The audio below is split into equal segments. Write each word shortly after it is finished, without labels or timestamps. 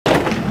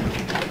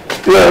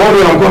Yeah, hold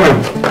on, I'm coming.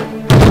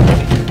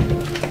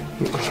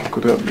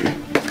 Could that be?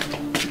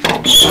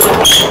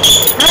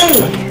 Hi.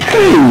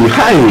 Hey,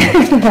 hi.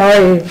 How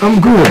are you? I'm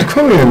good.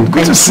 Come in.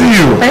 Good to see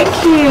you.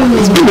 Thank you.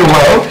 It's been a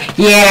while.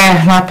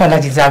 Yeah, my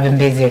apologies. I've been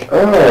busy.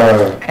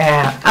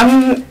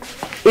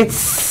 It's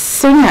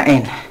Sonia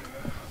in.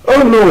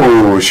 Oh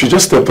no, she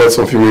just stepped out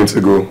some few minutes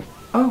ago.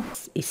 Oh,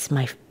 it's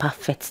my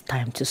perfect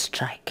time to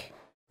strike.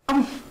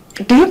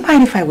 Do you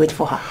mind if I wait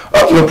for her?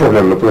 Oh, no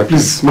problem, no problem.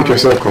 Please make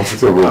yourself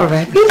comfortable. All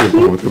right.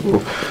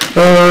 Comfortable.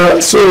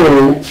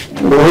 So,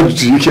 what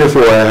do you care for?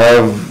 I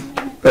have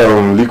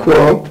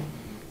liquor,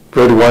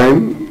 red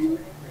wine.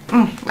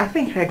 I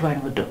think red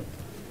wine will do.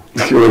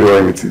 Red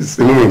wine it is.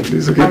 A moment,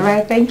 please, okay? All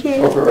right, thank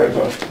you. I'll be right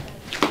back.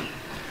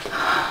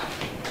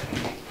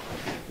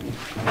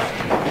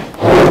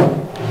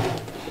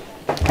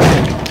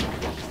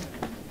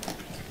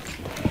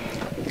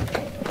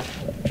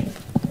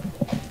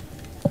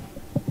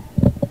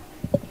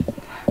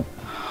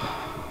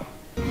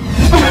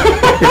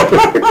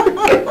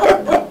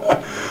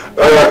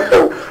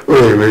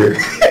 Wait.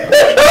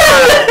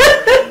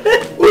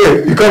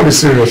 Wait, you can't be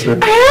serious, man.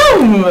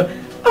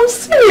 I'm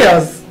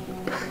serious.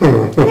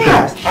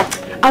 Yes.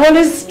 I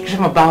always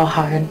dream about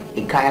having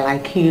a guy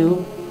like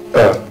you.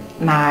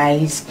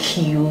 Nice,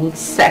 cute,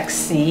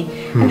 sexy,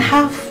 and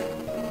have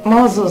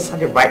muscles at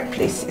the right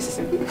places.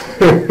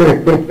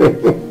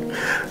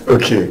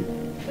 Okay,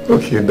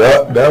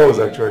 that was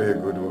actually a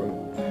good one.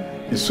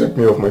 You swept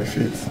me off my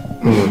feet.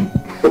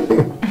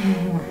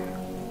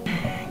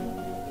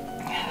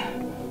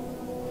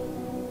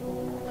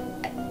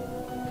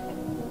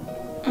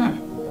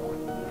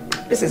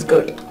 This is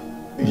good.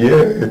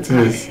 Yeah, it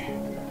is.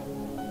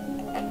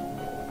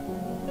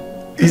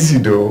 Easy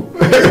though.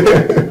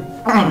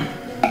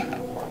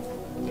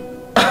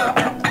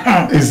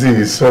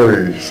 Easy,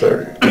 sorry.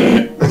 Sorry.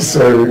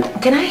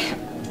 Can I?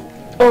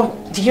 Oh,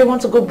 do you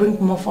want to go bring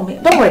more for me?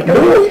 Don't worry.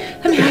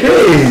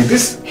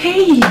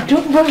 Hey,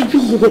 don't worry.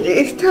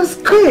 It feels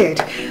good.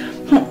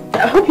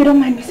 I hope you don't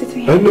mind me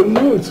sitting here.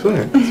 No, it's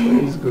fine. It's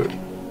fine. It's good.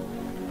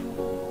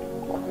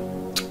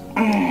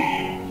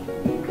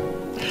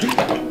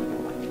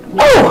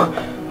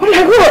 Oh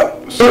my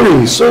God.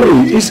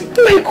 Sorry. It's... Oh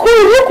my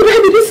God, how could I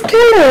be this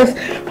careless?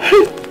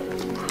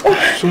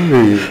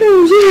 Sorry.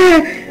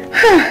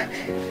 Yeah.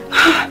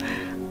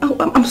 Oh,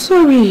 I'm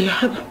sorry.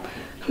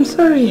 I'm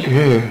sorry.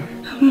 Yeah.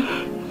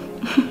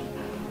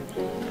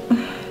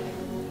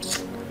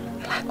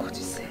 I like what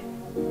you said.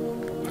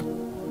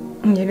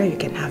 You know you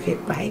can have it,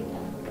 right?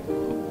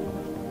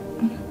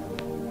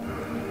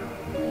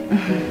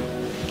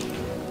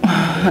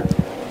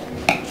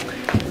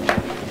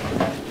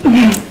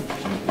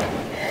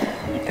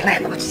 I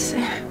like what you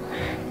said.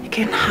 You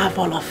can have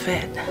all of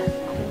it.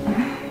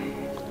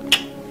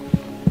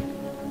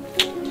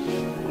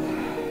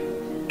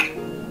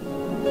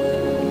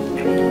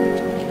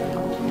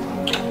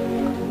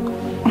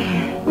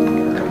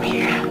 Come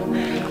here.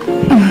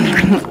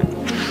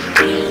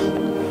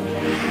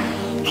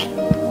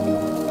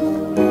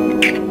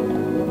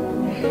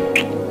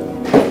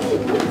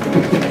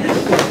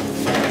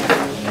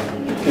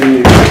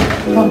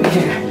 Come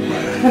here.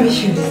 Let me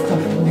show you this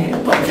stuff for me.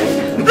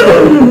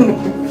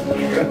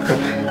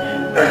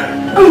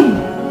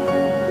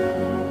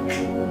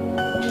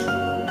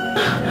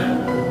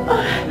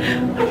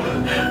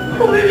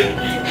 Oh, baby.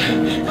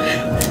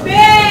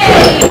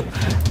 Babe!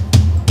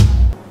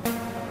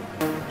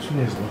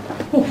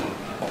 Oh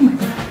my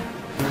God.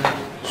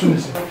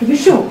 Are you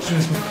sure? Wait,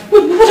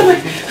 what am I?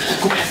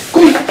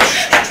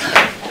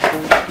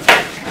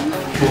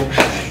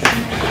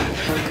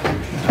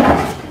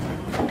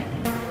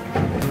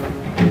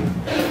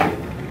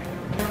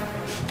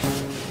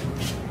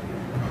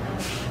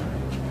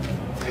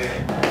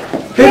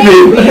 Go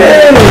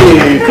here.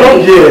 Hey, come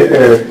here.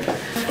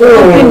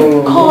 I've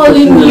been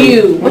calling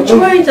you, but you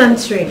weren't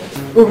answering.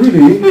 Oh,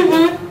 really?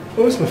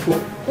 Oh, it's my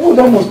phone. Oh,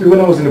 that must be when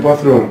I was in the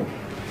bathroom.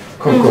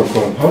 Come.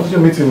 How did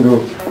your meeting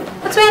go?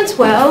 It went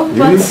well,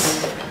 Really?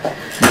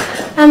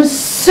 but I'm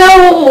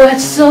so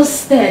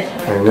exhausted.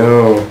 I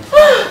know.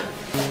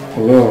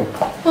 Oh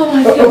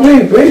my God.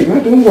 Wait,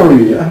 don't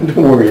worry.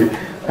 Don't worry.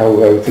 I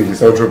will take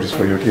this. I'll drop this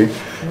for you, okay?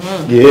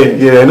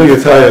 Yeah, I know you're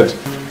tired.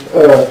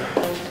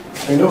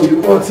 I know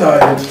you are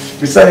tired.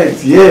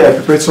 Besides, I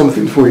prepared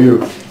something for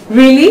you.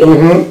 Really?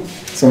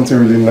 Something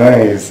really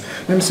nice.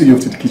 Let me see you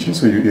off to the kitchen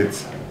so you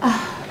eat.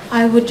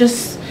 I would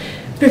just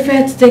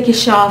prefer to take a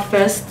shower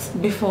first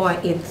before I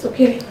eat,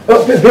 okay?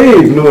 Oh,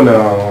 babe,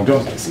 no.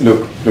 Just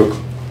look.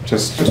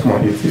 Just come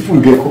on, eat. If we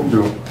get cooked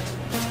though.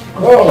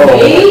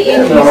 Okay,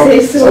 if you say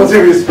so.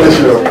 Something really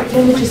special.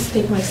 Let me just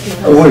take my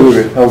slippers. Oh,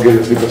 wait. I'll get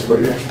your slippers for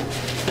you.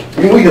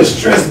 You know you're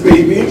stressed,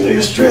 baby.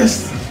 You're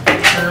stressed.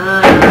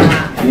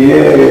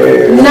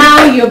 Yeah.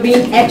 Now you're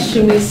being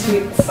extremely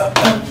sweet.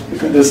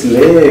 Look at those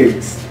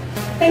legs.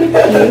 Thank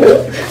you.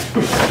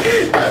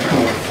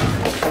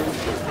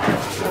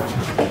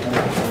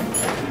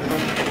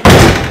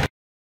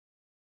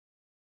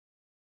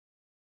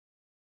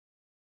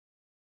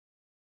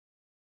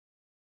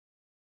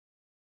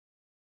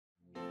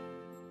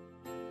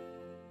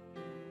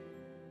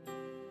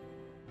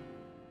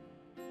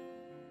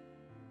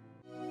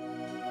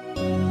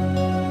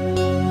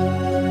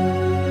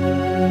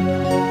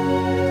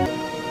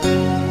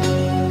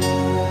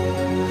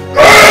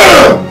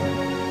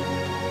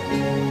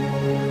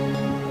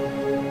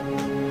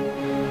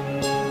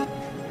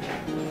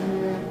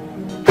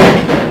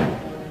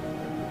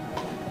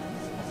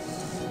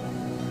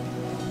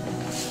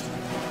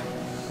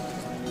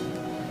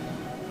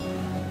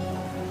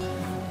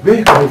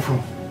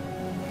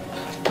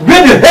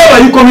 Where the hell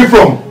are you coming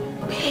from?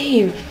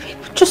 Babe,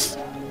 just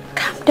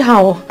calm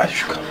down. I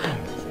should calm down.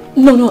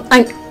 No,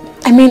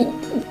 I mean,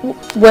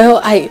 well,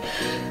 I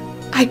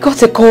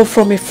got a call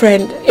from a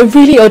friend, a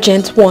really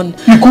urgent one.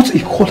 You got a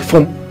call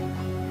from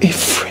a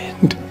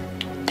friend?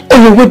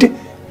 On your wedding?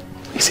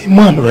 He's a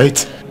man,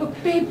 right?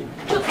 Look, babe,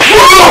 just...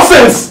 What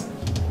nonsense!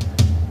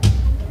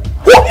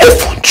 What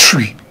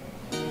effrontery!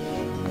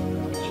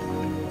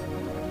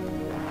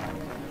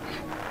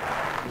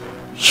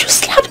 You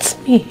slapped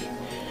me.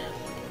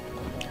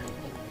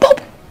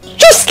 Bob,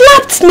 you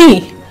slapped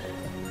me.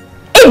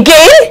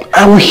 Again?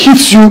 I will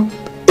hit you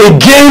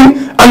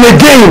again and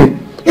again.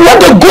 You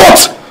have the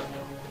guts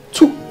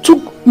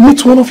to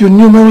meet one of your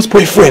numerous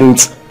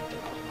boyfriends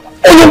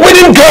on your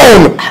wedding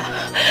gown.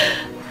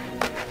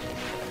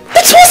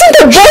 This wasn't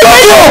a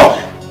joke.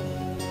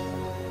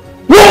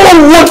 One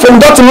more word from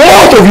that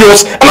mouth of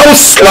yours and I will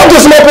slap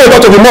this mouth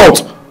out of your mouth.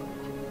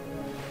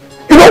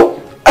 You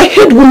know, I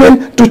heard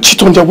women do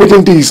cheat on their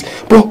wedding days,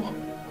 but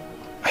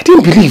I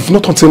didn't believe,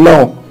 not until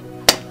now.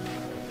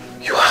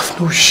 You have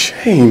no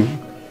shame.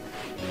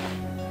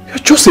 You're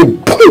just a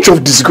bunch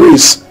of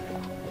disgrace.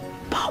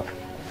 Bob.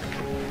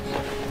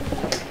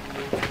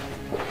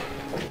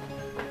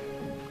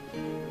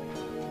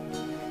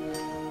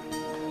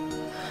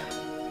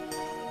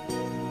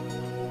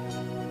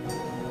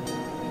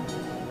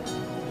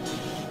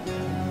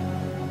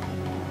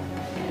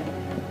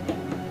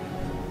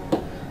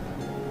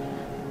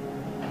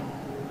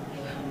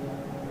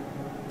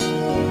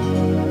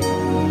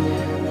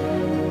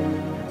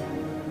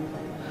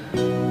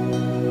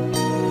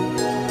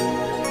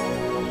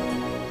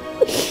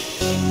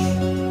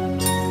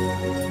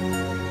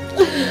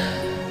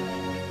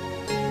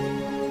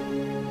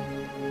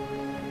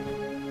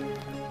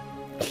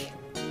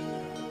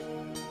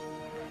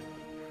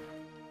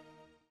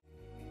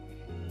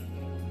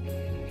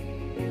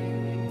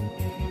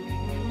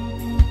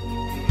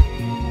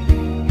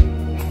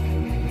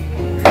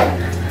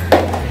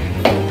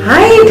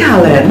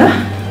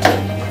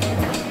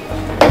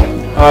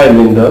 Hi,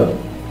 Linda.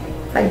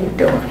 How you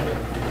doing?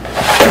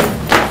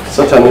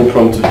 Such an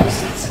impromptu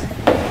visit.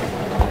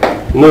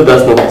 No,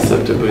 that's not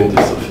acceptable in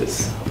this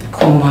office.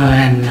 Come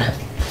on.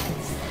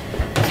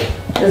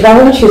 Is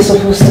that what you're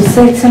supposed to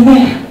say to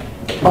me?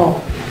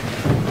 Oh,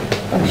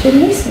 don't you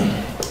listen?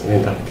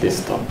 Linda, please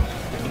stop.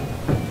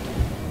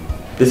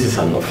 This is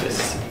an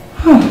office.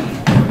 Huh.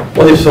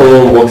 What if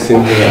someone walks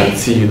in here and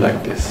see you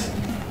like this?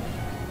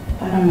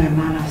 Pardon my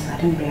manners, I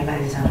didn't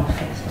realize it's an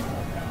office.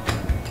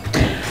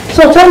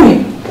 So tell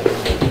me,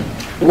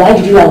 why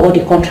did you award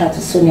the contract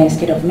to Sonia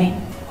instead of me?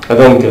 I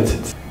don't get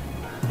it.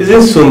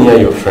 Isn't Sonia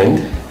your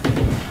friend?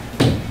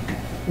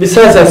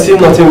 Besides, I see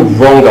nothing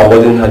wrong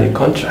awarding her the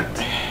contract.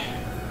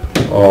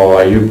 Or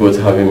are you both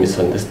having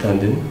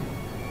misunderstanding?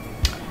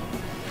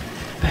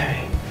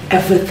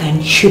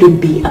 Everything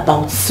shouldn't be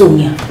about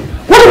Sonia.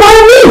 What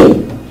about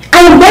me?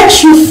 I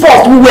met you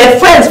first. We were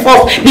friends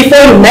first before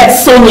you met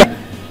Sonia.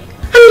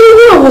 And you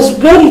knew I was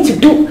ready to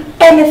do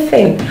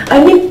anything.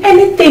 I mean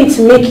anything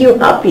to make you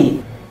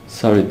happy.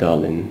 Sorry,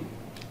 darling.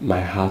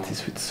 My heart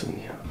is with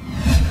Sonia.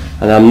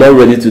 And I'm not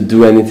ready to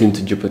do anything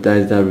to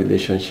jeopardize that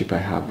relationship I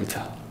have with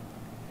her.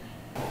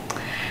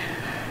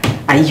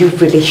 Are you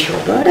really sure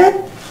about that?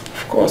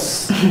 Of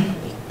course.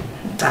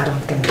 I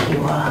don't think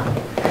you are.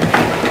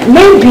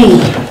 Maybe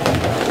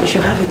you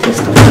should have a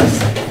taste of this.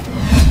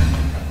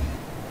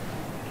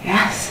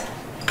 Yes.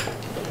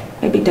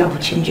 Maybe that will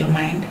change your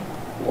mind.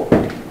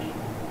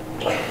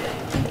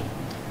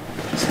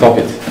 Stop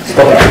it.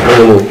 Stop it.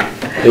 No.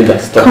 Linda,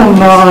 stop.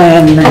 Come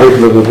on.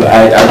 Look.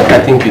 I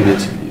think you need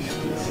to leave,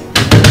 please.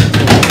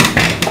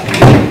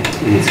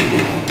 You need to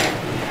leave.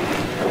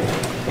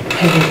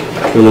 Hey.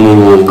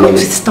 No. Go to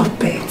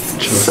stop it.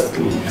 Just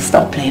leave.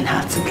 Stop playing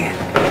hard to get.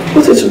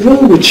 What is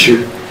wrong with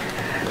you?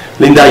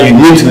 Linda, you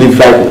need to leave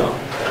right now.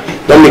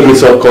 Don't make me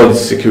call the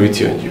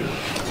security on you.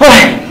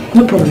 Alright,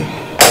 no problem.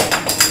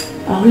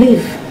 I'll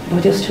leave.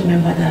 But just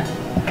remember that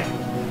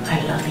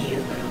I love you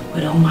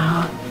with all my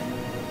heart.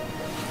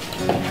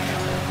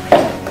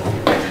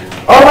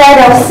 Alright,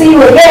 I'll see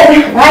you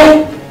again.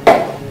 Bye.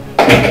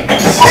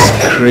 This is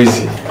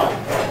crazy.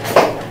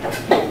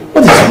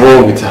 What is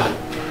wrong with her?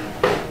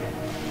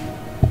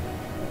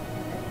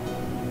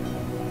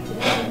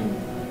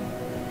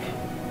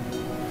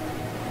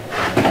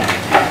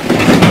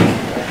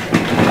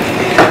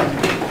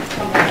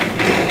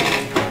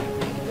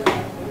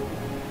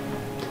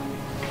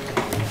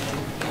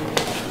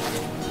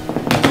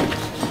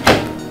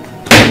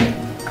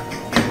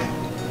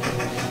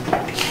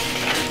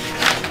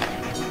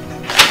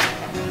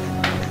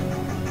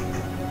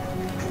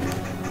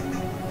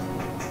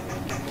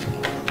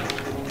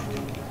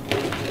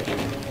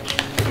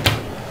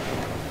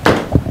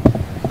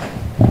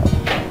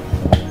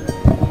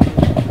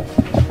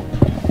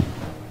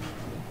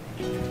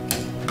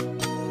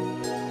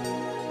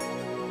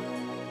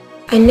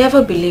 I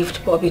never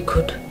believed Bobby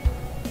could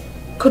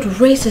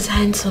raise his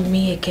hands on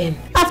me again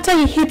after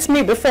he hit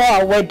me before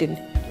our wedding.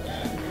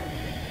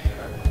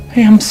 I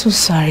am so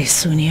sorry,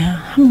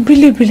 Sonia. I'm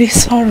really, really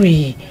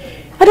sorry.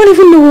 I don't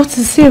even know what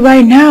to say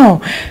right now.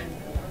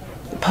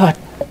 But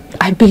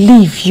I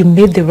believe you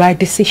made the right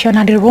decision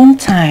at the wrong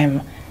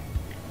time.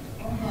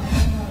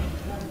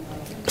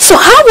 So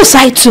how was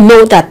I to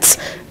know that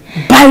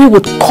Barry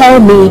would call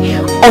me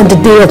on the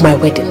day of my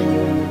wedding?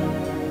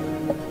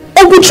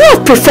 Or would you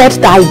have preferred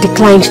that I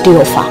declined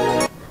the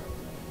offer?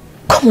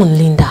 Come on,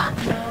 Linda.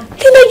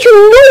 Linda,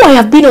 you know I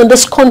have been on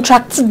this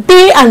contract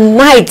day and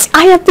night.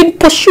 I have been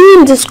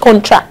pursuing this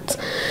contract.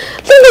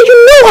 Linda,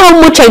 you know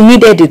how much I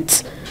needed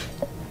it.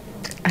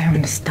 I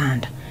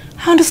understand.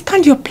 I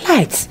understand your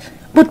plight.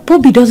 But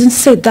Bobby doesn't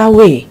say it that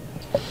way.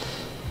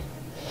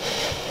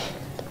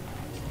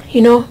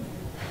 You know,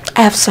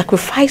 I have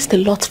sacrificed a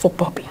lot for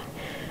Bobby.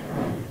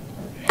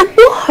 And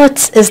what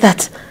hurts is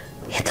that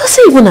he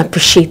doesn't even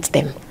appreciate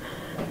them.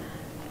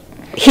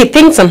 He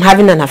thinks I'm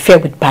having an affair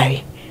with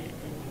Barry.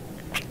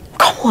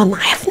 Come on,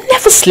 I have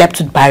never slept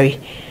with Barry.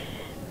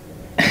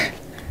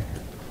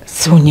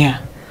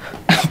 Sonia,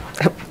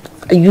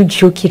 are you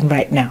joking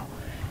right now?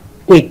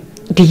 Wait,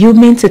 do you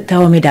mean to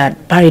tell me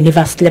that Barry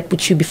never slept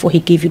with you before he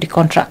gave you the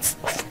contracts?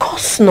 Of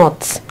course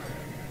not.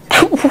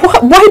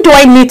 Why do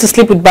I need to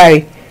sleep with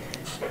Barry?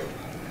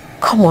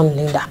 Come on,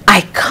 Linda.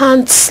 I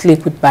can't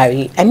sleep with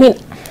Barry. I mean,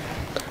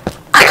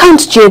 I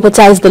can't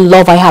jeopardize the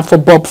love I have for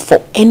Bob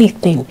for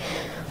anything.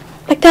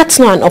 Like, that's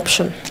not an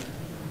option.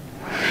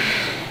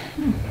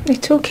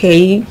 It's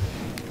okay.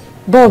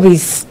 Bob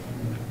is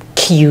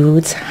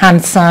cute,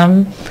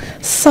 handsome,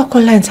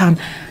 succulent, and...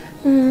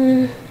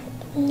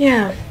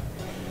 yeah.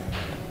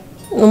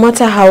 No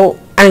matter how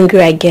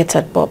angry I get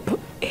at Bob,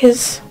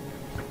 he's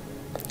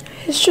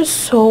just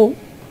so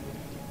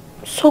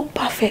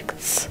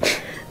perfect.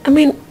 I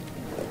mean,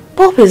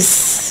 Bob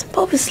is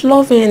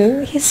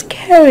loving, he's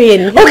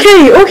caring.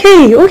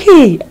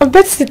 Okay. I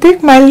better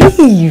take my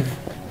leave.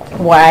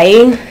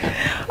 Why?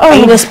 Are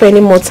you just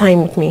spending more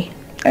time with me?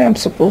 I am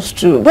supposed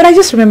to, but I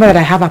just remember that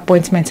I have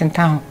appointments in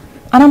town,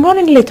 and I'm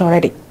running late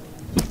already.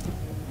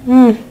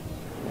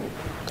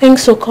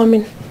 Thanks for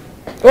coming.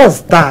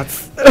 What's that?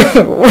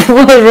 What's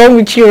wrong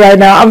with you right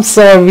now? I'm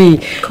sorry.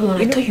 Come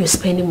on, I thought you were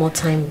spending more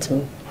time with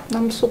me.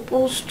 I'm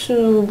supposed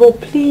to,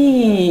 but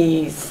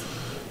please.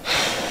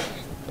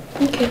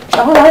 Okay.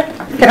 Alright.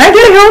 Can I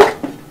get a hug?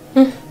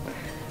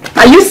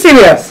 Are you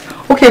serious?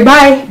 Okay,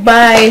 bye.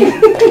 Bye.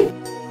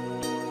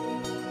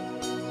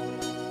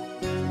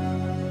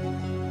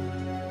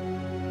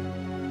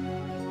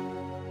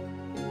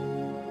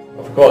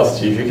 Of course,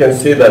 Chief, you can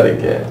say that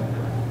again.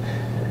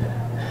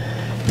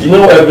 You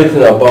know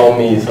everything about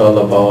me is all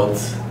about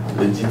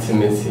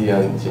legitimacy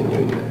and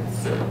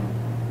genuineness. So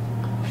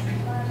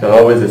you can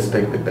always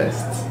expect the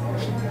best.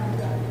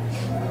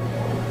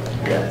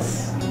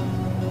 Yes.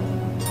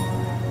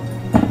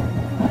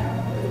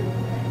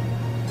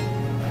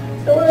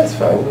 Oh, it's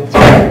fine. It's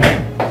fine.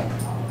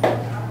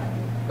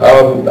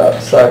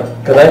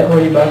 Sir, can I call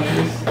you back,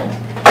 please?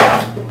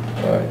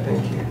 Alright,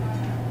 thank you.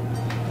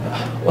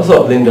 What's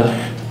up,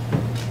 Linda?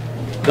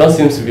 That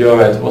seems to be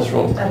alright. What's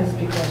wrong? That is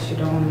because you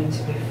don't want me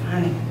to be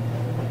fine.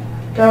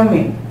 Tell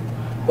me,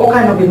 what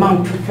kind of a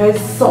man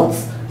prefers salt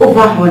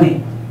over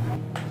honey?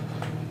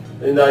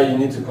 Linda, you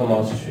need to come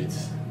out straight.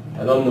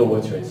 I don't know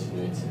what you're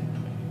insinuating.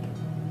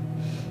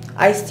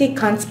 I still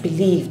can't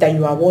believe that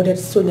you awarded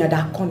Sonia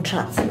that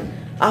contract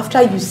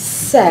after you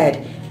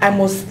said I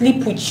must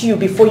sleep with you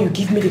before you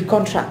give me the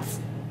contract.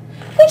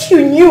 Which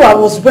you knew I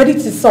was ready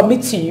to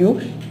submit to you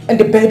in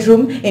the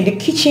bedroom, in the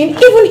kitchen,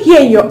 even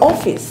here in your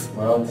office.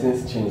 Well,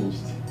 things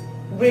changed.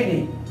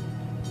 Really?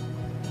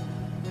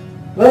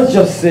 Let's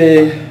just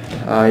say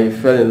I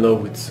fell in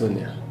love with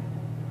Sonia.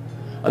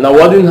 And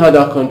awarding her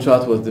that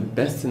contract was the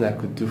best thing I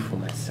could do for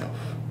myself.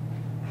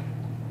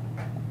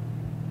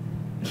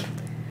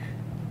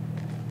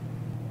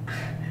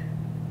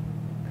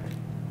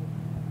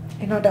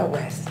 In other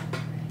words,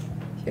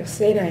 you're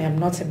saying I am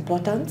not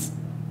important?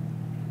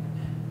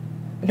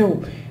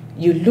 No,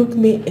 you look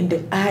me in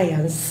the eye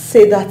and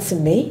say that to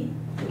me?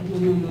 No,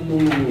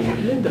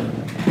 Linda.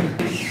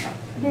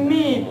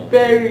 Me,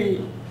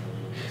 Barry.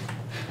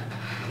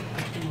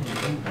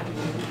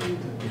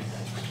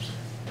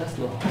 That's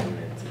not how I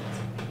meant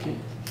it, okay?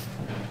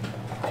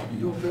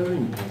 You're very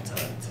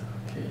important,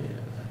 okay?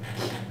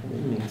 I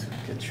didn't mean to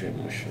get you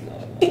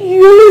emotional.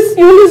 You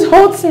always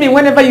hurt me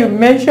whenever you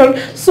mention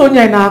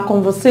Sonia in our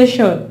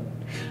conversation.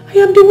 I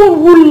am the one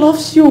who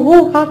loves you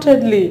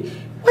wholeheartedly.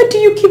 Why do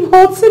you keep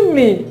hurting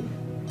me?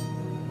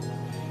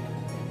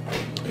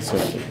 It's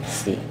okay,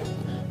 see.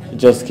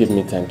 Just give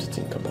me time to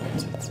think about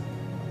it.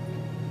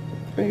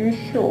 Are you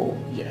sure?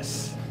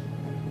 Yes.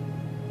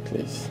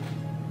 Please.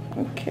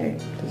 Okay.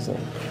 Please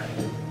don't cry.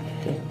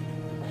 Okay?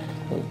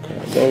 Don't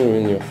cry. Don't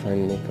ruin your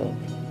fine makeup.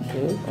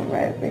 Okay?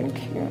 Alright, thank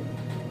you.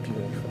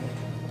 Beautiful.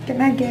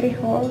 Can I get a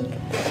hug?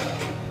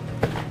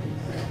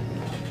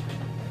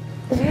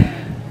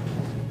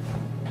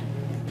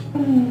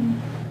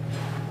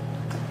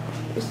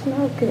 You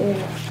smell good.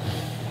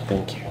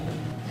 Thank you.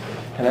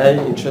 Can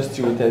I interest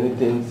you with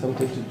anything,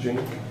 something to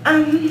drink?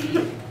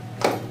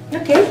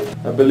 Okay.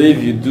 I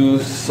believe you do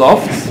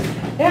soft.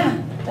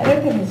 Yeah,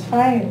 everything is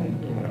fine.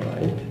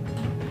 Alright.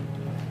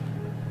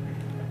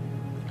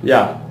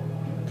 Yeah.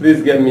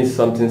 Please get me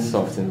something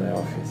soft in my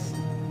office.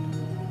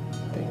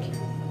 Thank you.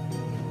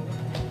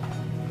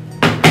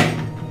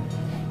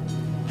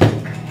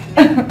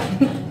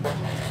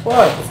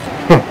 What?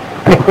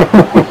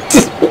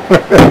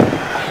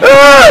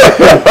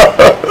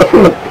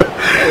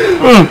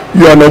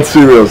 You are not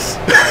serious.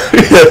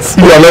 Yes,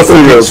 you are not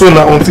serious. So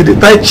now until the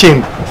tie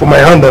chain for my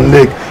hand and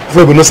leg,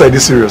 before we know say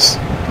this serious.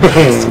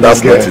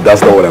 That's not it.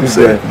 That's not what I'm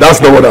saying.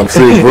 That's not what I'm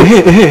saying, bro.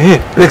 Hey,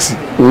 Lexi.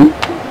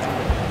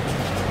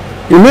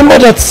 You remember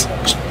that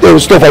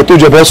stuff I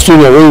told you about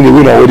Sonia when we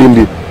were on wedding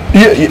day?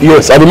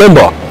 Yes, I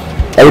remember.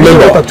 I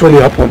remember. What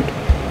actually happened?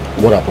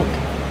 What happened?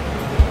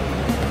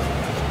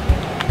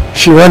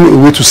 She ran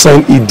away to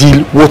sign a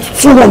deal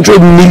worth 200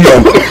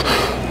 million.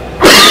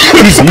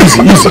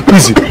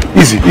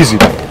 Easy.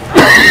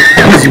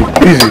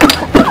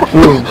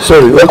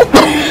 Sorry.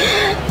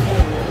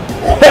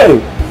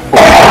 Hey.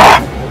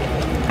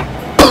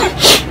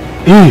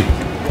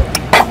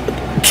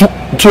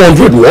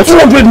 200 what?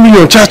 200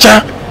 million,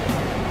 cha-cha.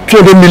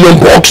 200 million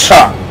bucks.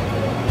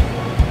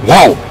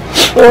 Wow.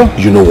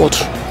 You know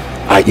what?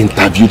 I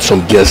interviewed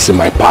some girls in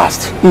my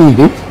past.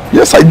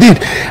 Yes, I did.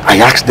 I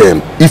asked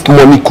them if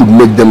money could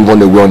make them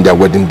run away on their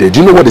wedding day. Do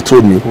you know what they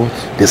told me? What?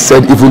 They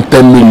said even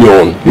 10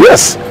 million.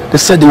 Yes. They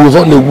said they would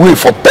run away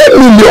for 10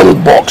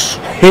 million bucks.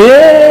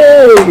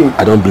 Hey!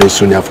 I don't blame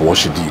Sonia for what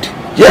she did.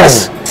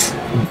 Yes.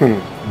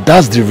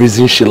 That's the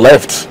reason she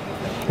left.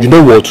 You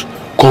know what?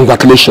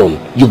 Congratulations.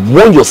 You've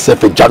won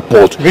yourself a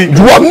jackpot.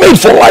 You are made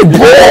for life,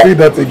 bro. Read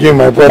that again,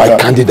 my brother. My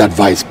candid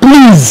advice.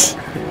 Please.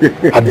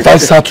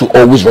 Advise her to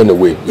always run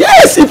away.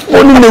 Yes, if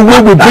running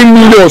away will bring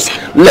millions,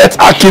 let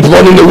her keep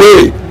running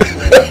away.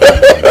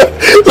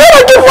 Let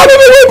her keep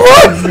running away, bro.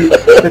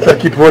 Let her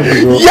keep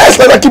running away. Yes,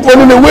 let her keep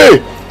running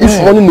away. If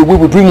running away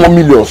will bring more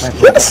millions.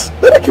 Yes,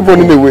 let her keep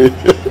running away.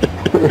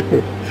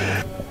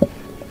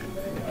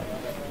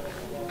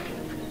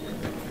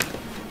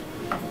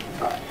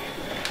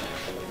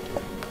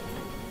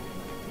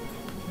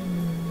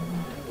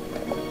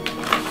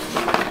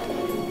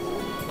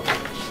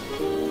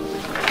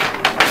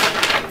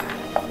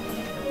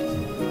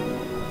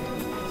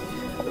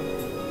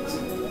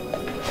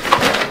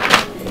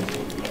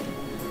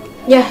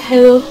 Yeah,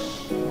 hello.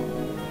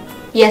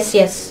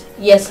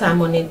 Yes,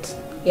 I'm on it.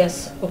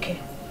 Yes, okay.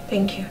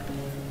 Thank you.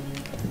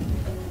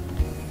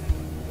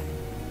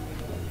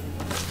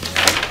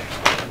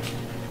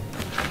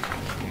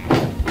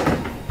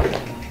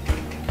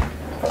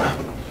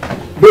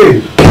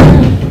 Babe,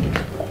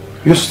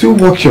 you're still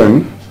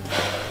working?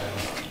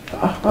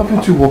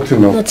 Haven't you worked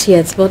enough? Not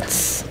yet,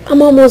 but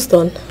I'm almost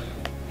done.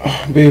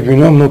 Babe, you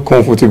know I'm not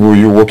comfortable with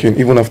you working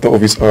even after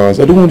office hours.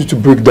 I don't want you to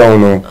break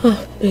down now.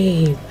 Oh,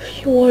 babe,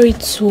 you worry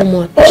too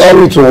much. I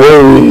don't need to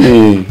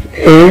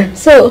worry.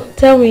 So,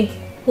 tell me,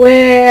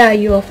 where are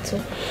you off to?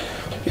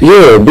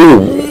 Yeah,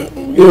 babe.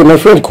 Yeah, my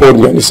friend called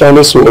me and it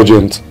sounded so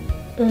urgent.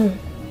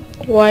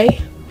 Why?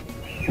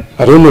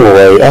 I don't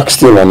know. I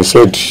asked him and he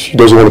said he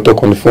doesn't want to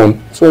talk on the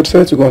phone. So I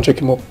decided to go and check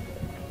him up.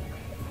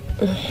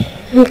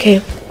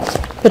 Okay,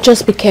 but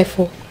just be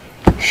careful.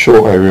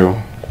 Sure, I will.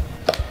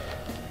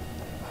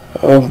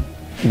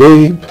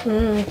 Babe.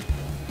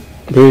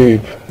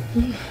 Babe.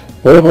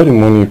 What about the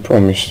money you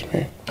promised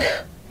me?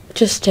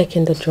 Just check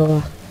in the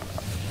drawer.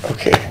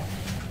 Okay.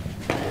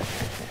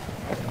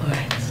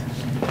 Alright.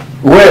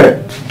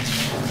 Where?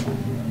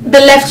 The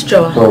left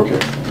drawer. Okay.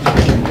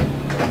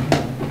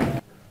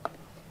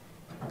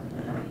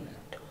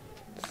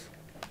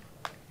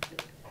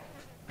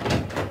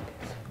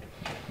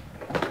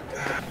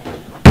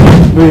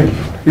 Babe,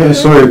 yeah,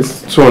 sorry,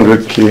 it's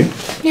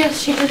 200k.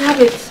 Yes, you can have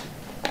it.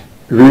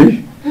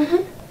 Really?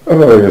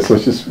 Oh, yeah, so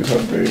she's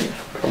sweetheart, babe.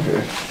 Come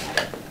here.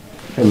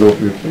 I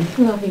love you,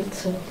 okay? Love you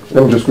too.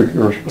 Let me just quickly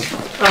rush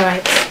back.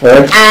 Alright.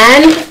 Alright?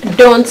 And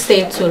don't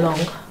stay too long.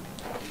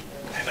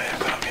 I know you're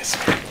gonna miss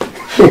me.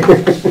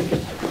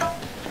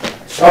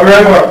 I'll be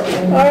right back.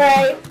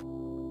 Alright.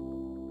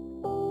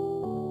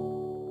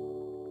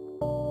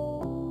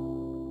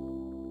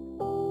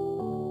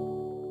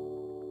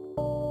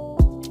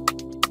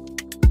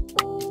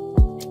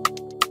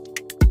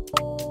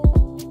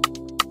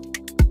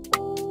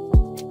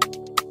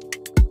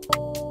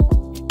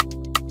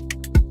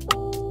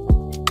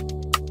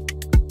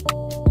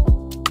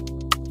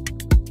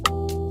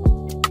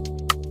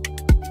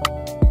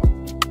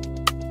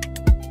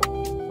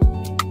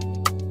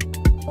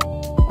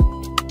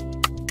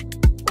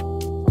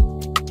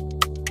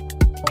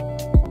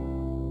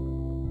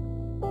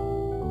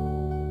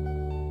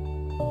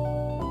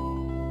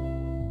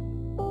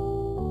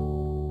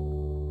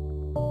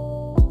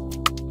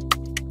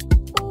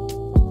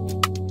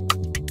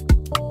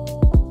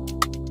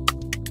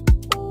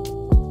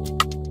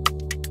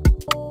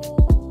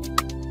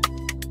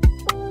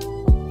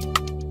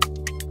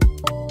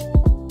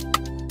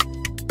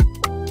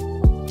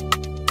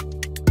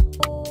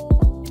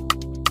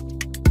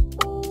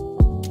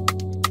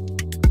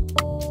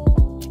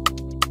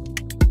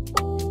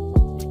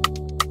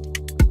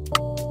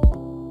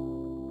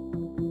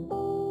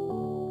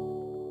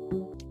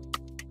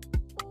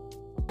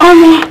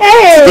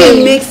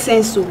 Today makes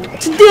sense. So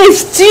today is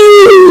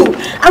still.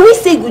 I will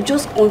say we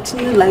just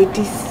continue like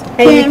this.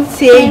 I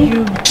tell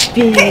you,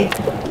 babe.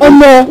 Oh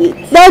no,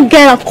 that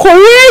guy, a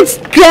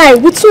correct guy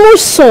with too much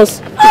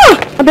sauce.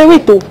 I bet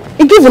wait though.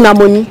 He give you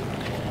money.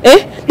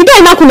 The guy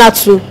knock on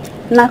too.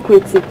 Knock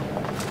waiting.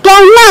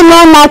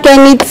 Don't knock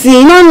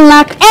anything. Don't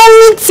knock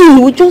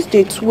anything. We just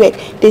dey work.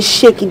 They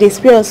shake. They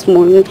spare us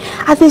money.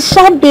 As a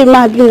sharp babe,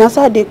 man, that's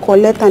how they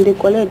collect and they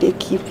collect. They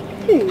keep.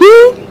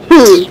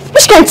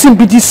 Which kind of thing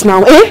be this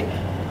now,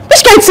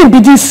 Which kind of thing be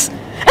this?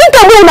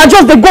 Anytime we una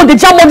just they go, they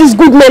jam all these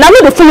good men. I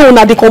know they follow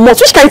una they come out.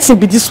 Which kind of thing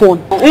be this one?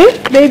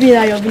 Baby,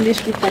 now your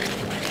village people.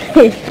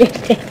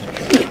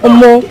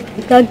 Omo,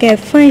 that guy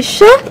fine,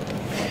 sure.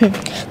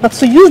 But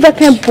to use that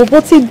kind of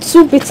boboty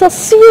do better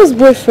serious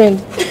boyfriend.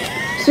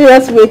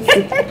 Serious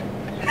waiting.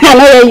 I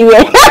know where you were.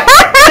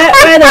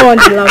 I don't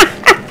want to laugh.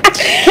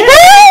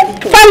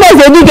 Find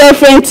us a new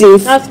girlfriend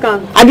things. Ask her.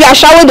 I be a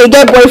shower they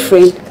get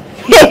boyfriend.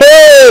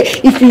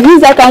 If you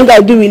use that kind of guy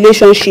do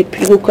relationship,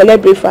 you will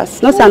collect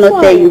breakfast. No, sir,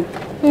 not tell you.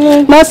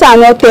 No, sir,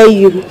 not tell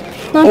you.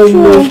 Not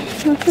true.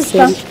 Not true,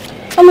 sir.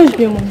 How much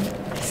do you want?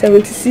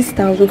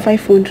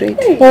 76,500.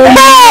 Hey!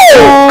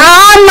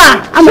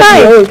 Anna! I'm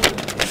sorry.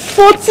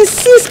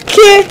 46K.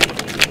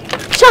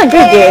 Shall I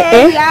get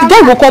there? The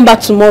guy will come back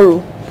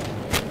tomorrow.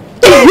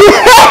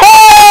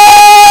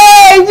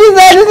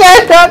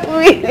 Jesus, talk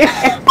me.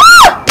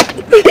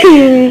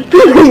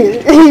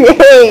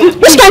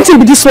 Which kind of thing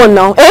be this one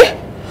now,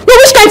 No,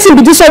 which kind of thing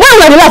be this one? Why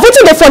are you laughing?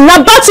 What's the fun?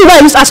 Now, bad thing why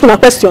you just asking a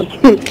question?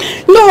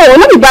 No,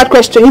 not be bad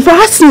question. If you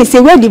ask me, say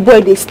where the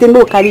boy they stay,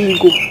 no carry you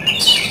go.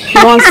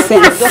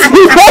 Nonsense.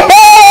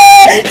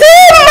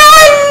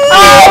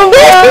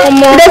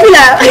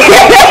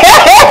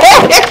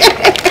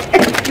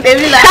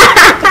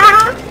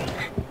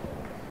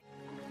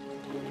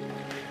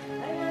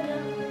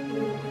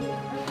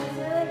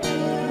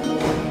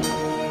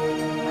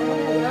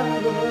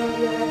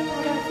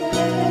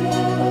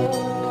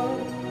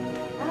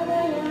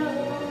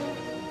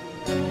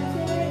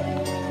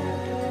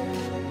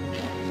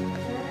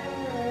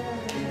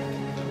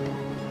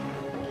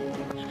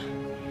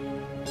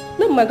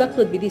 No, my God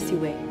could be this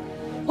way.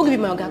 Who give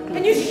me my God?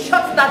 Can you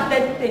shut that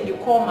dead thing you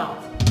call mouth?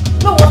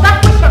 No, was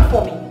that question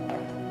for me?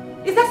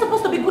 Is that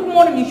supposed to be good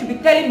morning? You should be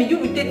telling me you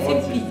will take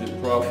simply. What is the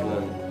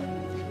problem?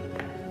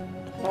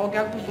 Oh,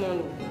 God, good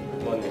morning.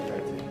 Good morning,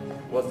 Katie.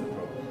 What's the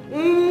problem?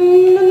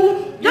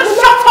 No. Just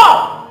shut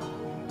up!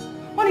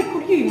 Honey,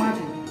 could you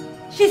imagine?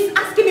 She's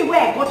asking me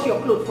where I got your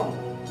clothes from.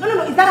 No.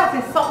 Is that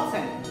not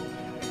insulting?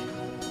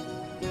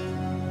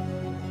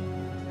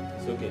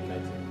 It's okay,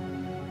 Katie.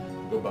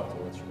 Go back to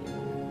what you need.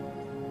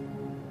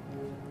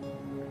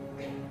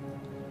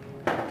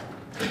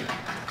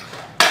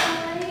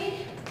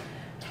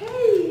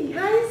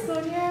 Hi,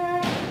 Sonia.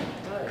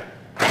 Hi.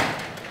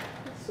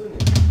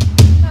 Sonia.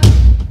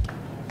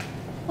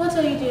 What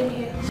are you doing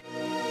here?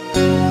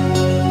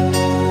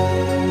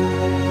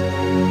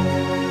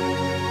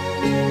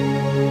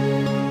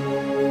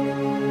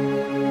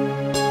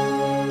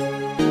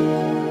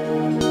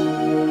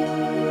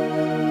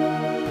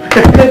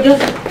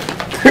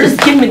 Just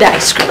give me the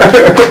ice cream.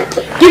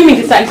 Give me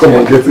this ice cream. Come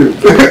on, get it.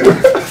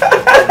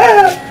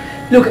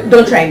 Look,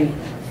 don't try me.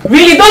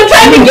 Really, don't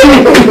try me. Give me.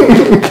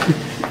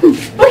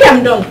 Okay,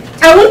 I'm done.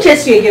 I won't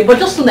chase you again, but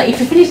just so that if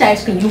you finish the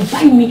ice cream, you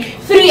buy me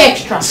 3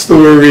 extra.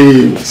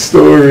 Story.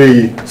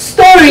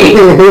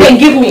 Then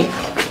give me.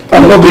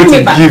 I'm not going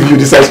to give you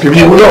this ice cream.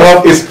 You will not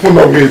have a spoon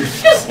of it.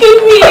 Just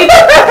give me.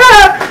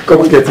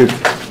 Come and get it.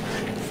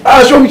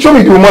 Show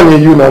me the money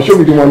in you now. Show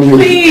me the money in you.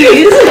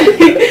 Please.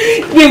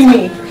 Give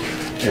me.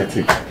 Get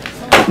it.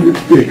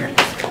 Take.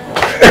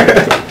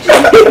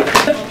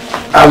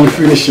 I will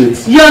finish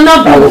it. You're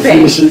not being fair. I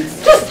will finish it.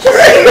 Just give me.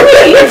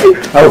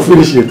 I will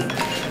finish it.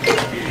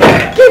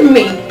 Give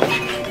me.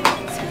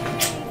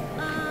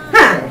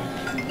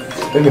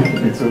 Let me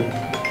give it too.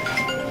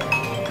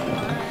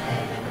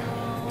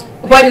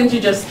 Why don't you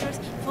just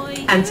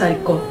answer the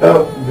call?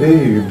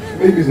 Babe,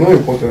 it's not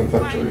important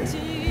actually.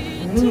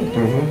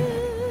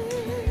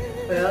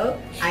 Well,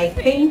 I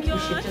think you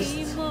should just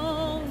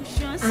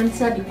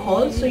answer the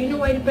call so you know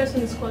why the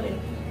person is calling.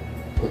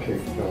 Okay,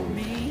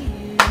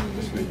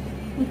 just wait.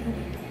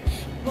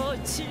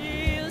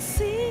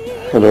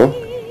 Hello?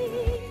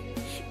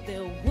 The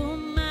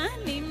woman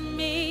in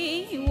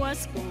me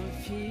was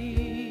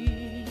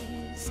confused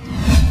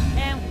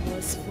and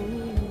was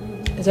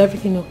fooled. Is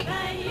everything okay?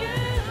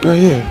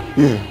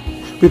 Yeah.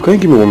 Babe, can you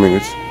give me 1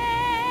 minute?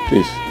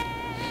 Please.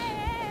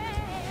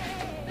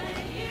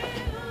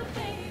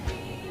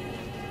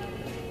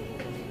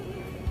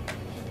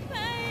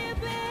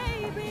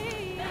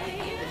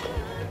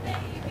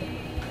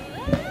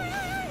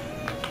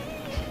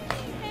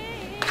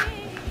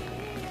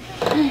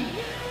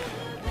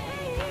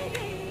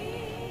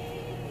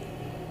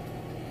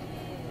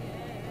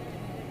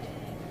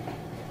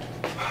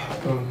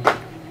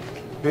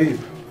 Babe.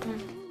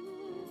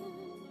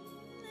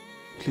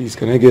 Please,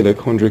 can I get like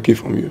 100K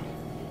from you?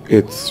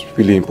 It's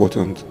really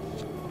important.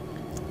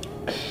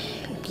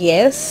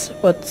 Yes,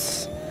 but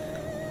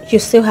You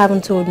still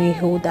haven't told me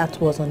who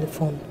that was on the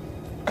phone.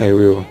 I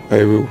will.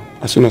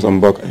 As soon as I'm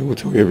back, I will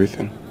tell you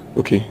everything.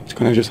 Okay, so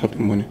can I just have the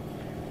money?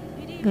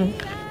 Do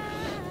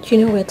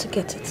you know where to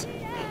get it?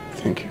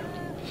 Thank you.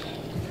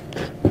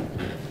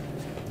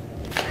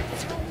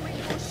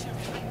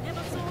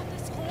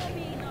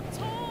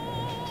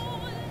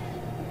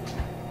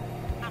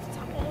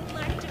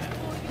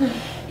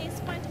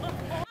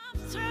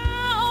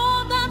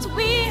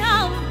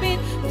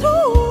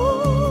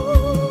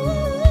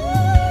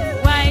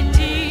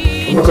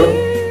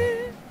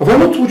 Have I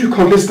not told you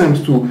countless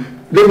times to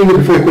let me know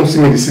before you come see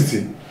me in the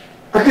city?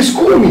 At least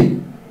call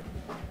me.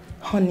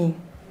 Honey,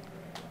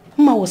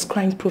 Mama was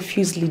crying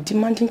profusely,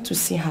 demanding to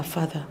see her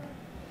father.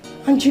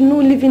 And you know,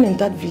 living in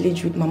that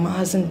village with Mama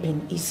hasn't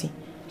been easy.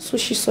 So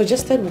she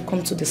suggested we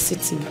come to the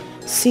city,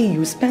 see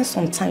you, spend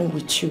some time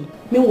with you.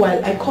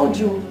 Meanwhile, I called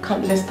you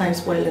countless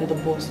times while in the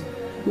bus.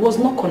 It was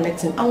not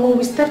connecting. And when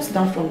we stepped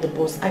down from the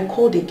bus, I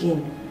called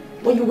again.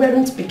 But you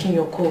weren't picking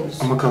your calls.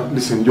 Amaka,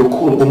 listen, your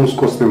call almost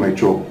cost me my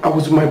job. I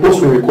was with my boss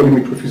when you were calling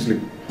me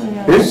profusely.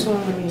 I'm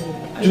sorry.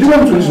 Did you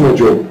want me to lose my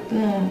job?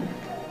 No.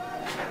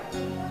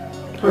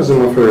 How's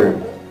Emma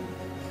faring?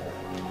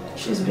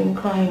 She's been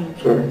crying.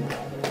 Sorry.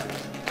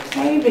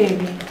 Hi,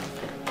 baby.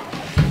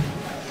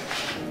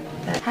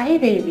 Hi,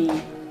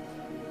 baby.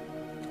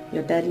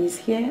 Your daddy is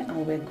here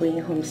and we're going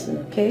home soon,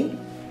 okay?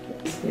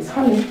 Please,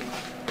 honey,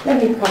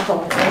 let me pack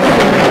up.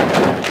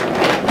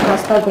 I'll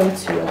start going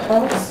to your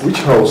house. Which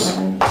house?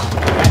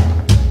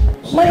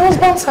 My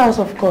husband's house,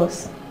 of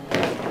course.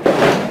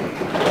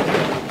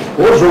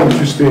 What's wrong with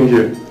you staying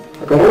here?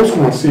 I can always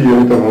come and see you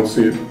anytime I want to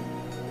see you.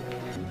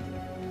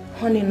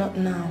 Honey, not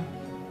now.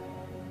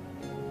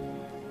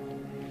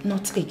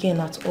 Not again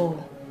at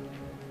all.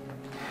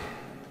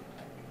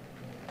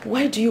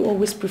 Why do you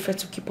always prefer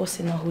to keep us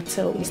in a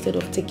hotel instead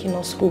of taking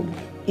us home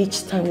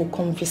each time we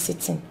come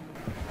visiting?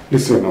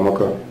 Listen,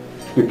 Amaka,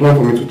 the plan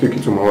for me to take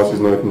you to my house is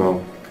not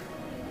now.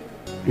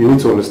 You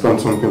need to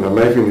understand something, that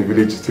life in the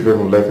village is different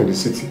from life in the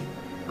city.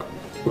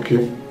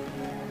 Okay?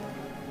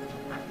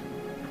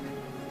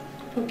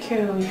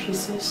 Okay, well, if you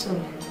say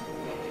so.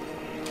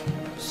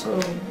 So...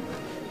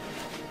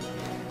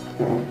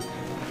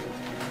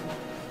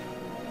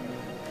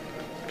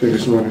 Take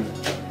this money.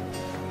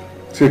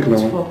 Take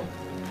now.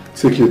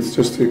 Take it,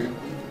 just take.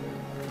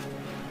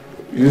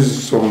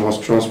 Use some as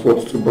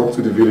transport to back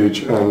to the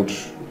village and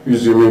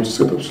use your money to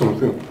set up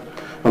something.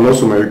 And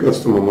also my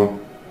regards to Mama.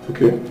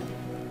 Okay?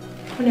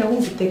 Honey, I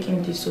won't be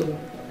taking this over.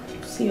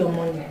 See your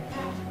money.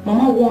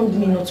 Mama warned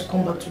me not to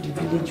come back to the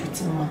village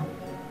with Mama.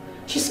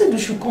 She said we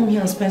should come here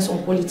and spend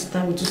some quality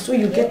time with you so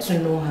you get to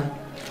know her.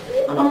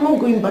 And I'm not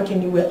going back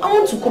anywhere. I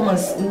want to come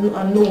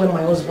and know where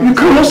my husband is. You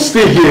cannot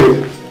stay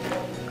here.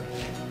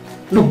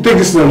 Look, take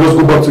this now and let's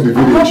go back to the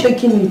village. I'm not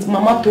taking it.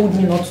 Mama told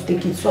me not to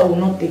take it, so I will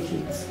not take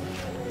it.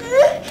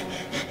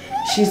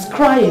 She's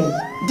crying.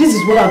 This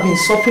is what I've been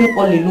suffering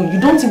all alone. You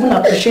don't even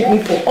appreciate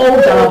me for all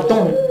that I've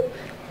done.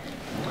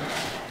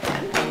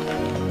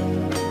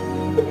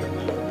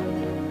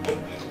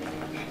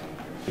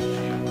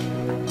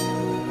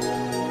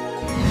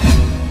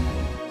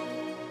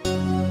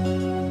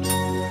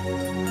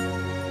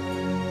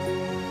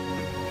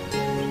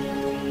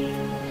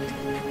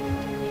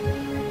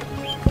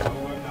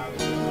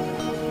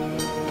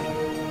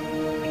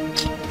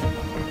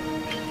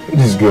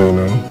 This girl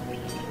now.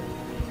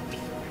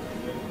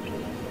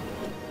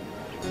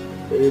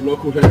 Hey,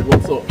 knucklehead,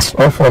 what's up?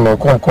 I'm fine now.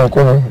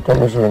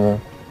 Come and show me.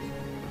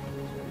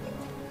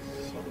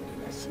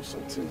 I see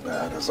something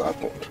bad has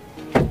happened.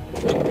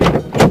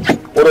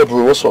 What up,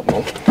 bro? What's up,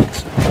 man?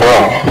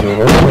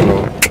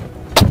 Wow.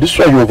 This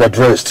why you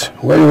overdressed.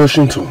 Where are you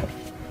rushing to?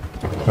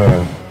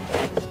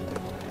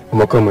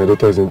 Amaka, my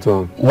daughter is in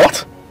town.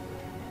 What?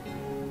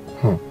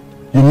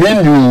 You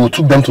mean you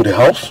took them to the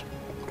house?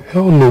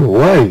 Hell no.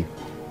 Why?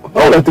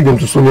 Why would I take them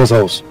to Sonia's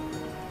house?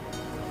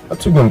 I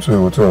took them to a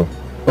hotel.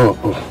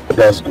 Oh,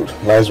 that's good.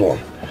 Nice one.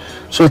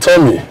 So tell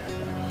me,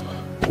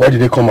 why did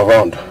they come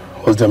around?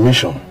 What's their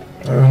mission?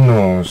 I don't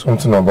know.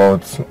 Something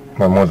about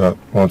my mother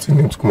wanting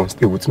him to come and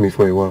stay with me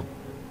for a while.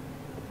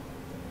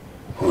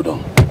 Hold on.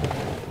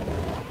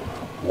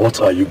 What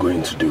are you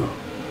going to do?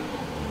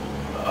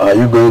 Are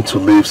you going to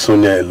leave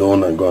Sonia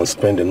alone and go and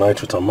spend the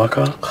night with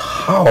Amaka?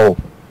 How?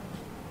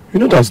 You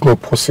know that's not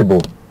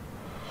possible.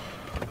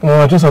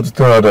 I just had to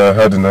tell her that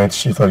I had the night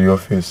shift at the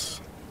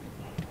office.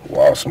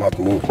 Wow, smart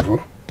move,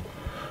 bro.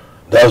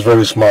 That's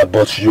very smart,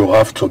 but you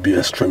have to be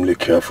extremely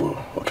careful,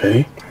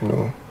 okay? I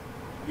know.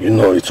 You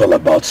know it's all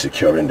about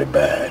securing the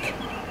bag,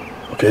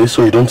 okay?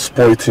 So you don't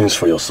spoil things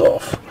for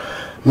yourself.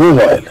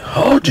 Meanwhile,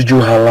 how did you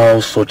allow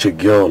such a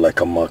girl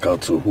like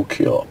Amaka to hook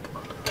you up?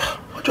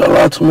 How'd you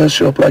allow her to mess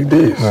you up like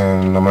this?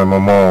 Man, my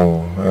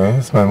mama,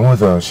 it's my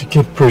mother. She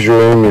kept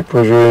pressuring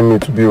me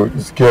to be with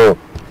this girl.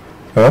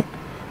 Huh?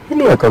 You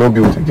know I cannot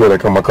be with a girl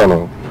like Amaka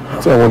now.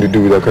 That's what I want to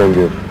do with that kind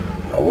of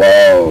girl.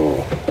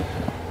 Wow.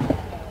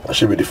 I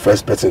should be the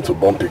first person to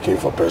bump picking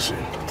for Percy.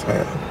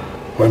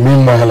 But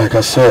meanwhile, like I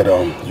said,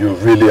 you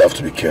really have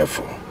to be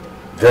careful.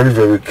 Very,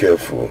 very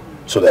careful,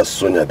 so that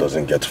Sonia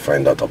doesn't get to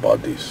find out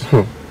about this.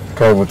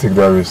 can't even take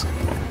that risk.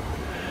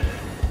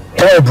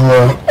 Alright,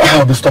 bro.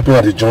 I'll be stopping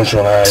at the junction.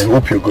 I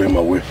hope you're going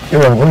my way. Yeah,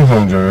 I'm going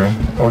home, Jerry.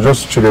 I was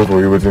just chilling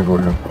for you, waiting for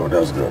you. Oh,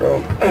 that's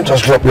good.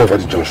 Just drop me off at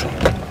the junction.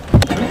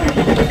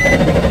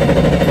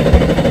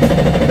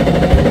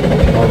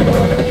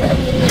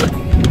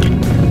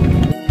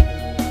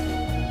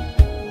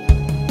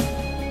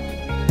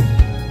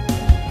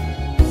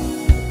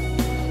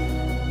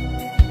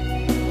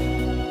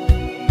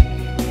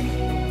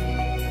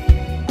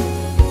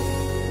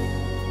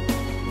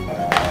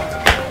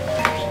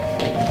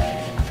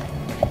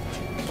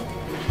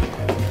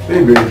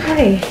 Hey, baby.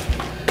 Hi.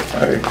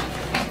 Hi.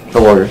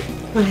 How are you?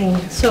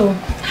 Fine. So,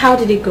 how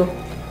did it go?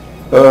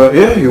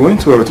 Yeah, he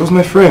went well. It was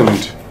my friend,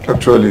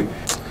 actually.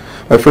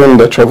 My friend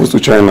that travels to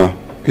China.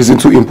 He's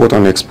into import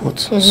and export.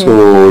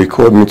 So he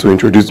called me to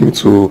introduce me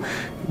to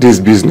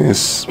this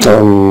business.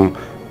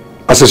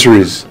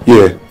 Accessories.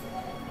 Yeah.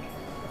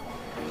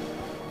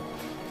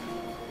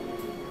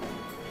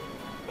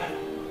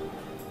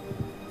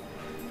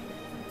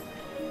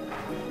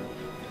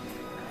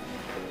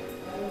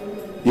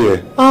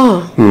 Yeah.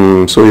 Oh.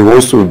 So he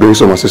wants to bring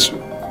some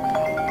accessories.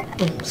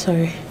 Oh,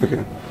 sorry.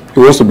 Okay. He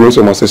wants to bring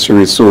some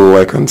accessories so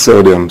I can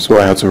sell them. So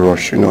I had to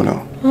rush, you know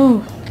now.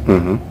 Oh.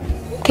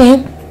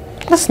 Okay.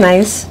 That's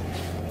nice.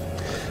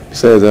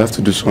 Besides, I have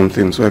to do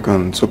something so I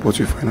can support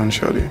you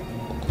financially.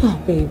 Oh,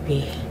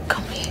 baby.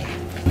 Come here.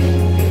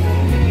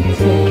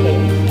 It's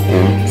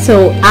okay.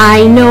 So,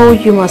 I know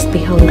you must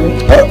be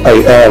hungry.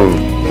 I am.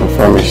 I'm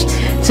famished.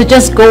 So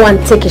just go and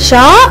take a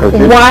shower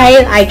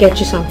while I get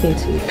you something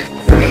to eat.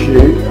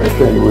 Okay, I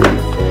can't wait.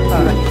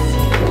 Alright.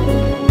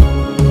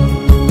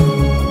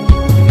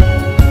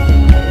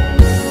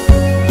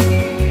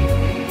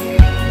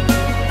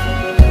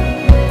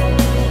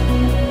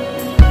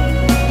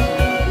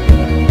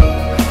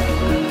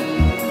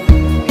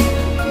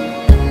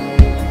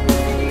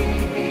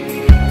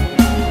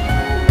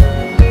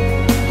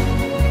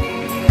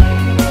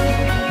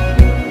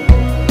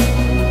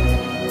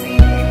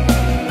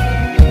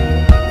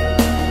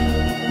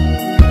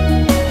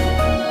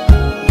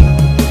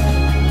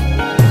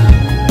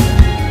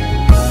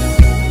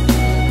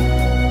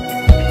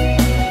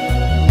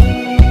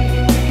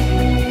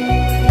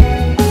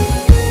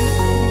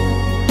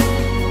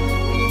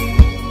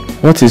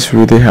 What is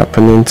really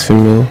happening to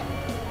me?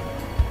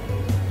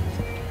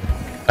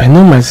 I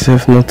know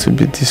myself not to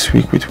be this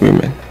weak with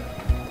women.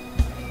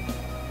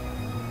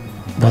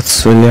 But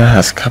Sonia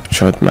has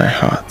captured my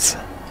heart.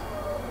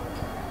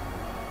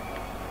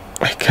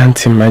 I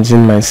can't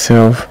imagine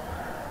myself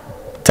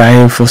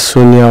dying for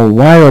Sonia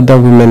while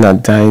other women are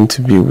dying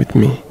to be with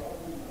me.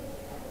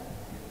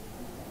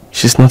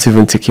 She's not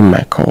even taking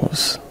my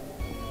calls.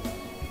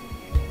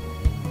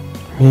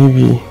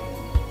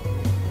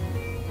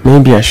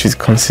 Maybe I should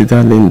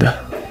consider Linda.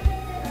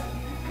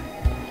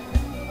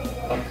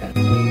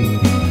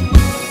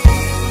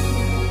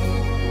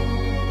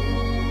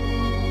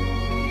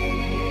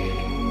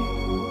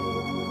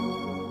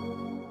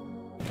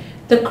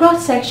 The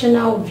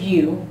cross-sectional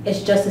view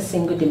is just a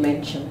single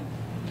dimension.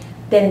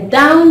 Then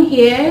down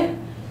here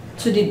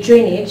to the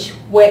drainage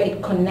where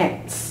it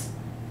connects.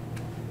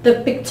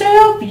 The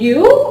pictorial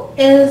view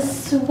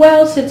is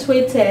well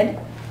situated,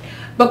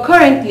 but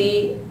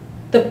currently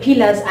the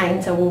pillars are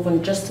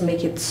interwoven just to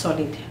make it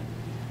solid.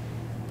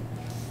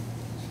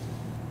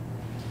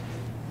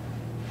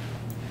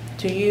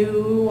 Do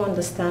you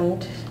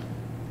understand?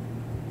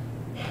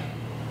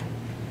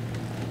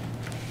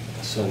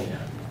 Sonia,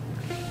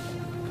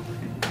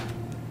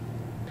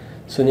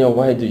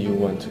 why do you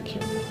want to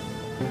kill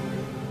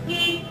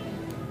me?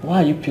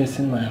 Why are you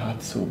piercing my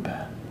heart so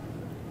bad?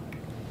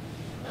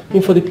 I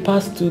mean, for the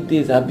past 2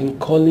 days I've been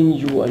calling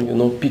you and you're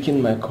not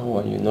picking my call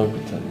and you're not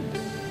returning.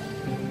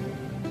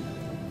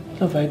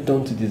 What have I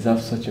done to deserve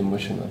such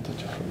emotional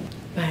torture from you?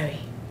 Barry,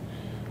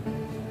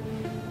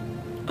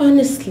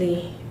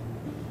 honestly,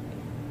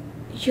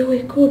 you're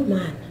a good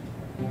man.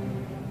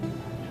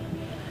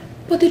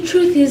 But the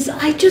truth is,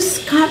 I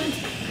just can't...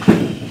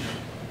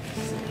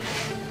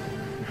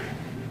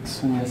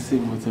 Sonia, say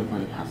whatever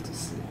you have to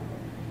say.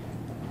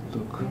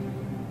 Look,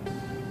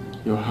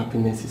 your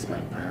happiness is my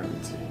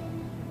priority.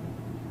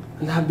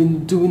 And I've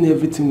been doing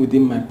everything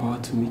within my power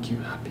to make you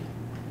happy.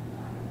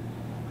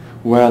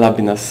 Well, I've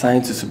been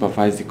assigned to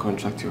supervise the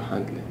contract you're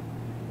handling.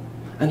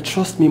 And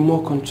trust me,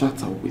 more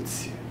contracts are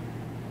with you.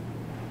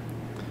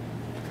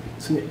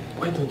 So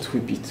why don't we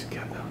be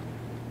together?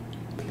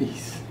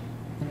 Please.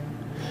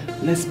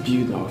 Let's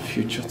build our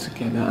future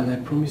together and I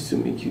promise to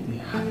make you the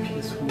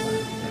happiest woman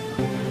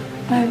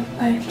ever.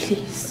 Barry,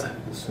 please.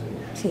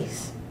 Sonia.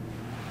 Please.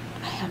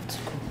 I have to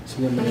go.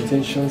 Sonia, my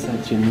intentions are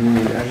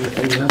genuine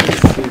and you have to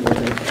see what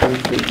I've done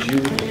for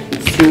you.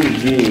 It's so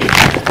real.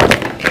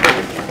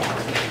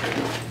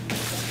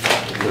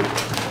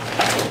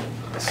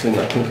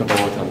 Sonia, think about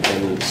what I'm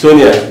telling you.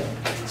 Sonia!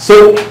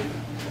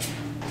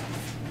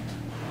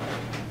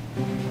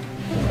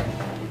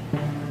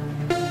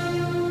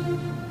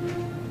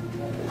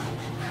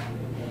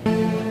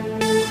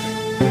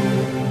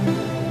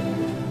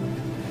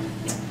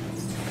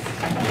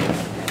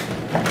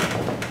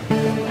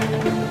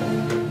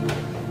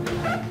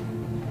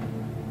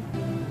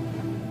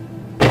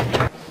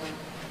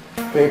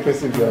 Can you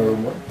perceive the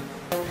aroma?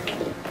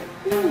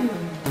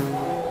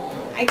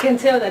 I can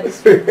tell that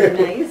this will be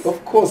nice.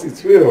 Of course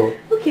it will.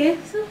 Okay,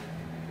 so.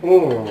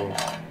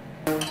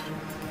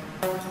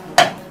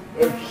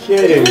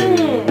 Okay.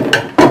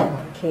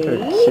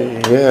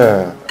 Okay,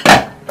 yeah.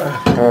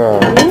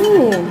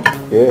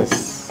 Yes.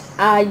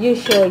 Are you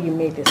sure you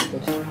made this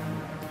food?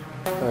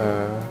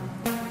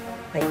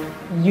 Like,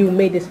 you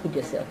made this food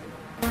yourself?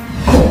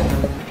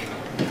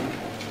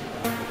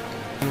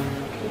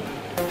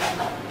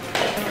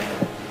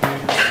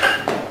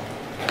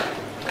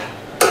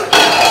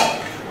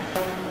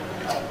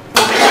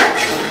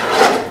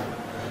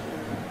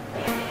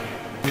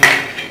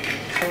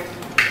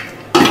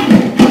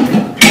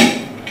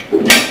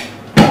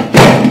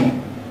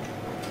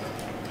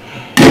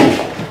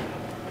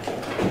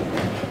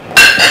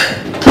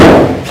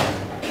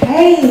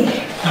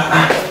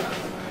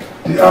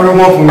 The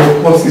aroma from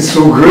your pot is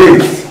so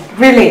great.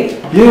 Really?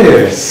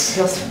 Yes.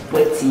 Just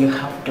wait till you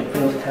have the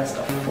real taste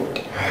of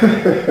food.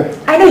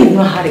 I know you've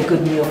not had a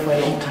good meal for a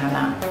long time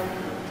now.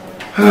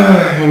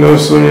 You know,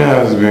 Sonia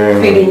has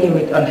been feeding you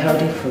with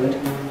unhealthy food.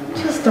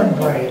 Just don't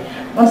worry.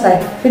 Once I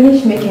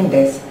finish making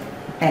this,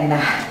 and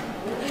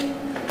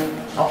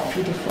I'll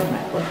feed you from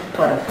my own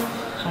pot of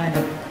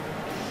honey.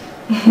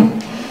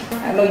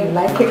 I know you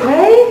like it,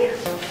 right?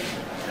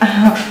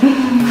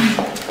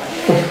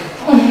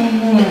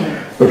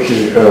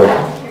 Okay,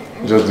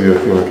 just do your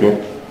thing, okay?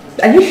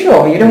 Are you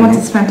sure? You don't want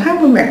to spend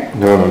time with me?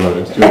 No,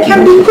 just do I your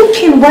can thing. be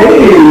cooking, right?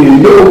 Hey,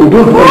 no,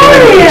 don't worry.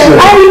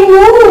 I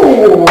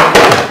know.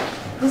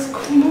 Just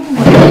come on.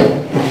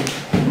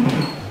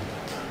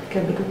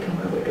 Can be cooking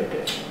while we do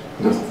this.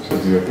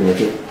 Just do your thing,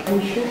 okay? Are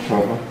you sure?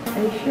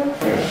 Are you sure?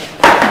 Yeah.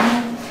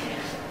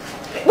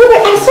 Wait,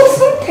 I saw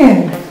something.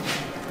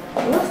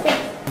 What's that?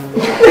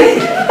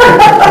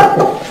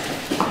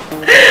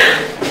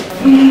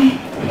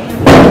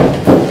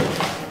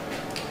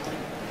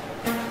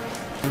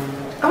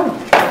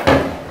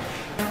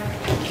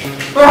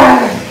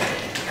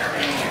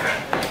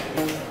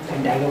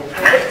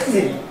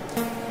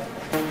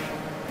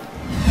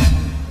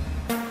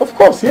 Of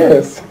course,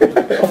 yes.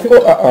 Of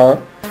course,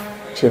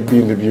 Chef B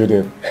in the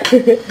building.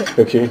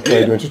 Okay, now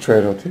you're going to try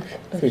it out.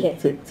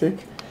 Take.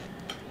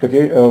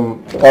 Okay,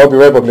 I'll be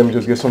right back. Let me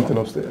just get something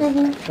upstairs.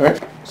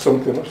 Alright?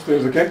 Something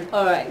upstairs, okay?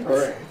 Alright.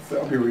 Alright, so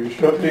I'll be with you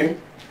shortly.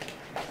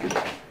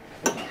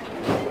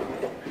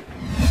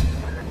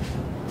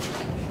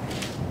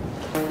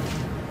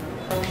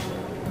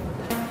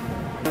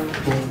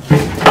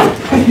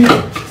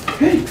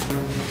 Hey,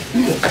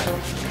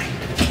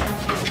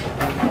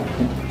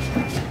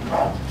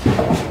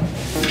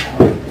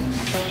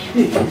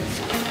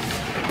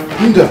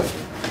 Linda!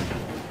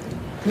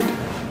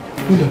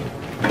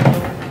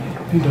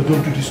 Linda,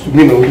 don't do this to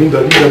me now. Linda.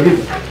 Jeez.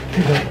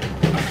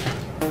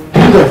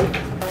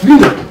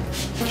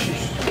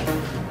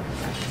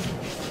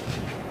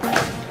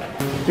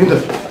 Linda,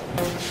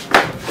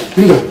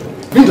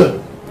 wake up.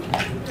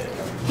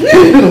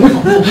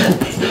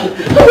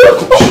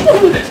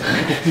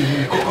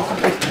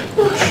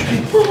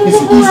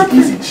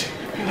 Easy.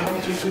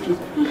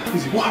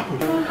 Easy, what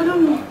happened? I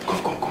don't know.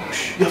 Come.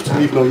 Shh. You have to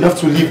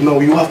leave now.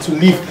 You have to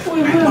leave.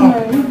 Right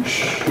now.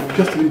 Shh. You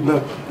have to leave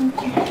now.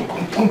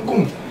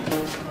 Come.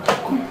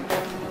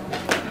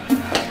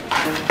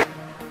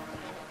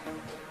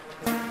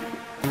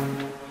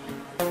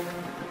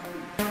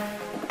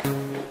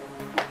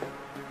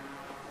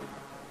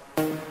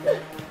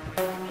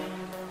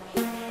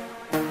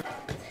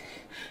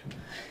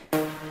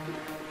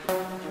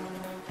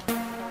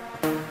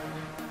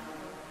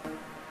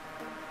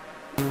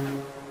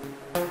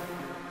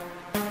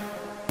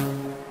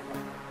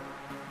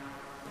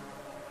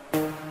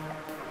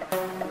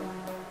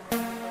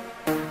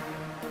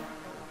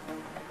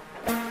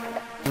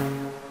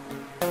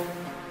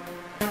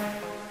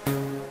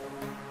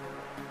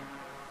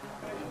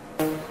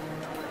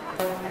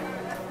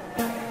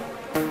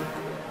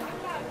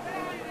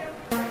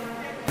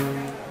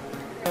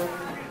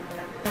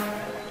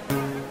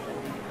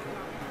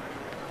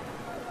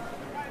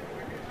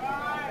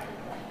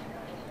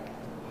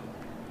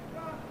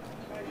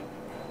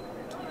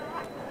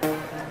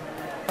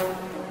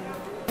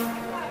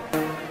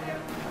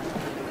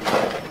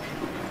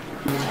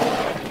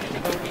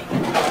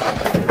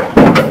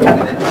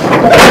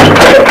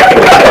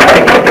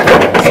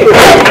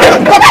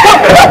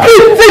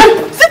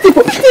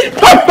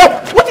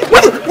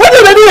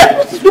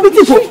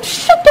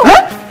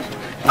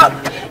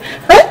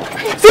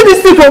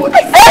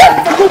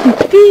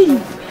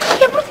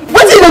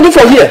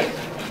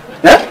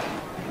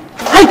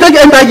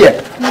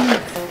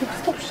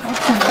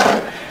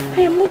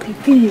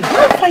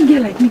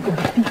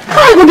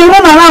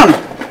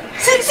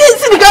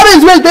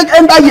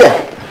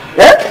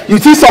 You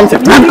see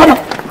something? Come on.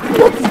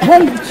 What is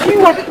wrong with you?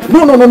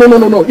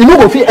 No. You know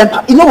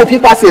what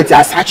if pass it,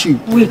 I search you.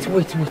 Wait.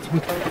 What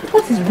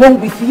is wrong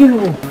with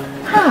you?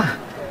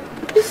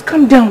 Just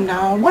calm down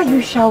now. Why are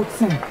you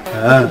shouting?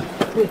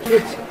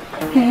 Wait.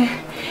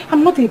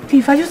 I'm not a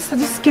thief. I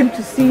just came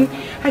to see.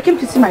 I came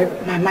to see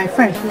my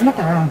friend. She's not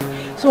around,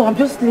 so I'm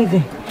just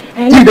leaving.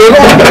 And you don't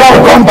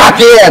come back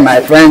here, my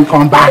friend.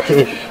 Come back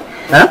here.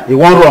 Huh? You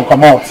won't run,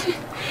 come out.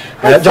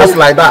 Just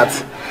like that.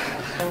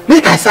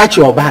 Make I search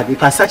your bag.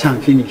 If I search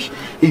and finish,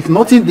 if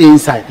nothing there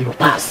inside, you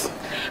pass.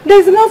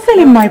 There's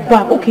nothing in my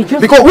bag. Okay,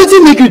 just. Because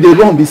what make you the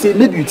wrong? Be say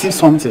maybe you think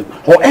something,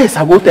 or else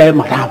I go tell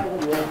madam.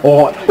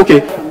 Or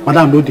okay,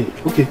 madam, no day.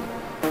 Okay.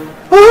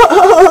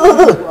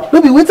 No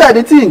be wait till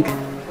they think.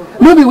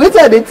 No be wait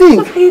till they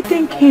think. What are you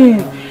thinking?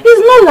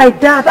 It's not like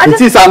that. I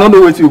don't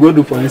know what you go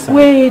do for inside.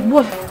 Wait,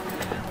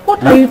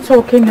 what are you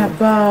talking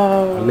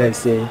about? Let's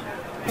say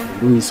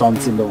do me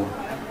something though.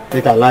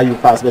 They can allow you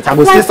pass, but I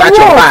will still search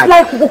your bag.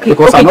 Like, okay,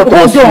 because I'm not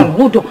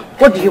hold on.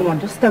 What do you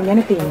want? Just tell me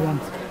anything you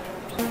want.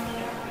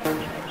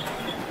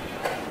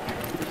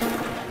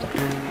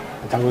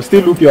 But I will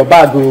still look your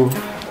bag, oh.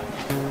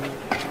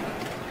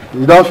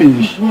 You don't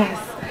finish? Yes.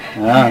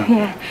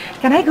 Yeah.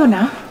 Can I go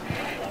now?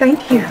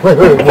 Thank you.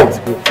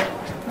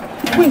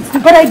 Wait,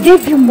 but I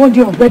gave you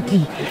money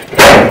already.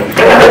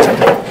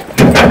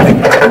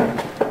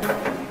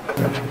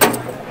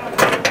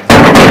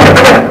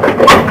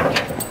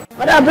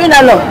 Madam, bring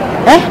that along.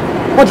 Eh?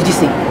 What did you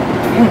say?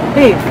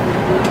 Hey,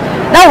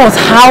 that was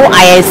how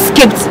I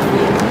escaped.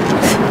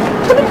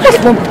 What's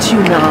wrong with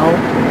you now?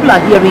 People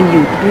are hearing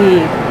you.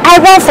 hey. I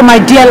ran for my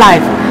dear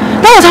life.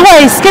 That was how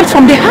I escaped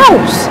from the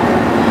house.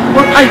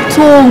 But I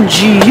told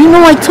you,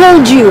 I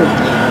told you.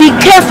 Be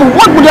careful.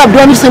 What would you have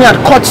done if someone had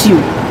caught you?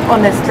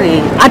 Honestly,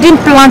 I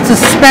didn't plan to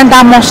spend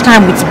that much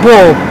time with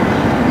Bob.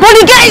 But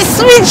the guy is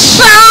sweet,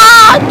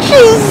 Sha!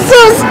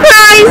 Jesus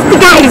Christ! The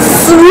guy is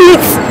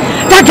sweet.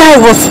 That guy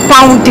was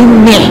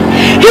pounding me.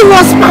 He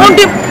was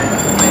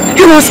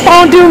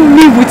pounding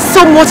me with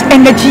so much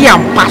energy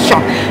and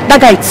passion. That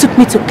guy took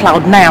me to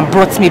Cloud 9 and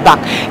brought me back.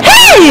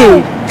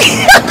 Hey!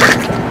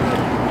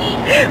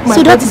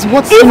 So that is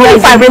what. Even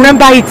if I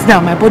remember it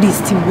now, my body is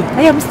still weak.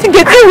 I am still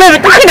getting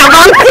weary talking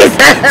about this.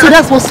 So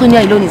that's what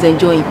Sonia alone is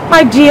enjoying.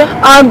 my dear,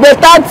 I'm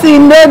better to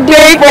know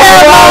they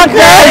But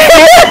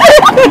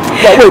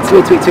wait.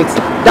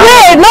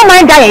 Wait, no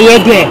mind that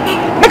here there.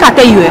 Make I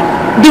tell you,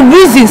 the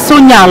reason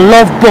Sonia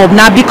love Bob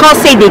now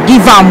because say they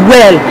give him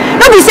well.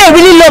 Not be say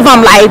really love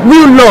him like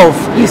real love.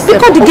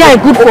 Because the guy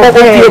good for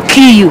he'll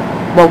kill you.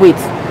 But wait,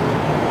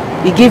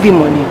 he gave you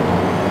money.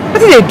 What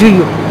did they do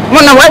you?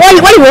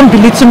 Why you won't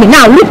believe to me?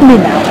 Now look me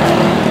now.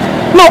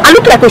 No, I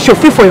look like a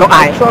chauffeur for your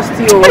eye. trust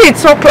you. What did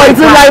talk like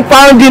that? Like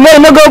pounding,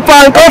 no go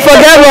pound, don't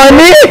forget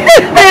money.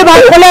 Hey,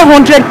 about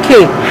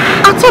 100K.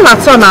 I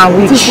turn and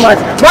weak. Too smart.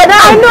 But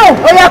I know.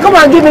 Oh yeah, come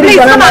on, give me this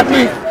banana,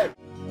 please.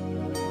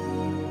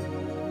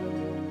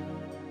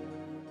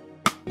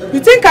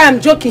 You think I am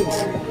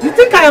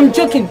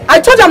joking? I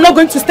told you I'm not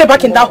going to stay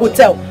back in that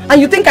hotel. And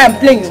you think I am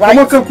playing, right?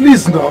 Amaka,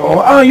 please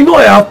now. You know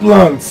I have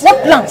plans.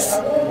 What plans?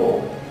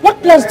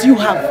 What plans do you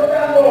have?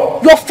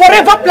 Your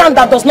forever plan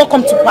that does not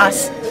come to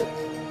pass.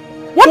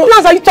 What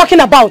plans are you talking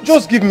about?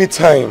 Just give me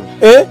time.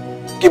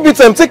 Give me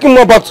time. Take him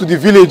more back to the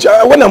village.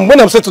 When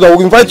I'm settled, I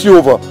will invite you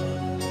over.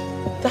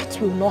 That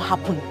will not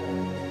happen.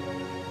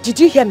 Did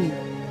you hear me?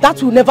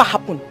 That will never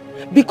happen.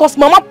 Because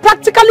Mama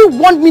practically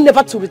warned me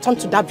never to return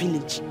to that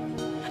village.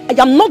 I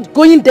am not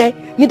going there,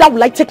 neither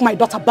will I take my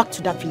daughter back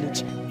to that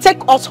village. Take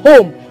us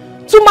home.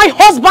 To my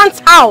husband's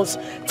house.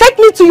 Take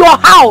me to your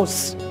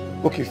house.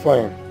 Okay,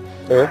 fine.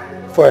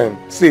 Fine.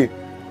 See,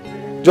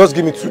 just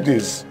give me 2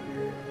 days.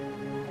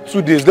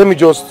 2 days. Let me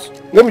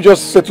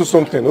just settle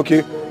something,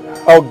 okay?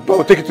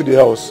 I'll take you to the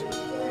house.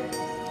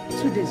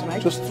 2 days,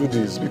 right? Just 2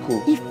 days, be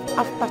cool. If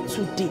after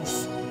 2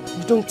 days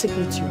you don't take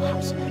me to your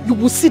house, you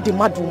will see the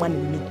mad woman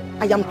in me.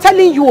 I am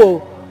telling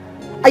you.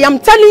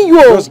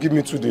 Just give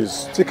me 2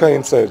 days. Take her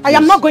inside, please. I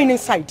am not going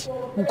inside.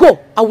 Go.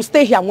 I will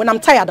stay here. When I'm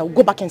tired, I will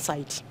go back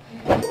inside.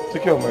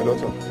 Take care of my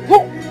daughter. Who?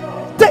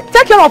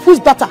 Take care of whose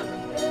daughter?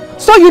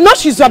 So you know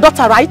she's your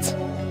daughter, right?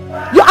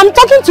 I'm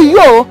talking to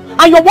you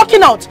and you're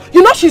walking out.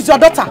 You know she's your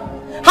daughter.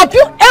 Have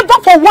you ever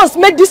for once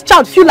made this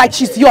child feel like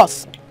she's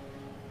yours?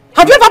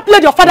 Have you ever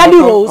played your fatherly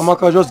roles?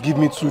 Amaka, just give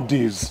me 2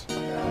 days.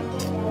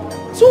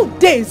 2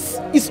 days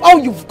is all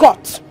you've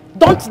got.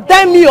 Don't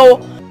dare me,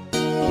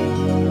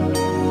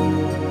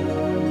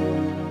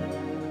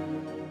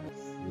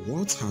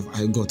 What have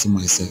I gotten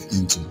myself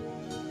into?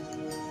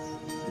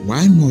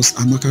 Why must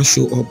Amaka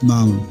show up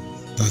now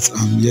that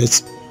I'm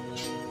yet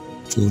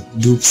to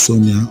dupe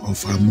Sonia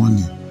of her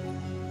money?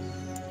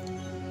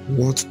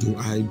 What do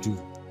I do?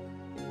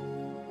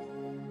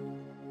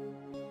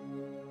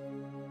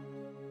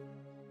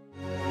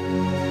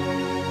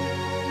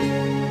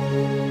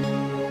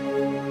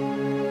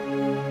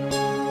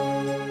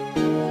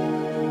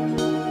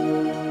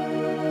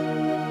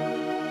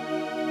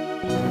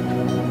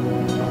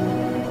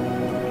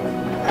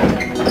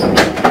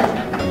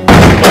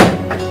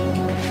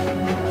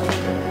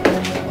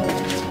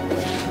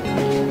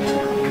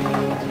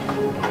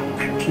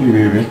 Hey,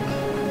 baby.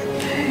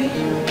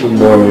 Good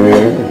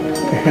morning.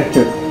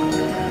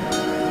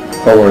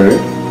 How are you?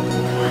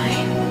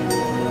 Fine.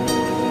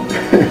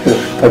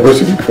 I brought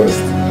you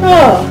breakfast.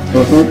 Oh.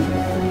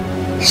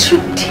 You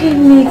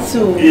didn't need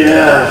to.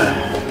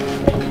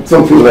 Yeah.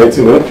 Something light,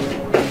 you know?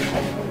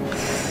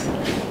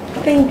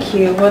 Thank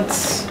you, but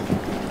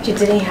you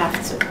didn't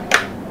have to.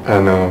 I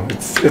know.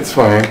 It's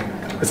fine.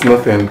 It's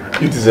nothing.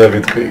 You deserve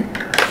it, babe.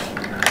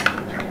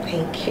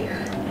 Thank you.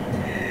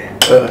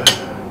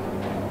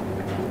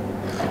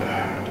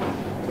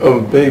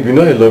 Babe, you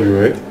know I love you,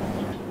 right?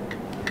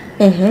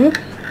 Mm-hmm.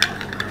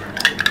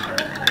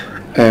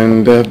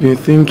 And I've been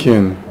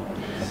thinking,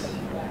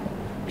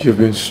 you've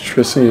been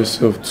stressing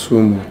yourself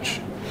too much.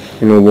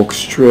 You know, work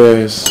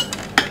stress,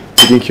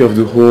 taking care of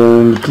the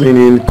home,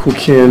 cleaning,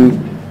 cooking.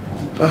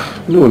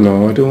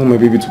 No, I don't want my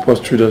baby to pass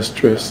through that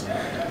stress.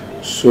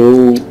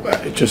 So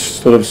I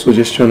just thought of a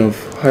suggestion of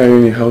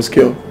hiring a house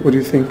girl. What do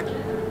you think?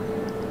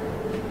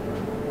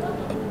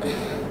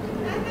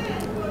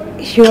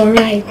 You're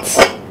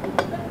right.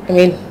 I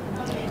mean,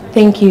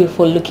 thank you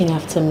for looking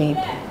after me.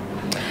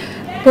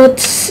 But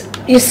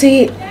you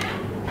see,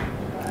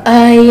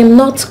 I am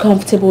not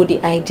comfortable with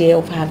the idea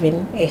of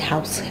having a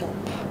house help.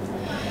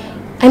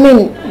 I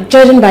mean,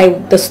 judging by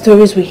the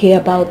stories we hear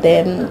about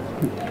them,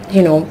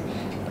 you know,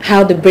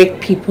 how they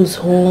break people's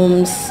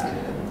homes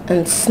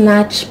and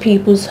snatch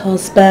people's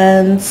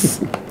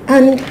husbands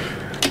and,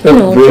 you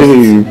know...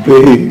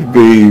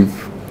 Babe,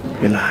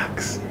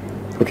 relax,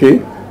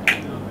 okay?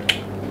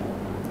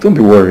 Don't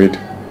be worried.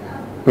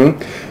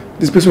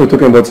 This person we're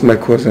talking about is my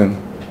cousin.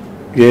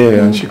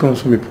 Yeah, and she comes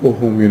from a poor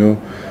home, you know.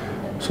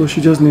 So she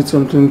just needs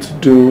something to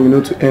do, you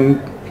know, to earn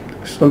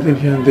something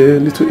here and there,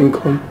 little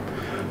income.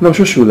 And I'm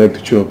sure she will like the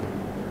job.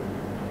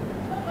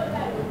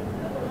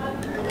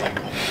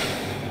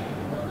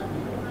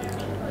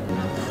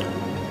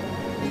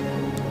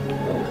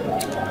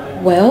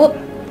 Well,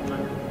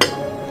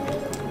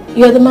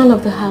 you're the man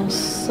of the house,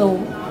 so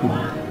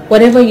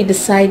whatever you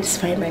decide is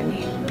fine by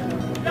me.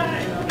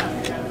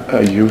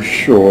 Are you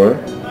sure?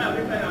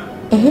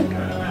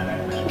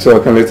 Mm-hmm. So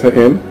I can let her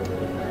in?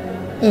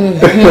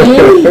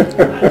 Mm-hmm.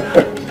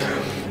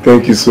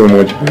 Thank you so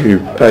much,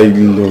 babe. I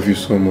love you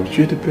so much.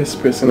 You're the best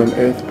person on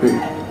earth,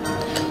 babe.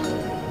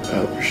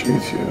 I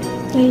appreciate you.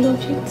 I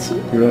love you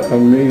too. You're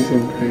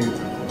amazing, babe.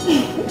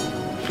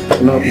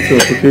 Now eat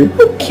up, okay?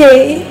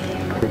 Okay.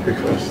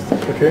 Breakfast,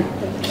 okay?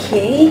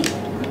 Okay.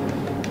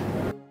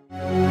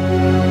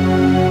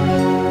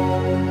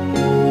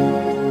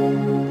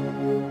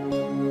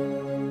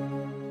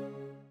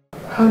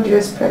 How do you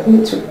expect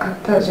me to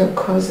act as your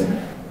cousin?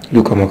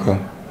 Look, Amaka,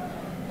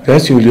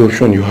 that's the only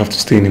option. You have to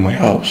stay in my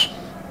house.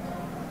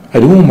 I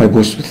don't want my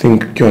boss to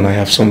think you and I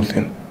have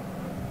something.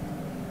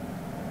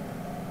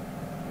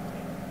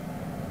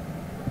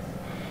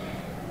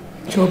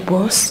 Your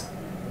boss?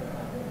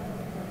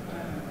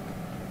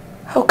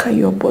 How can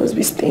your boss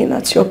be staying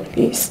at your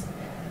place?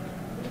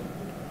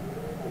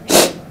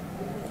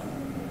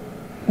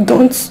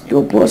 Don't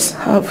your boss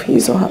have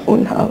his or her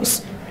own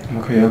house?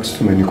 Amaka, you ask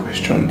too many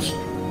questions.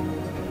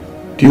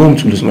 Do you want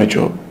me to lose my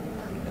job?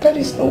 That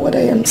is not what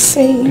I am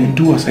saying. Then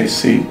do as I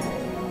say.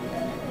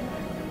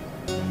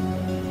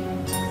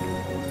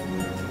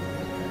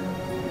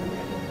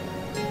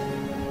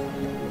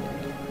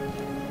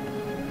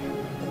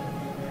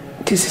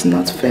 This is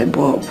not fair,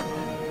 Bob.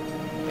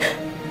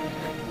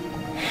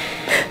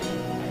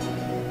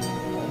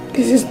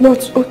 This is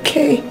not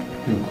okay.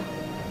 Look,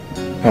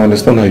 I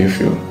understand how you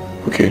feel,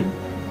 okay?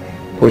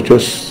 But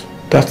just,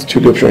 that's the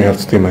only option. You have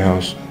to stay in my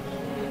house.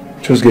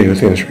 Just get your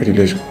things ready,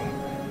 let's go.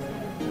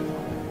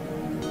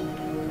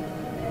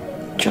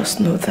 Just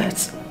know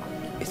that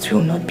it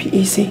will not be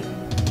easy.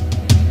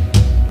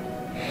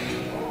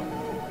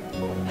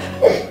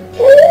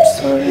 I'm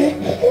sorry.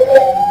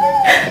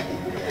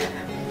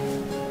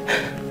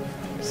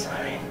 I'm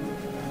sorry.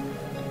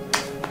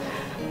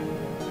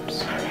 I'm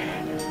sorry.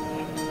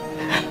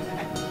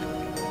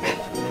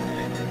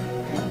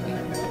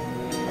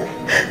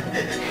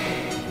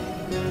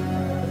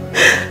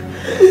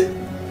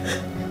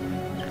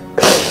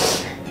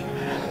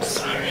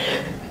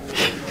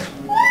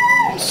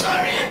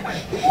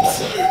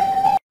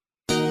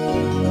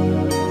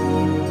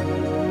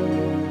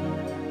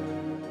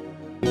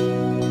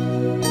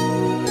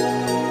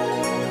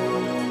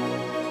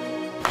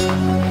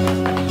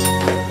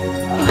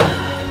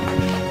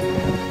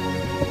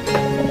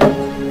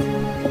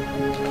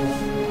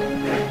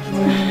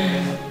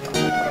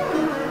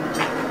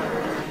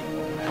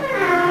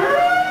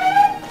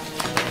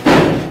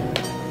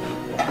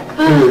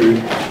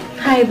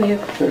 Hi, babe.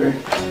 Hey.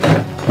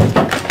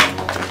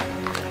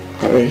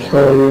 Hi, how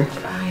are you?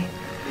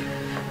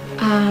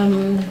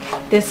 Fine.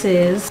 This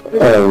is...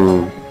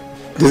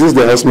 This is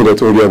the housemaid I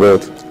told you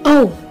about.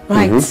 Oh,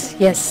 right.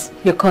 Yes,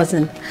 your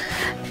cousin.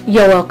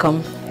 You're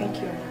welcome.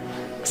 Thank you.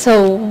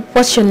 So,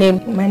 what's your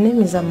name? My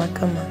name is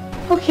Amakama.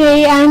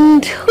 Okay,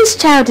 and whose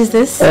child is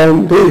this?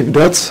 Babe,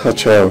 that's her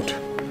child.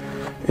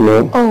 You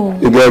know, Oh.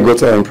 the guy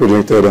got her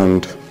impregnated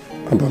and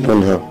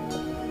abandoned her.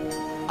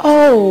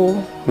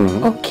 Oh,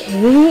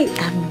 okay.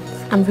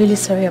 I'm really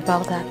sorry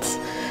about that.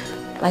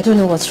 I don't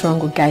know what's wrong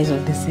with guys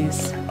with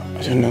disease.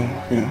 I don't know,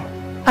 yeah.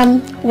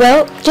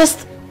 Well,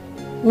 just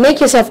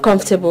make yourself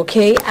comfortable,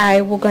 okay?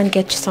 I will go and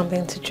get you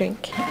something to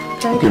drink.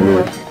 Thank you.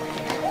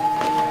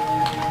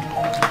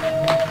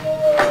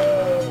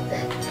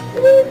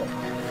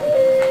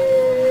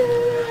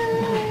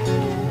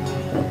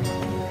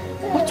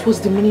 What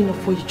was the meaning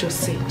of what you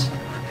just said?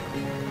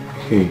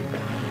 Hey,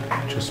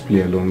 just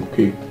play along,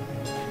 okay?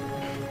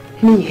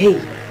 Me,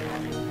 hey.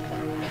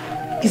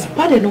 It's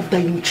bad enough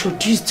that you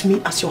introduced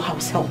me as your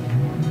house help.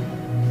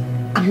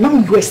 And now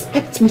you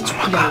expect me to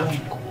play along.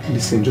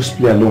 Listen, just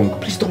play along.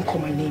 Please don't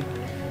call my name.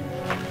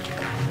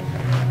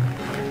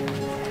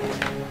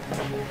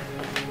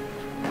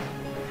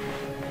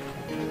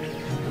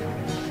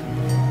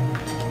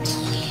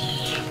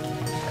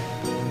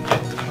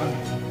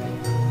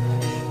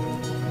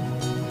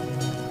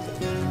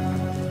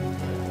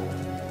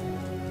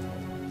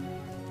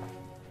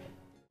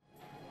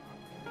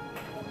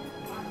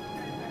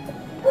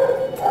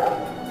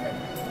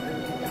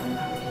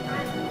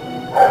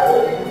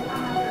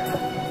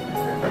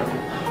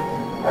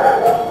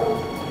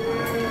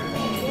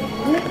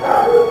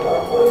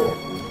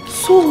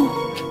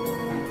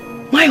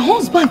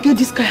 Get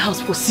this guy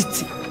house for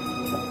city.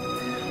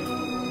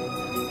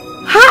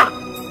 Ha!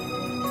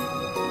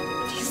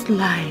 This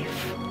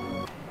life.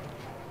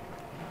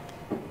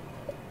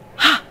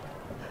 Ha!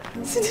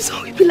 See, this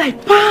one will be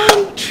like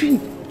palm tree.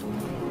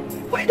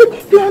 Why they go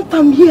plant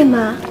them here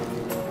now?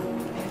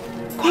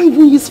 Can't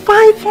even use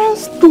 5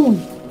 stone.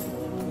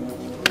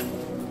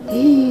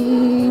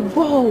 Hey,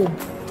 Bob.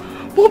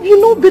 Bob,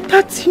 you know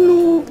better to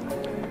know.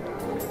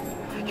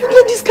 You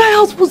get this guy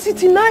house for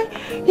city now.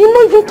 He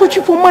not even touch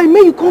you for mine. May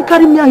you come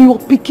carry me and you're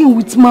picking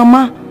with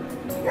mama.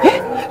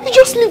 Eh? You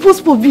just leave us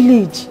for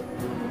village.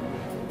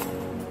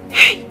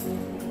 Hey.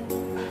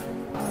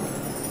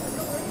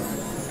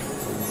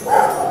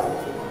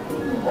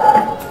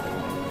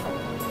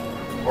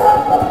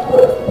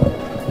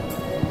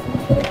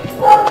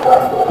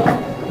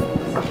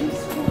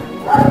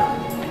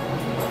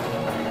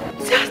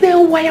 See how they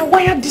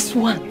wire this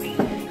one.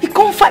 He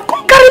come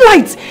carry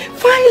lights.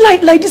 Fine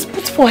light like this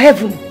put for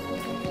heaven.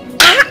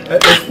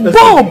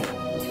 Bob!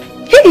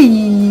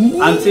 Hey!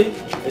 Auntie,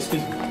 excuse me.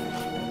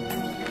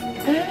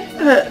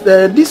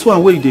 This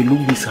one where they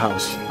look this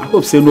house, I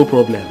hope say no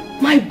problem.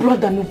 My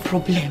brother, no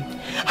problem.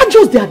 I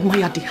just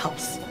admire the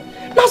house.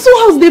 Now so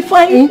house they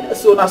find?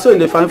 So now so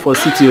they find for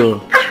city.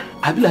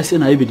 I be like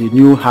saying I be the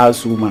new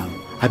house woman.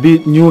 I be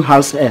new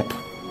house help.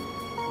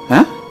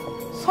 Huh?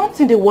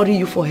 Something they worry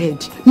you for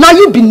head. Now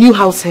you be new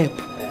house help.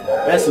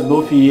 Person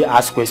no fit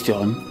ask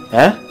question.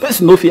 Eh?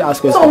 Person no fit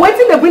ask question. So why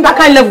think they bring that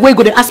kind of level where you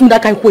go to ask me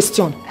that kind of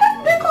question?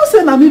 Because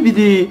say na me be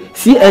the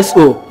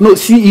CSO, no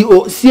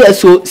CEO,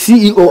 CSO,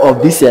 CEO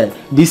of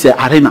this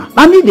arena.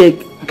 Na me dey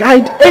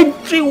guide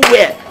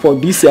everywhere for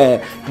this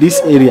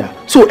area.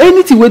 So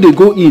anything where they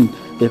go in,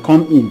 they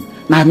come in.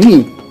 Na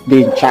me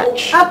dey in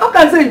charge. I talk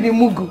and say you be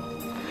mugu.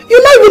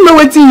 You don't even know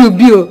what you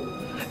be.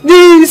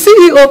 The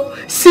CEO,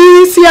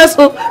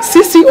 CSO,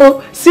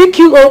 CCO,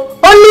 CQO,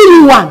 only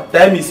you one.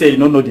 Tell me say you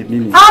don't know the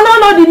meaning. I don't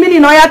know the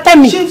meaning, or you tell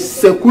me. Chief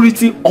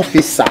Security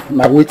Officer,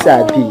 na wetin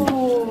I be.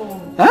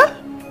 Huh?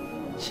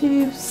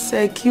 Chief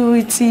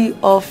Security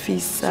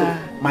Officer.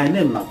 So, my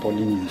name na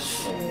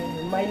Paulinus.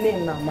 My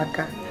name na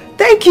Maka.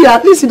 Thank you,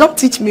 at least you don't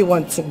teach me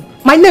one thing.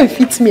 My name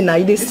fits me now,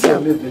 this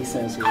makes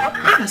sense.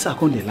 Yes, I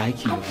can't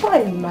like you.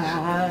 Fine,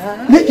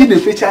 man. Make you the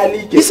feature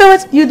leak. You say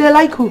what? You dey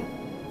like who?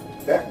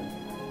 Yeah.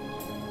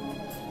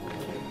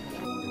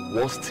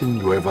 Worst thing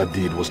you ever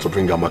did was to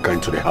bring Amaka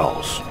into the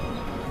house.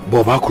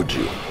 Bob, how could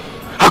you?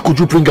 How could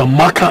you bring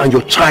Amaka and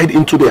your child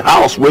into the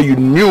house where you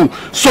knew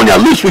Sonia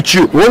lives with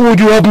you? What would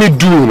you have me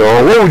do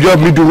now? What would you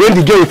have me do when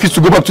the girl refuses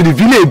to go back to the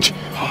village?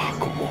 Oh,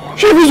 come on.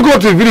 She refused to go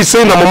to the village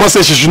saying that Mama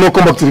said she should not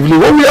come back to the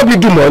village. What would you have me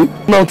do, man?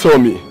 Now tell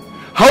me,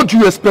 how do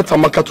you expect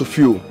Amaka to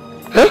feel?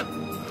 Eh?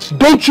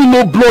 Don't you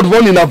know blood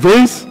run in her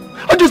veins?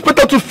 How do you expect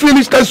her to feel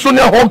each time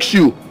Sonia hugs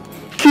you,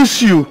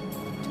 kiss you,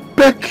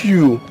 peck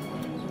you,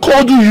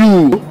 cuddle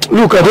you?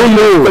 Look, I don't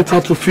know. Expect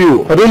her to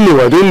feel. I don't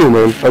know,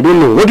 man. I don't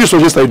know. What do you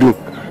suggest I do?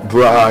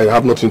 Bruh, I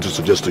have nothing to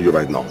suggest to you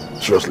right now.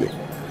 Seriously.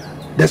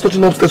 There's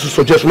nothing upstairs to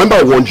suggest. Remember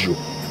I warned you.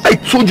 I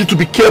told you to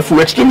be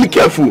careful, extremely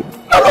careful.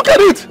 Now look at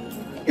it.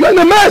 You're in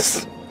a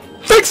mess.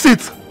 Fix it.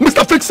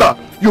 Mr. Fixer,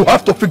 you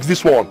have to fix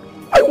this one.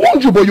 I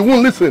warned you, but you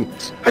won't listen.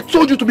 I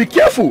told you to be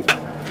careful.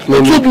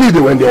 You told me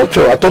they were in the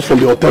hotel. I thought from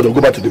the hotel they'll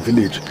go back to the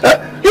village.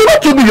 You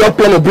not told me you had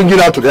plan of bringing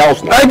her to the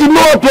house now. I did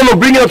not have plan of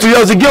bringing her to the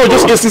house. The girl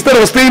just insisted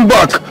on staying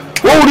back.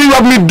 What would you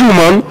have me do,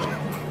 man?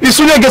 If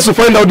Sonia gets to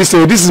find out this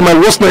is my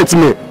worst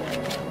nightmare.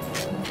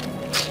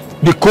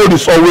 The code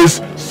is always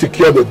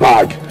secure the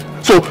bag.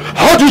 So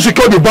how do you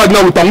secure the bag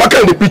now with Amaka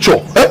in the picture?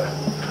 Eh?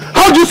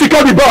 How do you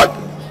secure the bag?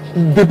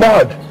 The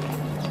bag.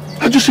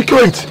 How do you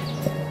secure it?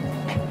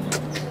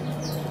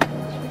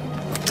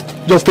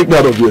 Just take me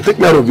out of here. Take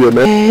me out of here,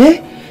 man.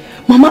 Eh?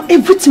 Mama,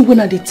 everything when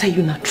I tell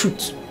you the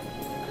truth.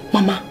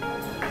 Mama,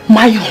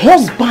 my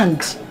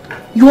husband,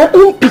 your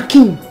own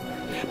picking.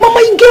 Mama,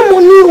 you get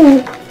money.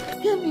 Oh.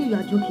 Tell me you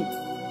are joking.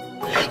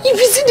 If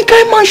you see the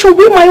kind of mansion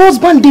where my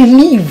husband they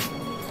live,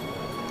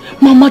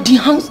 Mama,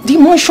 the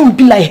mansion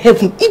be like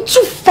heaven. It's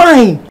too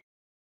fine.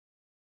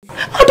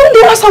 I don't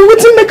dey ask am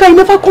wetin make I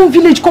never come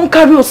village come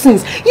carry us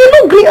since. You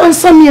no gree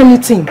answer me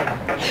anything.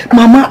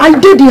 Mama, I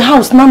did the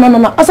house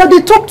na as I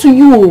dey talk to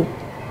you.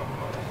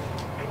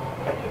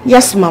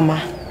 Yes,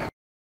 Mama.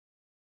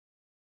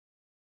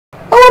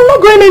 Oh, I'm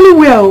not going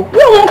anywhere.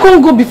 Where I won't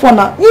come go before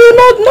now. You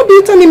know, not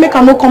be telling me make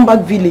I no come back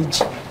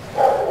village.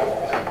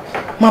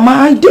 Mama,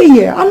 I dey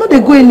here. I'm not dey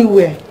go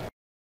anywhere.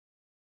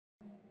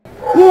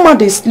 Mama,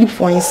 they sleep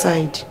for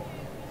inside.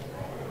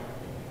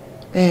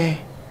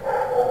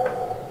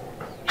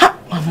 Ha,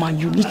 Mama,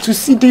 you need to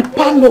see the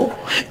parlor,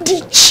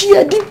 the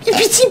chair, the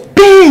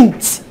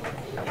paint.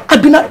 I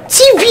been a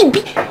TV.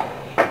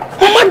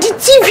 Mama, the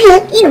TV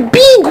is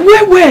big.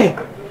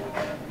 Where?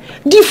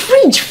 The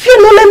fridge, fear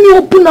no let me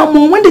open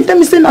am. When they tell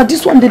me say na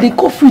this one they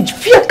call fridge,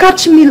 fear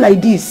catch me like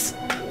this.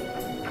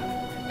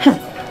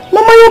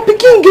 Mama, your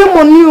pikin get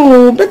money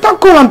oh. Better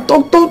call and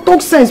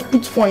talk sense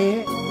put for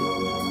here.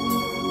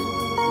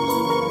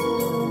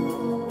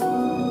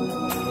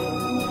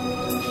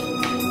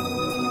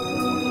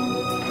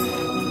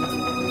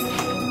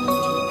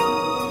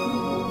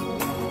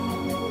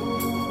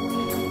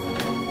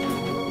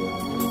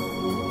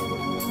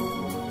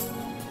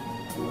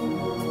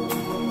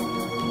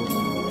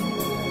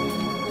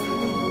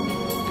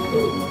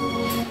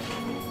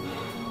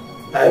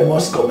 I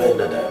must commend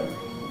them.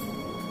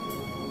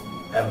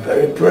 I'm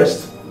very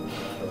impressed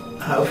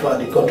how far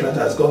the contract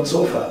has gone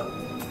so far.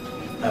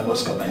 I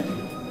must commend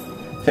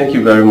you. Thank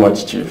you very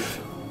much, Chief.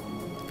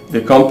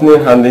 The company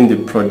handling the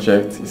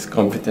project is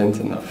competent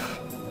enough.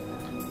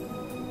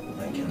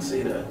 I can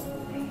see that.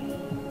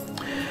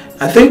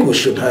 I think we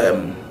should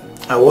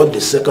award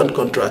the second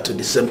contract to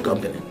the same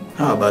company.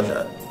 How about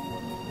that?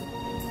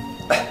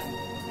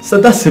 So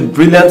that's a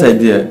brilliant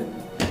idea.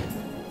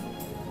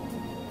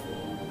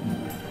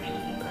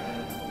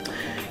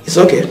 It's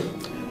okay.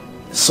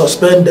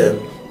 Suspend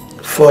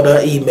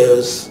further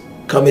emails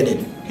coming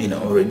in,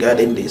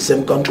 regarding the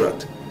same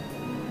contract.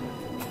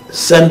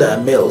 Send a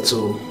mail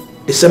to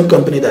the same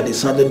company that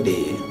is handling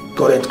the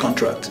current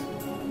contract,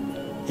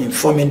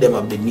 informing them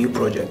of the new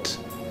project.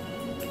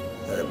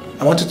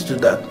 I want you to do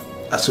that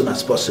as soon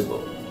as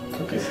possible.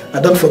 Okay.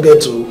 And don't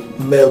forget to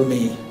mail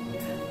me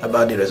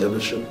about the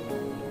resolution.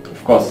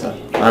 Of course, sir.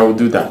 I will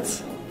do that.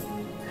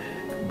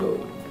 Good.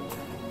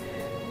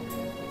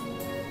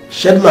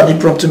 Schedule an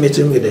impromptu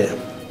meeting with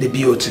the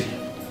BOT.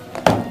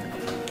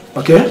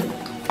 Okay?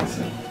 Yes,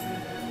 sir.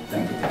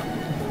 Thank you.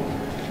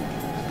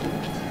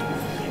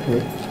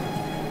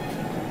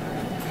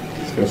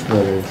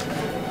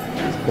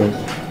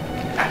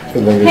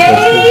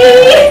 Hey!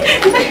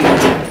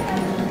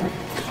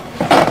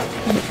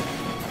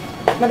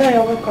 Madam,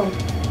 you're welcome.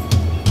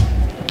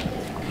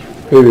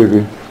 Hey,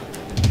 baby.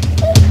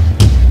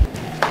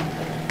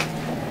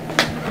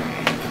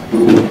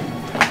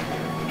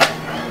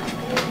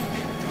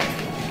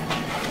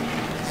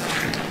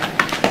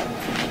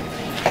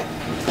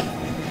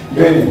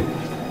 Benny.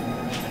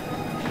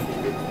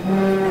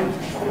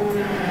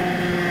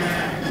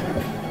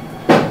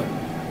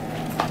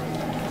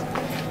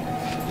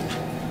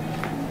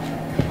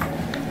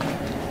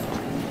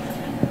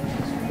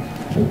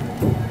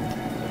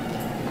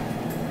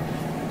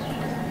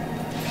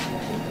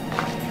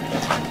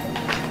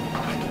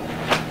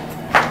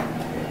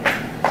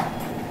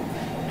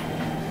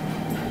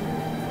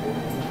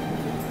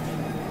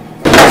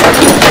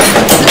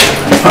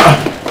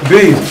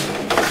 Babe,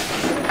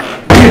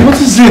 what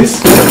is it?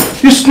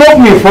 You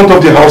snubbed me in front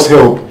of the house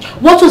help.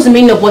 What was the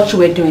meaning of what you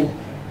were doing?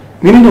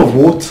 Meaning of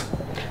what?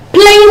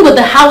 Playing with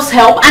the house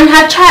help and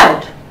her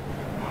child.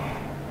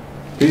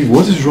 Babe,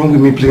 what is wrong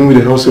with me playing with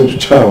the house help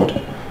child?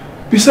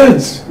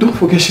 Besides, don't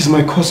forget she's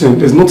my cousin.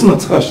 There's nothing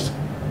attached.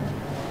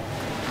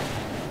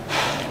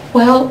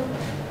 Well,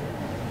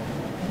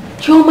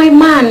 you're my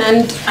man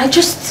and I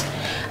just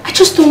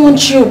don't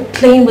want you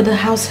playing with the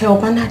house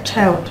help and her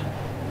child.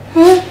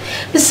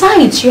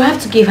 Besides, you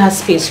have to give her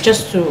space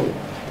just to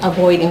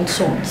avoid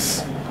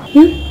insults.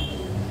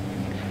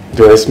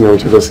 Do I smell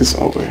jealousy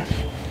somewhere?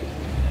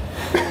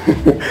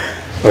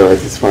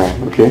 Alright, it's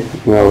fine, okay?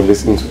 Now I'll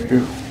listen to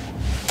you.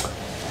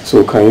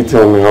 So can you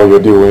tell me how your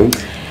day went?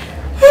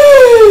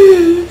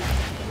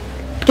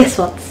 Guess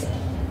what?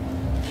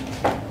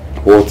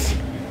 What?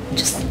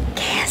 Just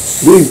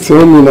guess. Babe,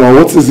 tell me now,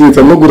 what is it?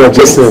 I'm not good at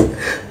guessing.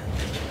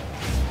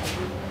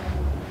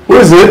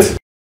 What is it?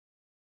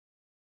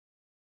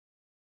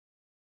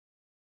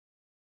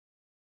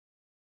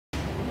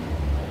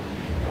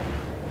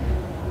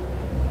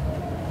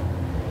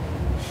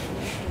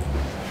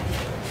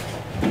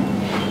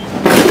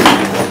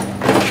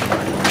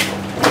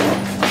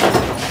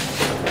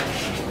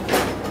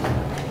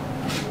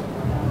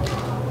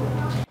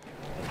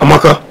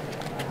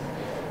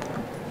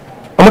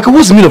 Amaka,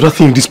 what's the meaning of that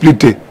thing you displayed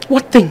there?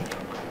 What thing?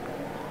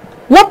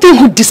 What thing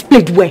you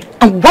displayed where?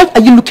 And why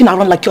are you looking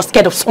around like you're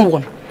scared of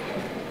someone?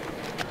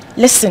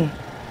 Listen,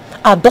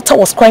 our daughter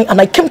was crying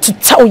and I came to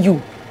tell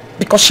you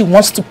because she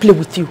wants to play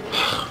with you.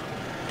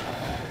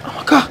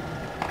 Amaka,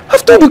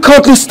 I've told you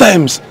countless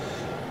times.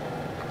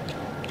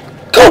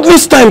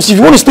 Countless times, if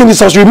you want to stay in this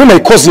house, you remain my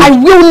cousin. I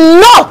will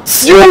not!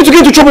 Do you want me to get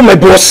into trouble with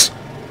my boss?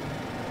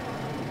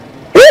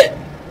 Eh?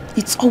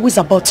 It's always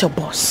about your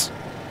boss.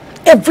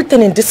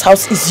 Everything in this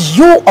house is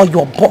you or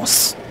your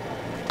boss.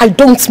 I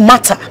don't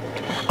matter.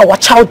 Our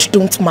child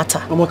don't matter.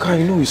 Amaka,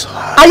 I know it's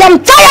hard. I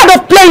am tired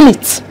of playing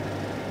it!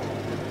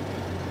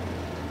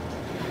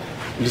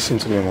 Listen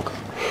to me, Amaka.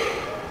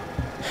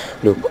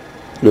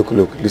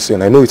 Look,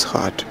 listen, I know it's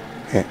hard.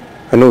 Yeah,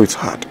 I know it's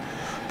hard.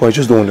 But I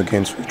just don't want to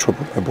get into trouble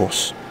with my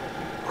boss.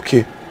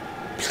 Okay?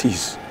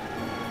 Please.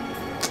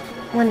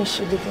 When is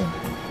she leaving?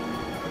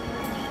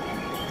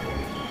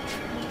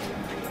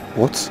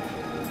 What?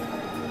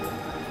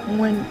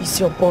 When is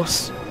your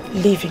boss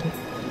leaving?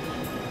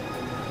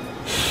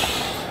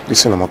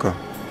 Listen, Amaka.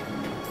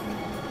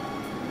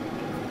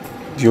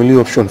 The only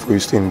option for you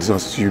staying in this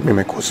house is you be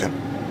my cousin.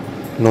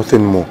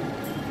 Nothing more.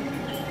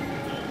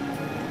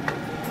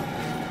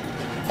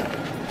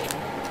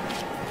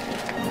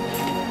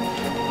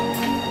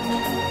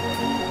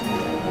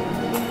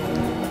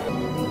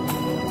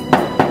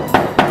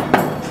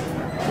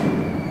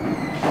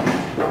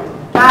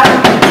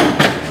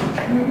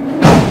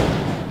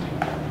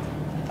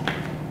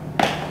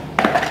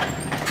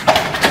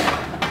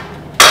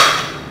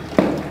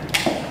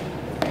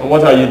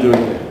 What are you doing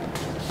here?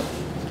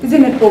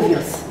 Isn't it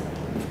obvious?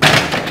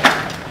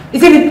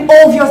 Isn't it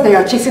obvious that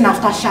you're chasing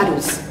after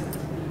shadows?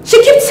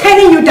 She keeps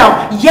turning you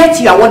down,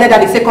 yet you are awarded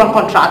at the second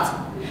contract.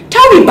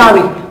 Tell me,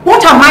 Barry,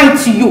 what am I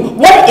to you?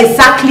 What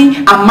exactly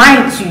am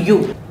I to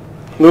you?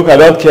 Look, I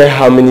don't care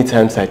how many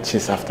times I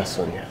chase after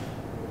Sonia.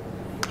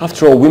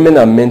 After all, women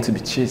are meant to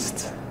be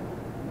chased.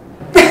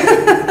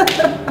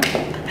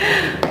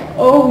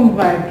 Oh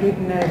my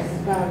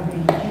goodness, Barry,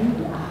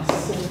 you are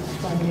so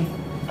funny.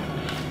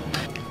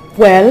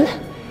 Well,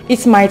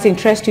 it might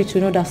interest you to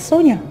know that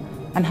Sonia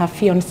and her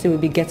fiancé will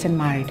be getting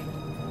married.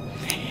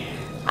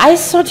 I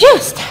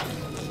suggest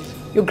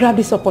you grab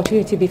this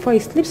opportunity before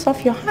it slips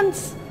off your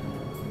hands.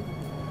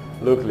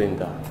 Look,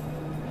 Linda,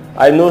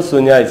 I know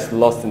Sonia is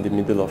lost in the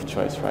middle of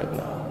choice right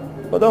now.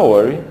 But don't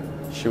worry,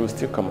 she will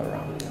still come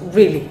around.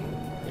 Really?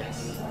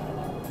 Yes.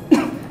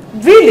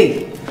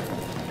 Really?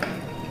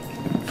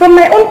 From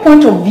my own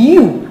point of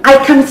view,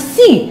 I can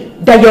see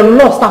that your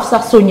lust after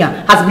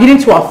Sonia has begun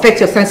to affect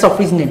your sense of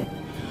reasoning.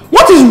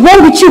 What is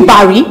wrong with you,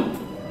 Barry?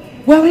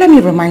 Well, let me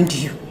remind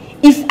you,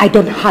 if I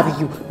don't have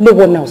you, no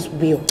one else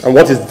will. And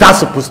what is that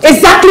supposed to be?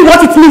 Exactly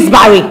what it means,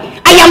 Barry.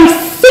 I am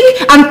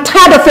sick and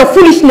tired of your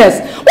foolishness.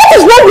 What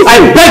is wrong with you?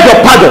 I beg your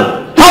pardon.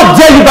 How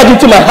dare you get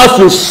into my house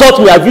to insult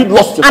me? Have you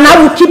lost your And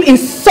I will keep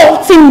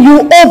insulting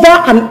you over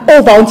and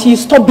over until you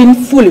stop being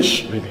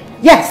foolish. Really?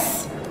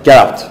 Yes. Get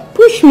out.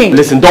 Push me.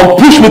 Listen, don't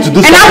push me to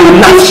do something nasty. And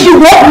I will push you.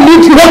 What will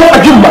you do? What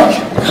are you mad?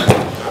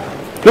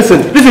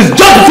 Listen, this is just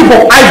the tip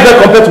of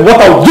iceberg compared to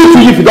what I'll do to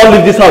you if you don't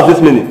leave this house this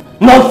minute.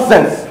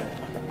 Nonsense.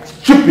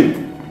 Stupid.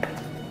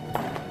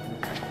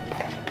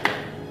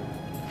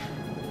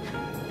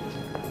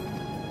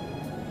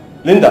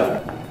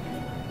 Linda.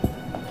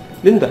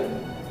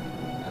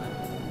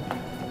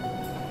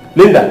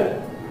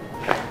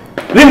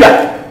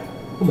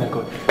 Oh my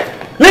God.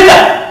 Linda!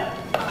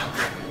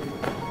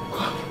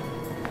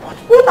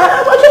 What?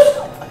 I just...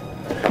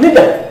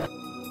 Linda!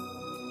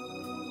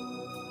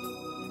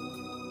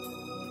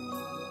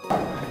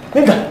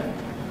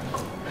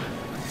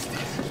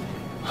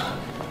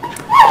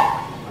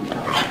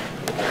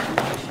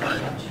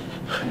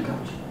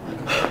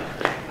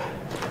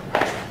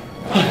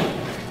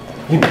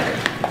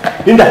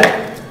 Linda,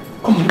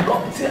 come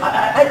on. See, I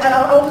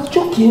was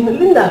joking.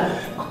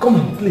 Linda, come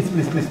on, please.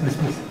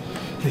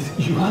 Please,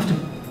 you have to.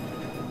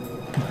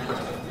 Oh my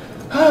God.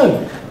 Hey,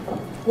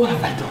 what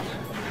have I done?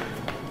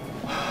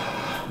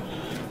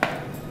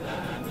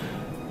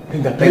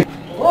 Linda, thank you.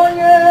 Oh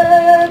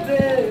yeah,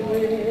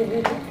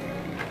 baby.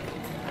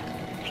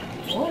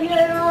 Oh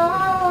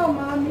yeah,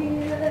 mommy.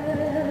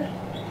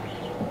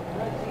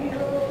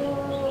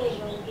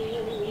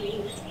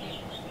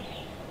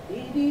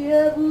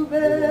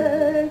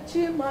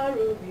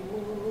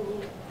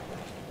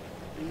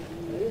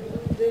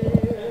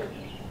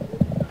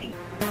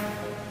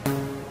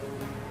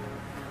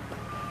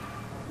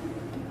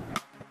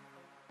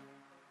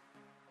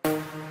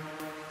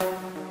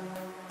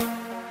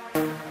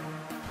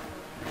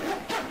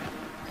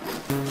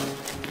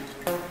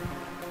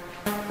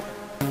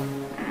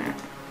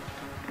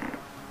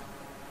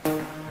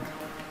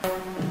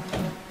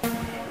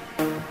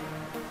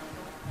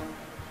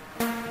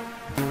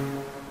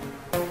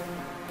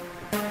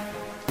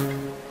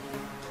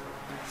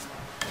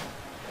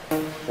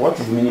 What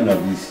is the meaning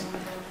of this?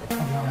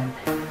 Come on.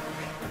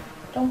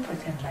 Don't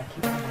pretend like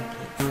you don't like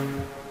it.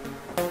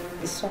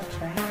 It's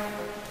soft, right?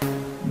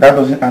 That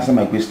doesn't answer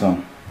my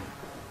question.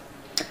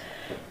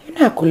 You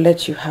know I could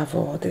let you have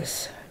all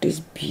this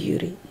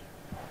beauty,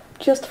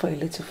 just for a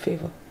little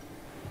favor.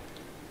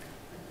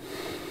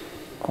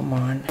 Come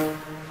on.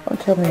 Don't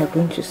tell me you're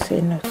going to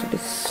say no to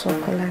this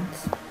succulent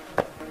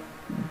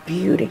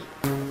beauty.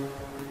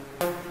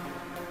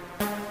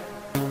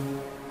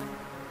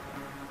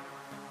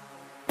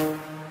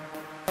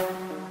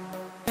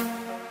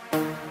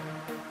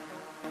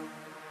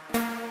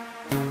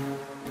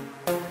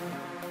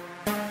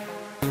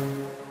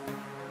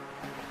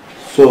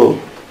 So,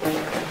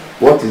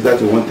 what is that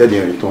you wanted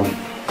in return?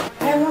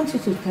 I want you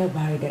to tell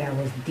Barry that I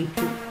was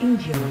deeply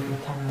injured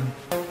with him.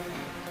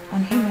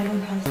 And him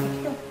alone has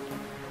the cure.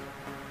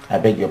 I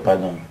beg your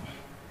pardon.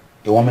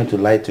 You want me to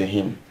lie to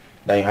him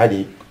that you had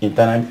an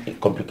internal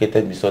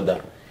complicated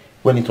disorder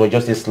when it was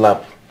just a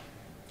slap?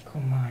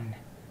 Come on.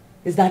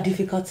 Is that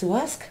difficult to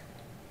ask?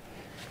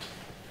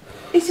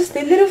 It's just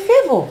a little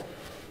favor.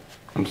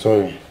 I'm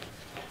sorry.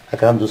 I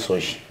can't do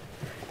such.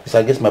 It's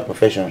against my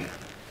profession.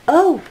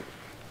 Oh.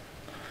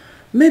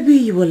 Maybe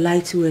you would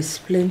like to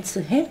explain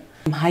to him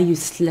how you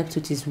slept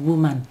with his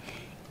woman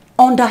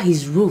under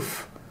his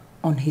roof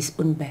on his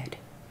own bed.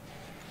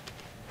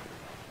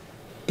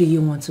 Do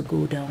you want to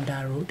go down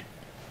that road?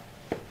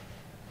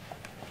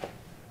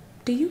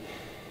 Do you?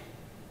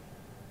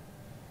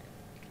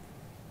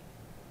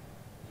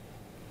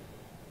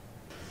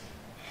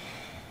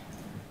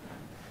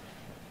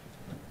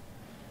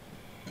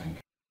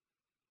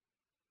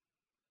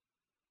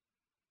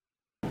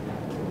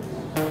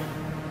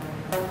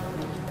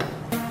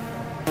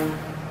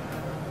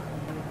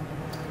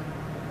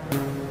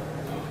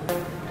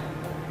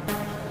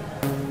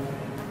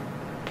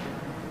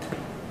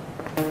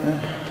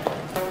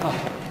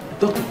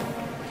 Doctor,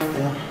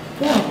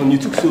 what happened? You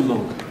took so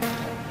long.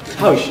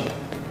 How is she?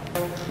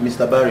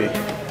 Mr. Barry,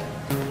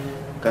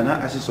 can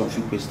I ask you some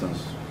few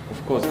questions?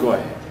 Of course, go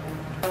ahead.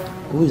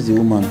 Who is the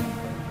woman?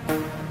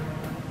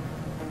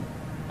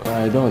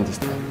 I don't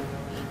understand.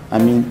 I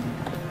mean,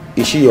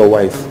 is she your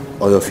wife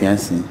or your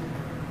fiancée?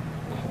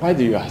 Why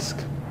do you ask?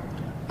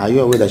 Are you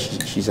aware that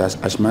she's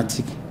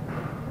asthmatic?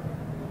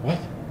 What?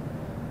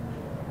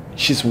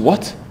 She's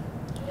what?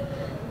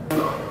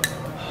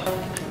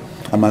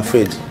 I'm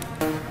afraid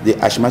the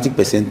asthmatic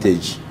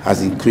percentage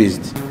has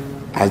increased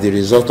as the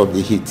result of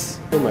the heat.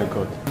 Oh my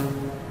God.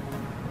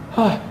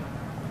 Ah.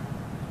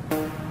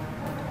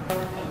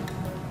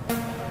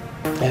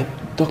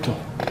 Doctor,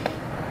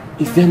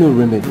 is there no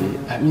remedy?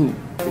 I mean,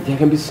 there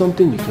can be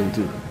something you can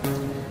do.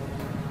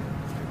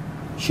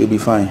 She'll be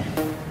fine.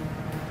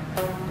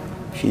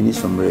 She needs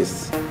some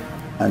rest.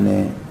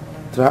 And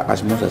try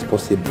as much as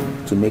possible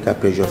to make her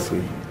pressure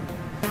free.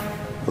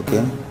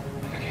 Okay?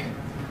 Okay.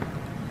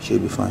 She'll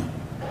be fine.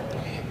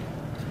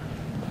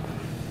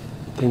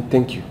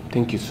 Thank you.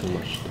 Thank you so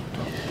much.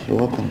 You're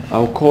welcome.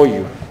 I'll call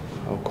you.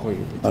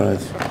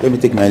 Alright. Let me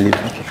take my leave.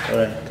 Okay.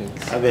 Alright.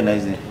 Thanks. Have a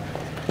nice day.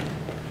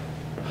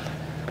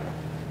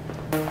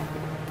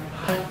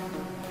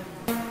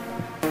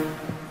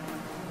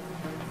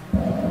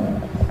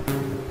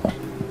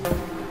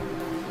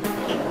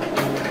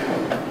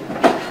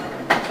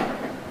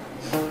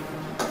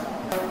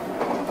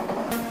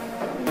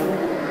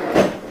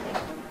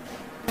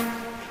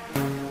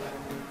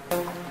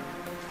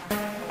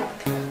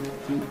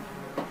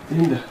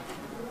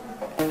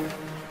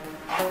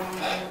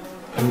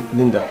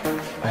 Linda,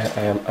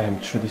 I am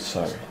truly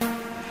sorry.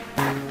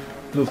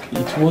 Look,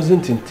 it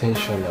wasn't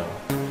intentional.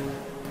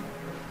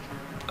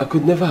 I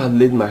could never have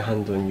laid my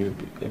hand on you.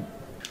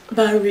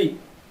 Barry,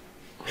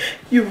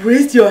 you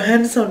raised your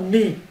hands on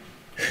me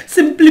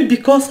simply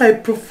because I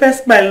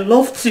professed my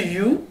love to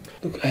you?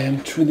 Look, I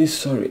am truly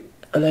sorry.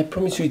 And I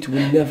promise you it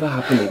will never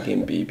happen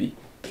again, baby.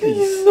 Please.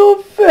 It's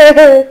not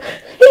fair.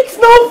 It's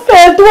not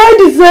fair. Do I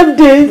deserve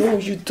this? No,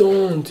 you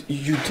don't.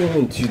 You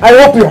don't.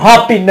 I hope you're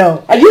happy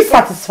now. Are you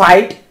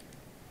satisfied?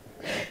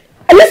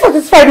 Are you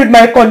satisfied with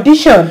my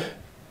condition?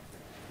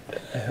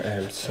 I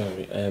am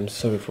sorry. I am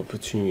sorry for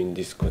putting you in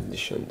this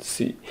condition.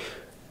 See,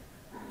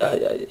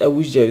 I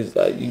wish it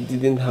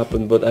didn't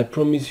happen, but I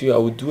promise you I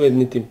will do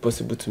anything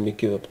possible to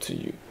make it up to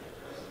you.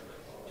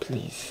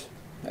 Please.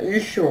 Are you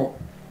sure?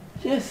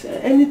 Yes,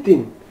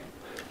 anything.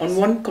 On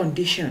one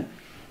condition.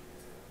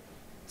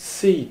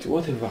 Say it,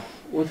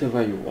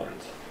 whatever you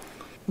want.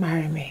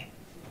 Marry me.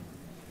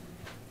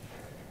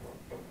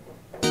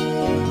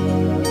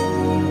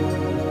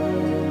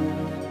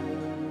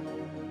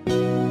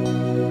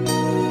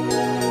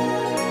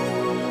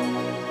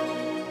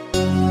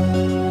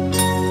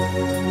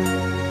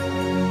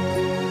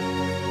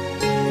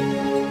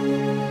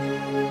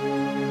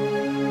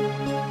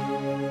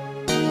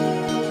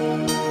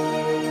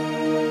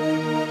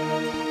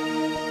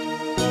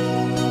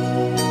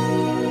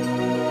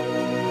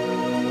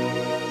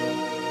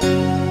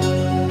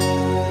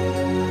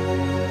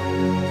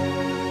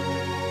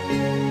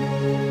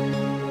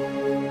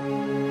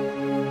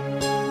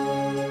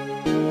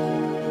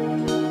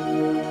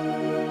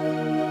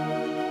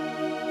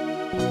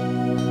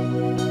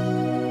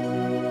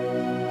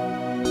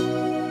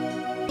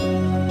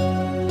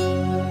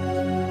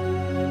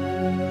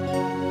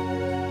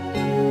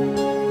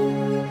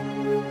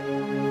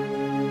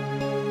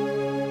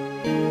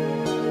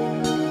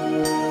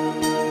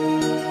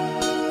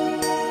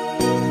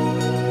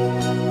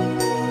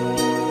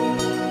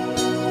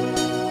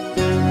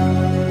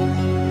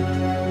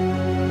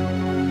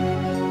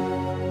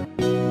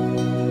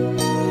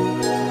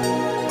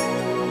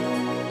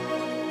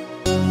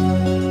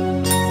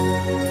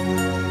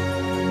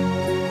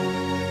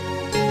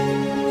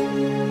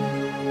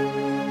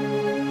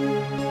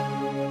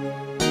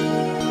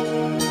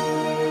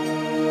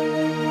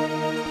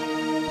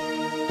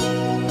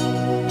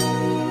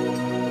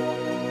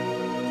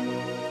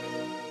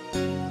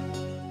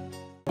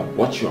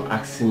 what you're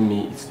asking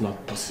me is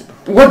not possible.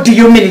 What do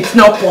you mean it's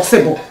not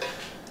possible?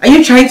 Are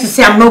you trying to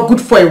say I'm not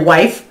good for a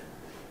wife?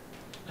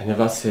 I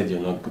never said you're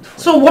not good for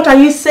So what are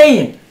you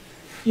saying?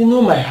 You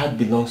know my heart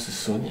belongs to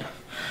Sonia.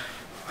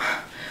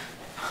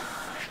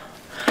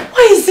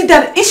 Why is it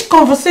that each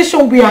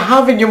conversation we are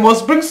having you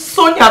must bring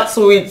Sonia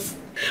to it?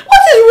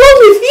 What is wrong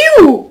with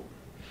you?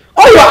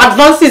 All your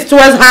advances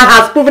towards her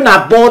has proven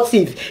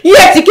abortive.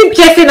 Yet you keep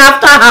chasing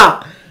after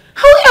her.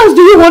 How else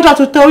do you want her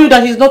to tell you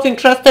that she's not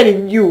interested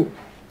in you?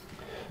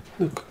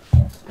 Look,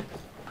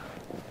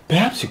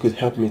 perhaps you could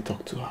help me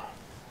talk to her.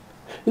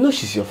 You know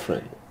she's your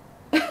friend.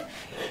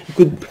 You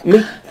could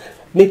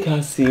make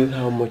her see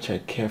how much I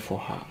care for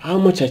her, how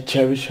much I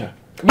cherish her.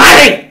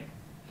 Barry!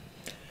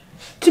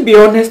 To be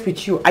honest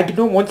with you, I do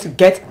not want to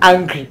get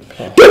angry.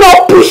 Do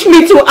not push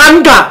me to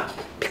anger.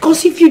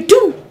 Because if you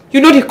do,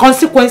 you know the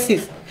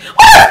consequences.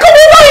 What has come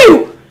over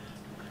you?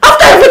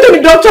 After everything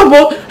the doctor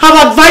have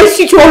advised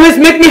you to always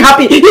make me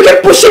happy, you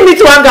keep pushing me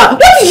to anger.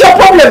 What is your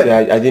problem?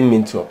 I didn't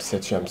mean to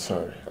upset you. I'm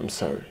sorry. I'm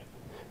sorry.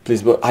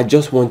 Please, but I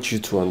just want you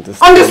to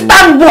understand.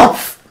 Understand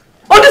what?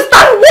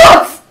 Understand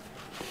what?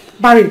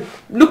 Barry,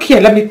 look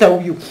here, let me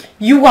tell you.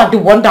 You are the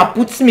one that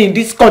puts me in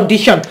this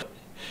condition.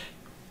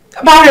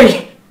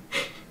 Barry!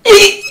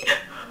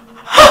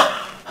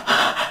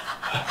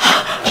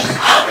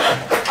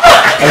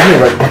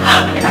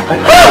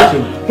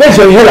 Where's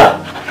your inhaler?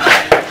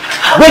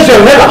 Where's your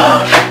inhaler?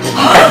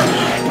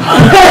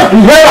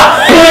 Inhaler!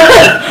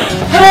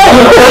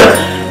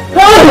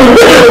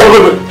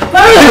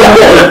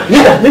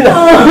 Linda,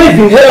 where's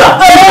the inhaler?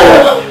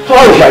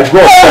 Oh my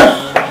God!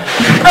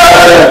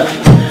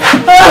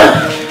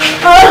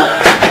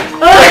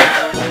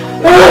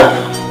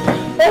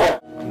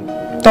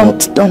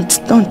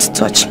 Don't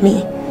touch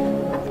me.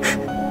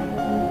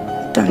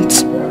 Don't.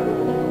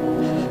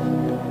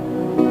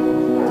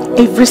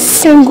 Every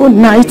single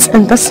night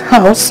in this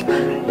house,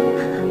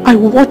 I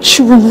watch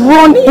you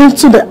run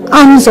into the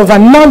arms of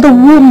another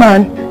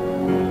woman.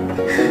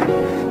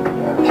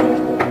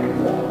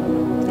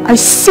 I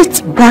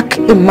sit back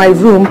in my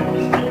room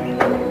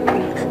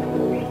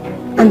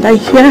and I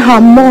hear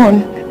her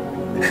moan.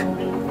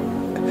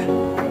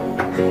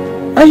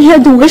 I hear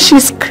the way she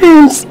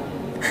screams.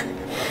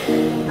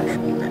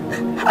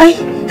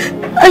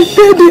 I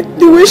hear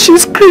the way she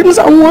screams,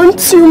 I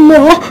want you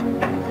more.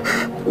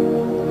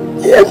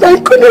 Yet I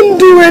couldn't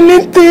do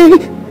anything.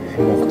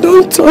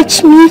 Don't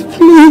touch me,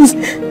 please.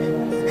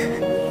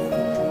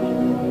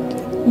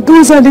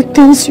 Those are the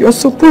things you're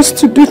supposed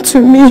to do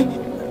to me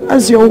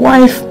as your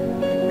wife.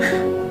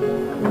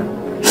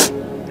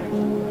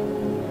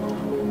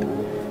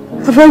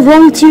 Have I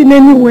wronged you in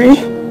any way?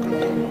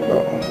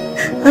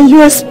 And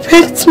you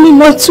expect me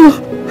not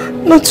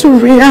to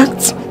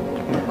react?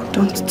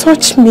 Don't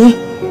touch me.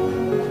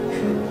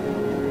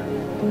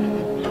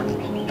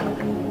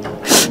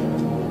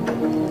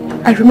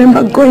 I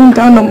remember going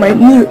down on my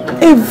knee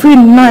every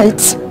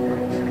night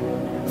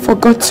for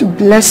God to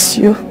bless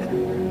you.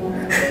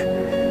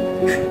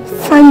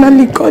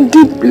 Finally, God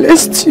did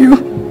bless you.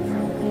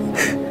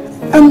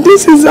 And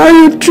this is how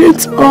you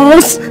treat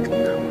us.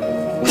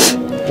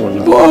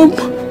 Bob,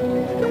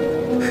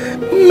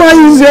 Ma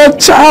is your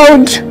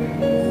child.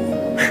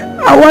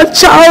 Our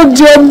child,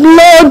 your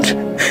blood.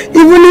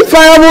 Even if I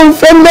have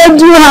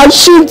offended you, has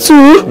she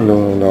too?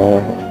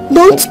 No.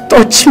 Don't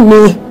touch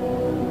me.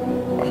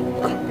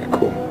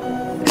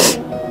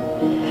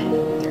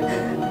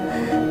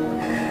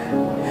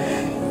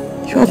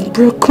 You have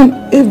broken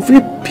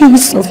every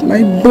piece of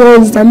my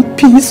bones and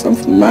peace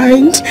of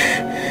mind.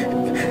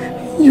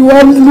 You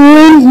have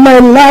ruined my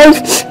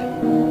life.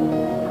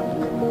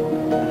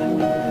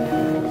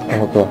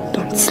 Oh God.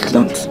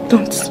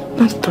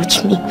 Don't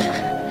touch me.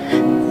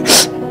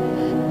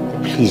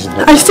 Please,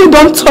 no. I say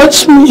don't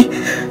touch me.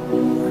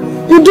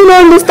 You do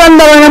not understand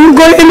that I am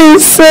going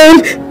insane.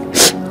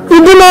 You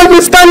do not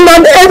understand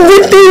that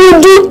everything you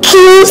do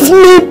kills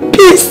me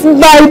piece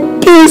by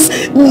piece,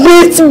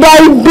 bit by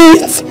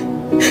bit.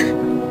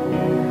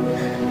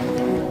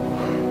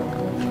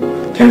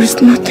 There is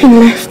nothing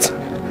left.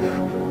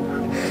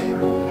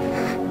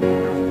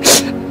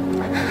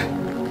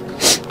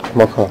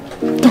 Maka.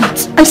 Don't.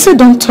 I said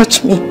don't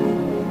touch me.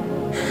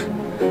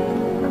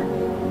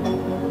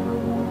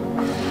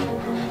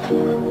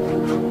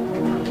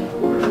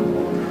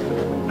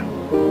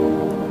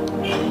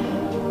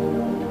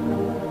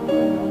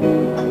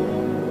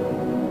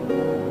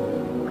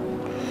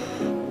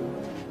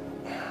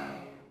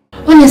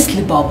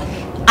 Honestly, Bob,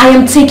 I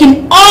am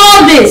taking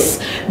all this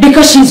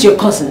because she's your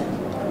cousin.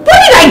 What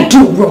did I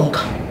do wrong?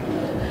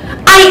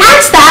 I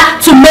asked her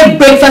to make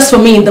breakfast for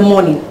me in the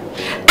morning.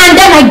 And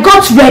then I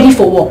got ready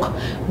for work.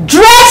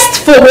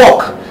 Dressed for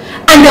work.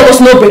 And there was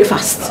no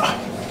breakfast.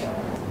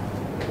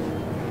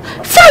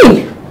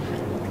 Fine.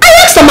 I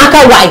asked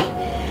Amaka why.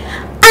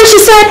 And she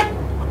said,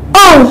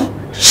 oh,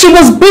 she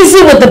was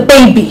busy with the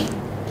baby.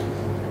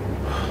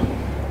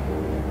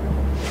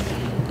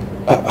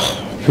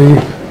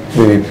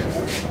 Babe,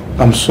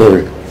 I'm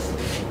sorry.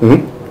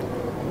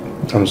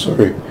 I'm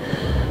sorry.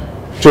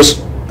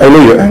 Just I know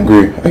you're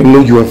angry. I know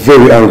you are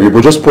very angry,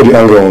 but just put the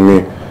anger on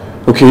me.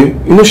 Okay?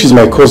 You know she's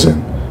my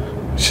cousin.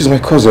 She's my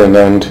cousin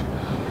and...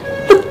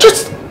 Look,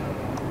 just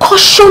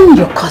caution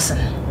your cousin.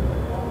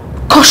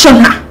 Caution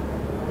her.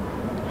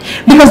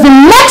 Because the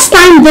next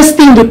time this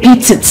thing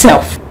repeats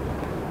itself,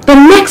 the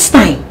next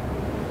time,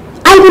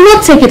 I will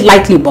not take it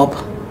lightly, Bob.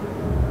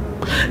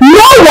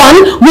 No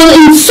one will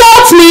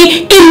insult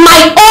me in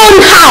my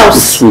own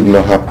house. It would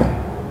not happen.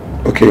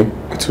 Okay?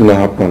 It will not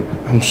happen.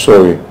 I'm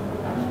sorry.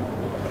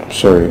 I'm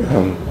sorry.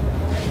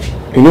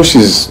 You know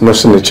she's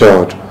nursing a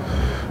child.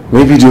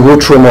 Maybe the whole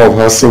trauma of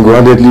her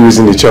single-handedly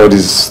raising the child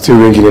is still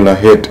ringing in her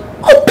head.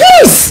 Oh,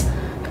 please!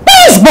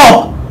 Please,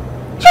 Bob!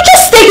 You're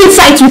just taking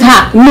sides with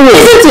her. No.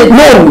 Isn't it?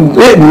 No,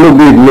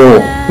 babe, no.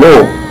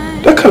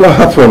 That cannot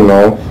happen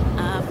now.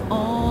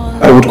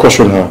 I would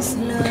caution her.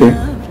 Okay?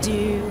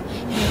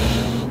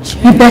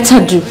 You better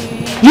do.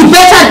 You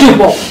better do,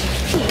 Bob.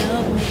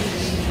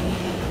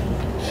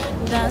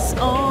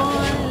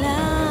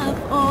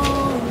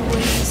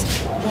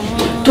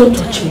 Don't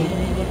touch me.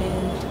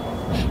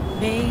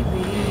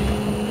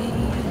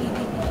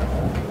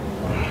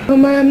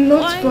 Mama, I'm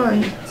not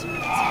fine.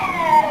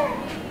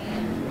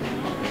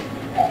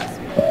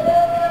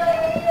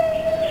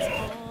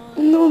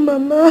 No,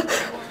 Mama.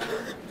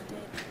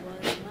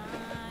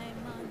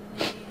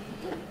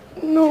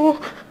 No.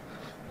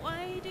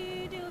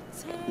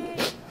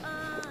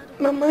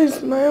 Mama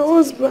is my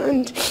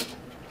husband.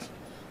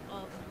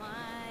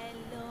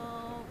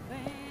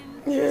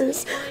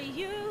 Yes.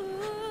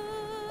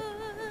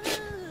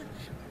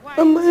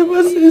 Mama,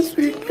 ever since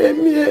we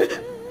came here,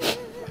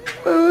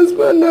 my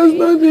husband has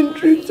not been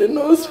treating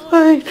us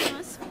fine.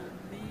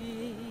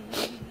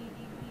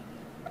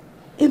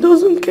 He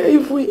doesn't care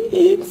if we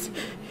eat.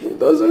 He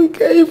doesn't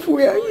care if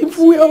we are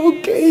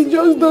okay. He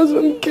just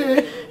doesn't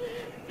care.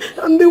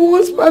 And the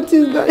worst part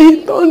is that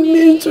he turned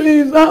me into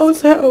his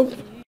house help.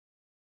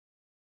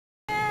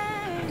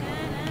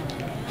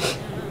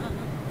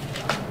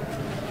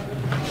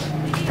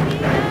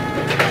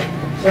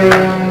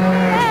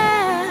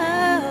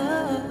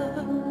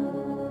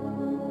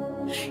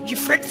 You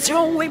fret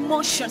your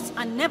emotions.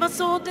 I never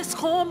saw this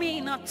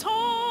coming at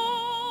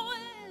all.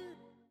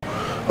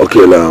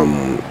 Okay, now,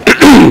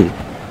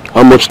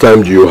 how much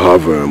time do you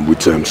have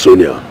with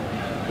Sonia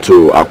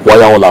to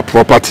acquire all her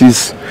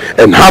properties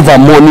and have her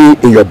money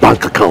in your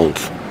bank account?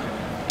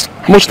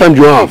 How much time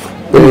do you have?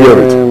 Let me hear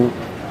it.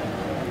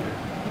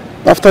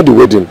 After the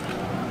wedding.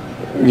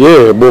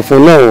 Yeah, but for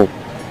now,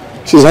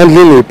 she's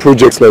handling a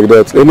project like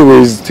that.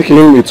 Anyways,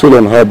 taking a toll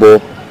on her,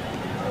 but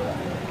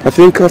I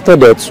think after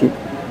that,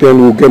 then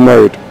we'll get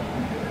married.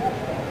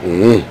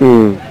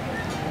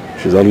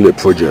 She's handling a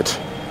project.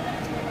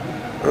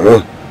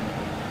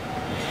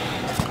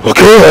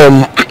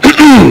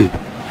 Okay,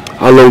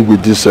 how long will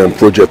this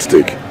project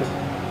take?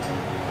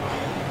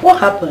 What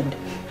happened?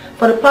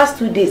 For the past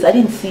 2 days, I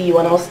didn't see you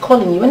and I was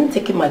calling you. You weren't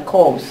taking my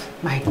calls.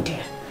 My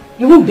dear,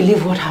 you won't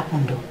believe what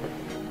happened though.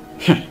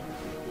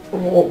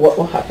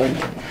 What happened?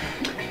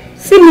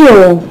 See me,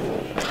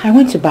 I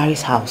went to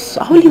Barry's house.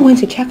 I only went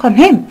to check on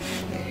him.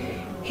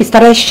 He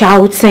started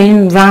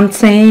shouting,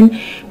 ranting,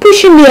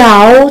 pushing me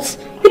out.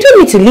 He told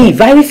me to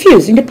leave. I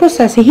refused. In the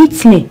process, he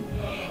hit me.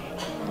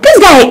 This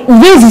guy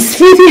raised his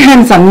filthy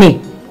hands on me.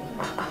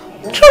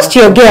 Trust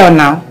your girl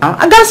now.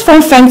 I got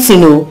from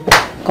fencing, I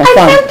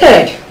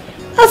fainted.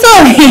 That's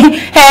all.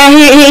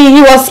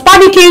 He was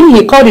panicking.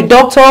 He called the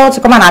doctor to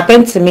come and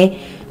attend to me.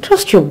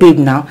 Trust your babe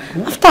now.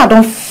 After I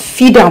don't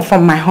feed her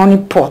from my honey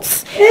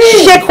pots,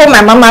 shake what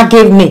my mama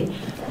gave me.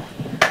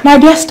 My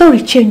dear,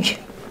 story change.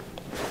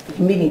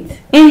 You mean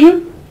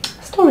it?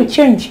 Story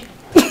change.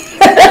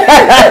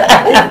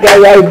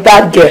 You're a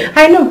bad girl.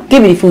 I know.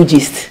 Give me the full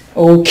gist.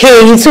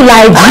 Okay, it's too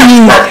like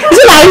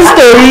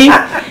story.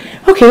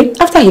 Okay,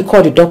 after he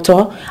called the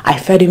doctor, I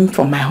fed him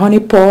from my honey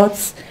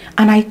pots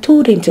and I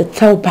told him to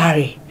tell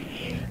Barry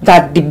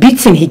that the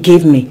beating he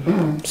gave me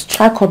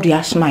strike up the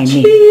asthma in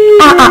me.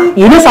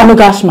 You know if I no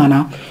get asthma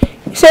now.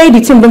 Say the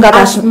thing don't get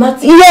asthma.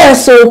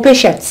 Yes, so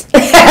patience.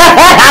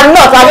 I'm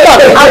not.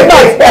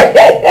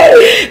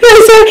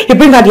 He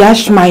bring out the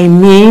asthma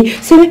in me.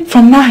 Say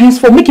from now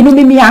henceforth, make it no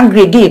make me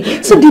angry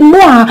again. So the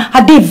more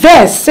I dey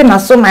vex, say na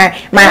so my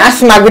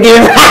asthma go dey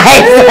rise.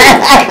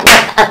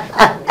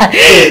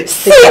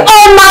 See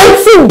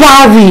almighty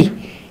Barry.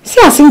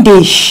 See as him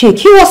dey shake.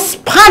 He was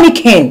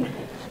panicking.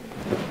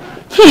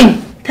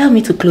 Tell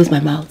me to close my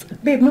mouth.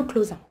 Babe, no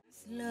closer.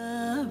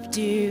 Loved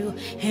you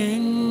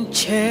and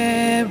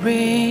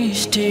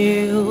cherished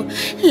you.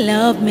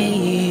 Love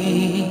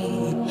me.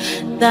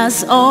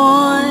 That's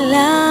all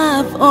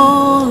I've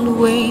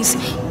always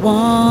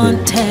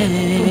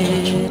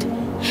wanted.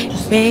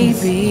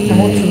 Baby. I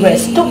want to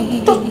rest.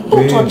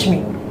 Don't touch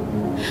me.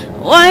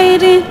 Why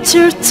didn't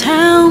you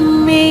tell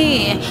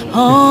me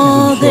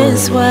all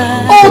this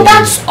while? Oh,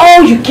 that's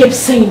all you keep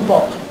saying,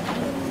 Bob.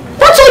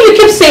 That's all you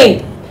keep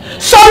saying.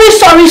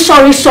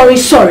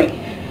 Sorry.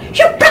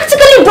 You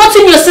practically brought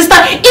in your sister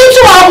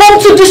into our home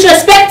to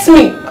disrespect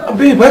me.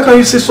 Babe, why can't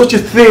you say such a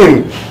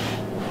thing?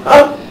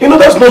 You know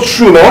that's not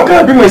true now. Why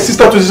can't I bring my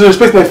sister to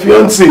disrespect my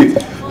fiancé?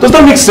 Does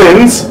that make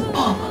sense?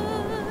 Bob,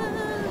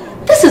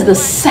 this is the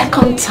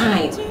second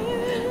time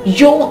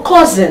your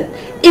cousin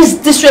is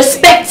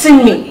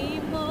disrespecting me.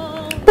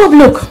 Bob,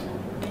 look,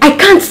 I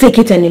can't take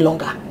it any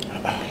longer.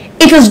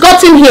 It has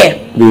gotten here.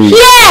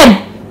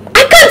 Here!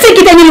 I can't take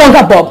it any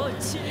longer, Bob.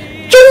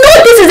 You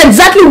know this is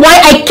exactly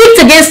why I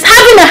kicked against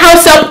having a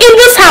house help in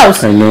this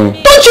house. I know.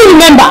 Don't you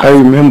remember? I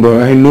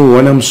remember, I know,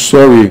 and I'm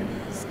sorry.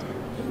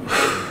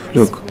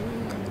 Look,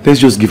 let's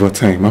just give her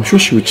time. I'm sure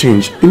she will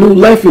change. You know,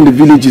 life in the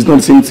village is not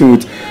the same thing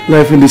with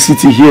life in the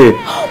city here.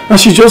 And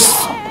she just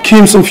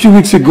came some few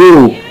weeks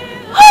ago.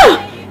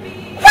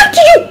 Why do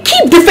you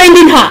keep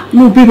defending her?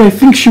 No, babe, I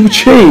think she will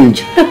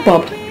change. Look,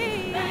 Bob,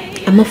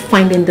 I'm not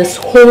finding this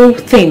whole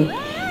thing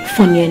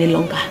funny any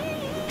longer.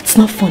 It's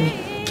not funny.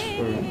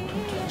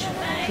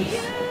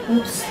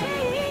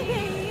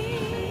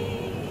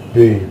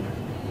 Babe,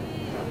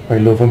 my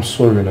love, I'm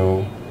sorry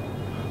now.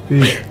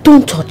 Babe.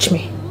 Don't touch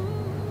me.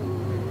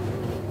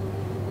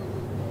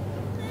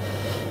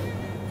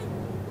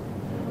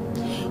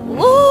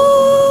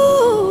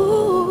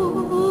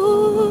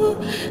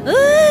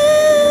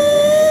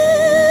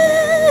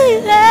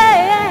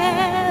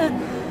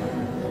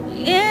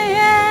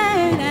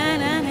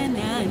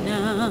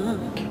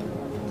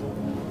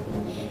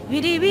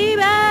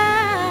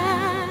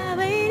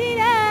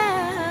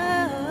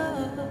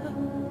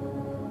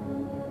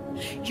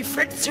 You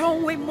fret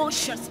your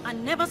emotions. I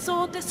never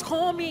saw this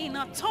coming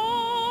at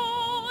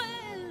all.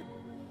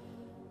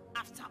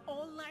 After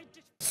all I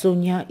did.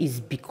 Sonia is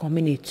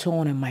becoming a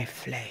thorn in my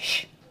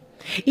flesh.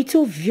 It's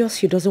obvious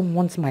she doesn't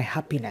want my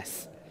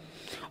happiness.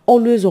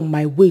 Always on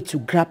my way to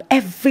grab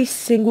every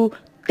single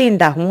thing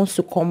that wants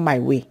to come my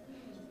way.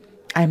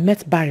 I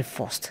met Barry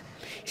first.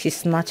 She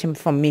snatched him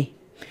from me.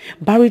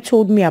 Barry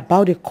told me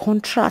about the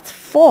contract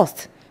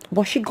first,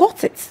 but she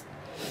got it.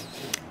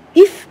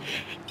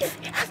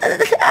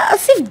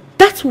 As if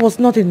that was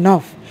not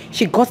enough,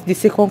 she got the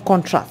second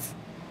contract.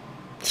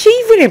 She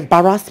even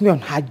embarrassed me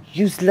on her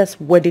useless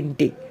wedding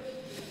day.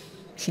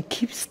 She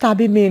keeps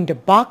stabbing me in the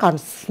back and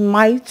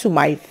smiles to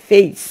my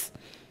face.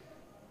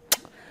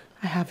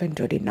 I have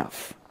endured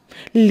enough.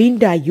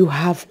 Linda, you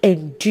have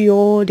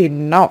endured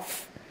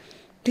enough.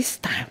 This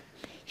time,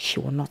 she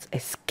will not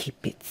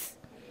escape it.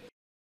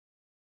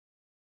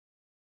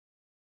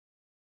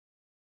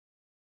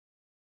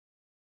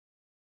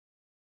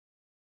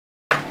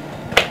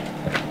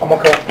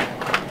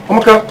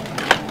 Amaka,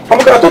 I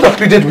thought I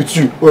pleaded with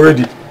you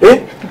already.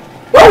 Eh?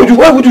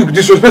 Why would you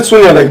disrespect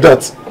Sonia like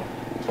that?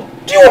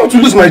 Do you want me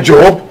to lose my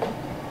job?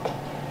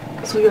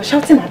 So you're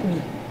shouting at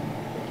me?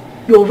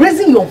 You're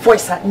raising your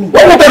voice at me?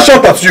 Why won't I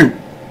shout at you?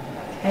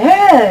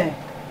 Hey,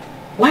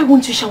 why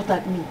won't you shout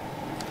at me?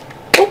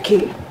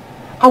 Okay,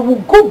 I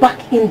will go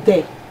back in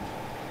there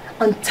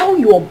and tell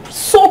your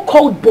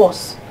so-called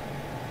boss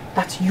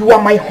that you are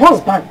my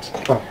husband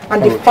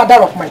and the father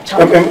of my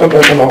child.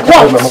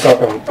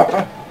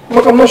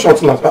 What? I'm not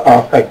shouting at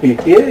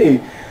you.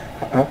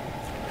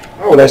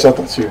 How would I shout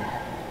at you?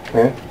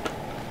 Eh?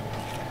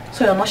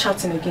 So you're not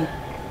shouting again?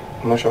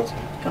 I'm not shouting.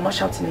 You're not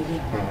shouting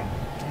again?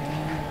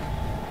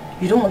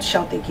 You don't want to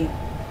shout again?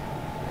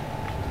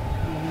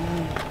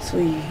 So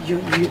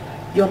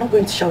you're not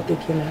going to shout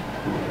again?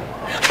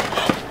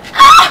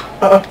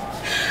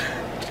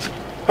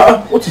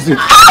 What is it?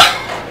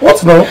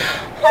 What now?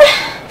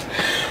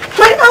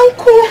 My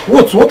uncle.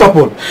 What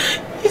happened?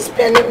 He's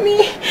paining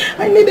me.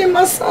 I need a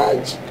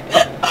massage.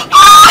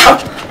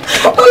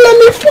 Don't let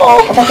me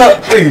fall.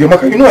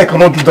 Amaka, you know I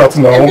cannot do that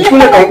now.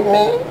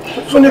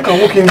 Sonia can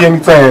walk in here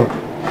anytime.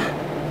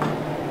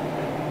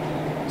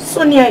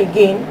 Sonia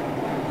again?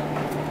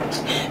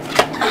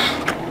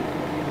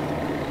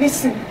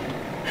 Listen.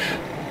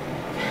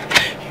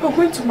 You're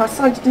going to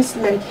massage this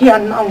leg here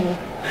now.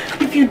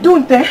 If you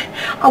don't,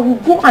 I will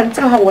go and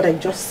tell her what I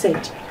just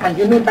said. And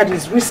you know that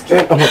is risky.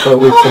 Amaka,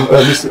 wait.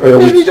 Listen, wait.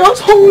 Baby,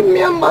 just hold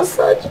me and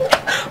massage me.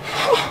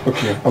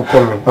 Okay, I'm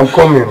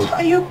coming.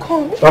 Are you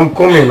coming? I'm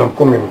coming.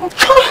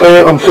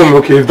 I'm coming,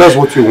 okay, if that's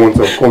what you want,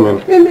 I'm coming.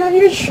 Baby, are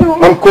you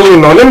sure? I'm coming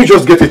now. Let me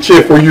just get a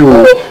chair for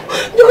you.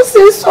 Just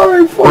say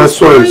sorry for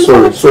Sorry.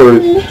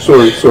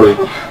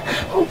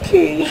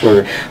 Okay.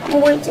 Sorry.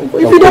 I'm waiting for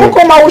you. If you don't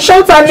come, I will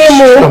shout her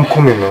name. I'm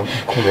coming now.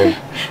 I'm coming.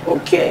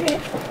 Okay.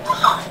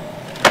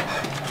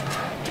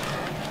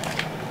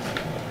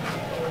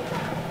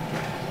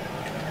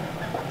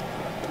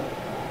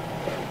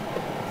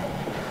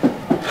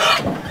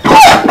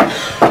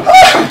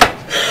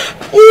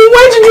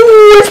 Why did you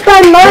waste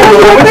time now?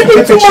 You're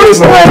making too much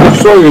time.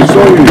 Sorry.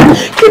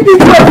 Keep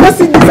it up. Let's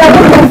see this. I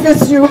don't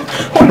confess you.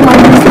 Hold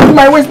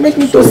my waist. Make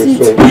me to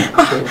sit.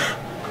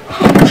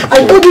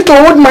 I told you to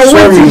hold my waist.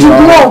 You did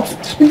not.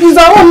 If it's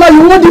around now,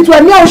 you hold it to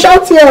me. I'll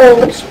shout here.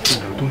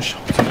 Don't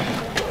shout.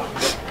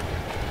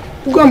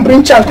 Go and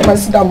bring child to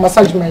sit down and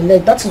massage my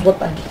leg. That is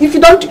what I do. If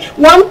you don't,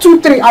 1,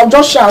 2, 3, I'll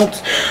just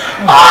shout.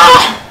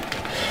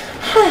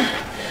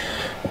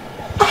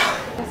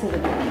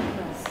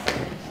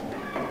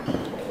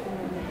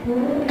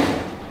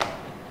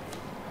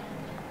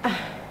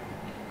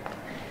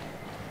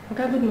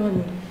 Okay, good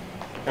morning.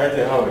 How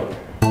are you?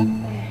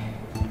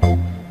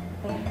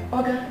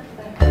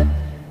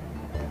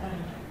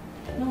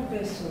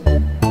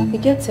 You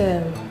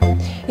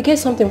get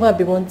something what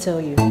I won't tell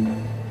you.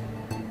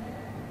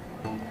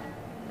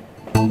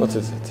 What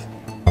is it?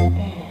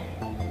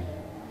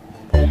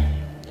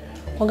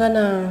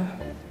 Ogana,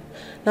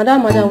 now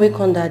that madam wake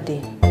on that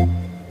day.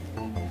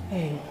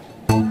 Hey.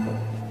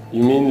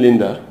 You mean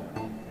Linda?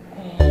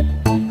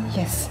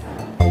 Yes.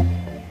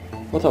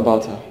 What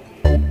about her?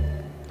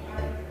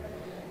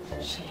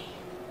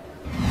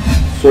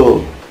 So,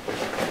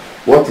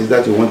 what is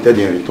that you wanted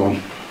in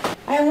return?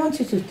 I want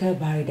you to tell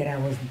Barry that I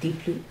was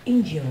deeply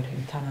injured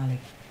internally.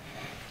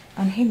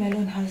 And him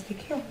alone has the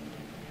cure.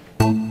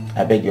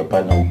 I beg your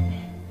pardon.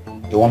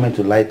 You want me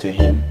to lie to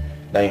him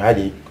that you had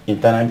an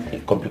internal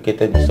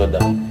complicated disorder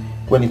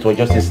when it was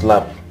just a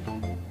slap?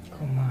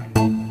 Come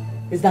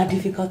on. Is that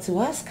difficult to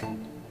ask?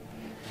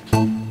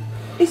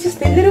 It's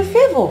just a little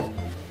favor.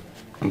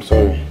 I'm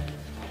sorry.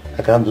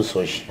 I can't do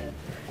such.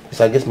 It's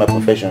against my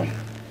profession.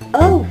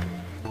 Oh.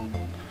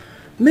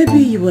 Maybe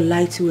you would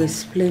like to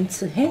explain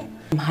to him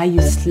how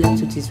you slept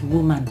with his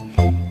woman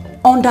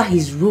under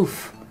his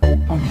roof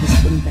on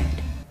his own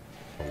bed.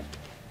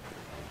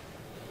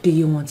 Do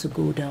you want to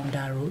go down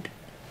that road?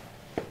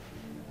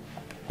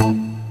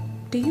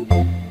 Do you?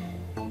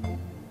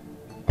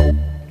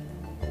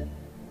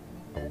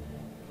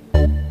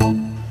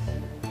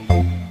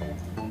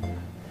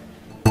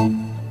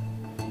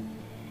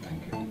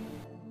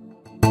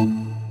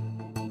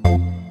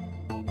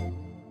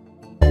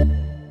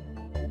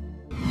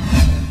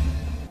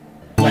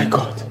 My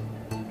God.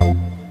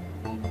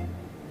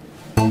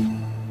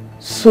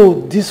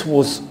 So this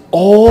was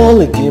all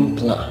a game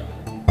plan.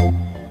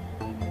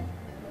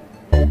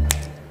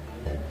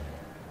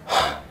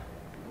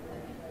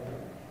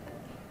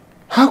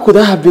 How could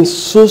I have been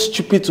so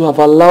stupid to have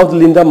allowed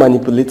Linda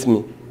manipulate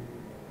me?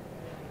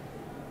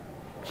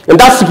 And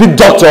that stupid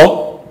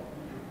doctor,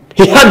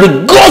 he had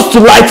the guts to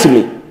lie to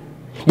me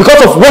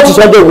because of what is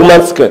under a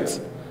woman's skirt.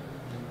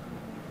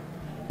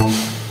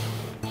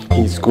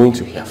 He's going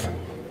to hear from me.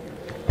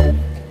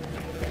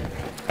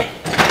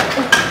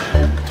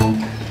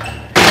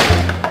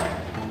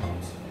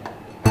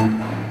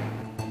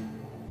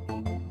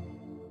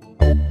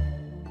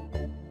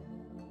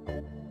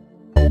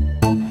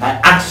 I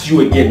ask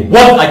you again,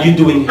 what are you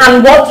doing here?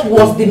 And what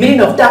was the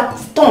meaning of that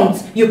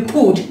stunt you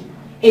pulled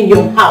in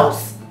your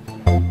house?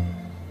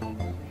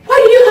 Why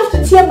did you have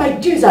to tear my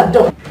dues at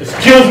door?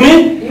 Excuse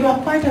me? You are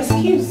quite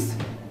excused.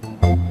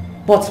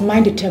 But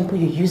mind the temper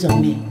you use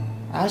on me.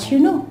 As you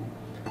know,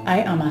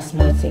 I am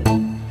asthmatic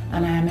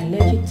and I am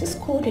allergic to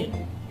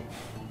scolding.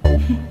 You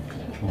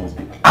must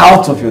be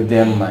out of your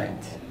damn mind.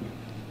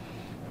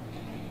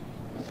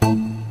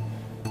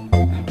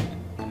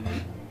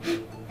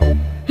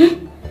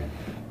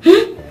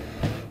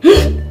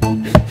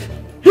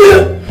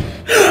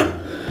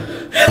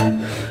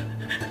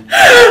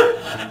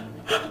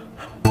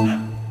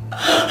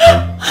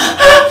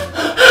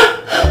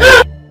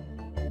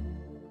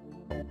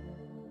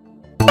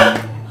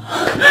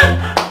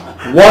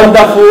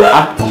 Wonderful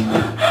actor.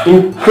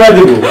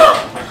 Incredible.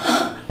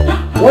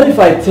 What if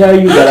I tell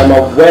you that I'm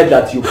aware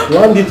that you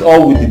planned it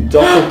all with the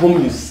doctor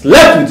whom you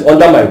slept with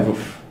under my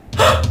roof?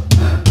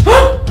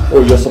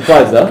 Oh, you're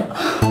surprised, huh?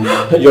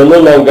 You're no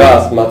longer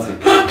asthmatic.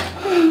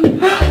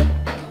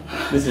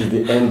 This is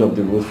the end of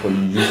the road for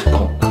you, you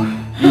skunk.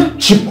 You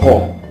cheap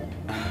whore.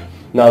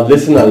 Now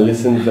listen and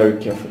listen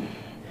very carefully.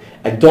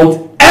 I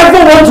don't ever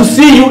want to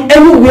see you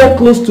anywhere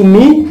close to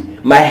me,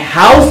 my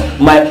house,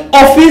 my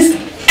office,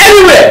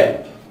 anywhere.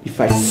 If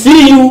I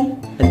see you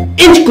an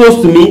inch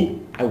close to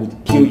me, I would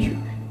kill you.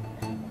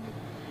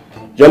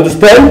 You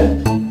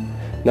understand?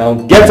 Now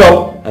get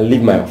up and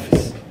leave my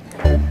office.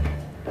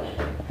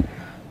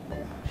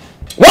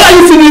 What are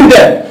you sitting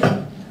there?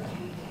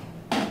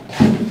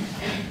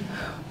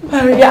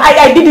 Maria,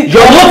 I did it.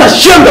 You're not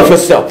ashamed of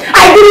yourself.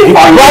 I did it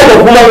for you. Bride of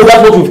woman,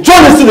 that's what we've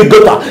thrown into the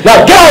gutter.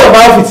 Now get out of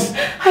my office.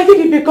 I did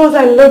it because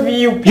I love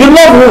you. You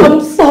love who?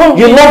 I'm sorry.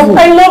 You love who?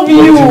 I love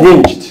you. You're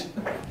deranged.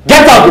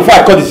 Get out before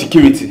I call the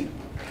security.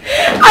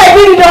 I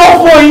did it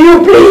all for you,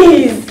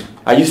 please.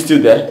 Are you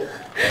still there?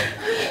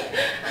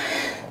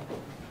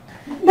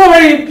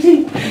 Maria,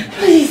 please.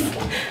 Please.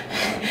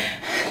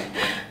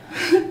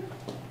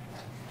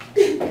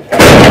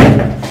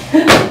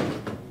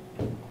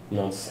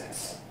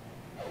 Nonsense.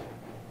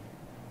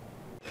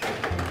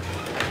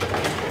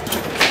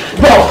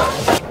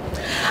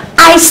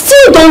 I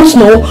still don't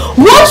know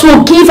what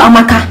will give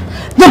Amaka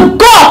the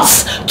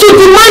guts to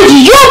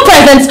demand your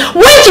presence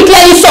when she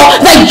clearly saw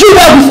that you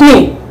were with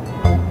me.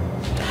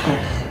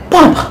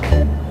 Bob,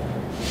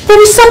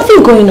 there is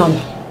something going on.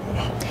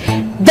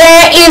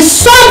 There is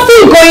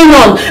something going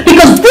on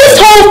because this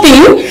whole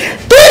thing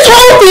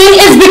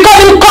is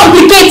becoming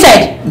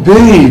complicated.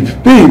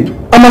 Babe,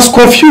 I'm as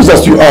confused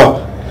as you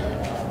are.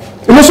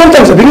 You know,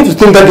 sometimes I begin to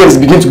think that girl is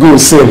beginning to go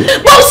insane.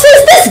 Bob,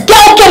 since this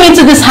girl came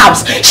into this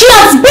house, she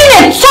has been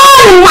a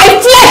thorn in my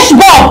flesh,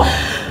 Bob.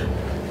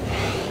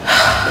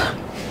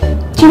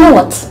 Do you know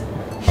what?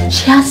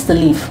 She has to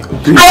leave.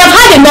 Babe, I have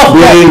had enough.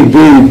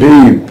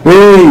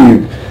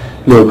 Babe.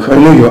 Look, I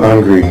know you're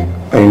angry.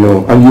 I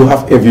know. And you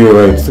have every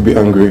right to be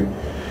angry.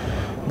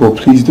 But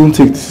please don't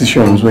take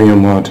decisions when you're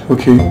mad,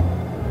 okay?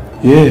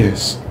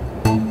 Yes.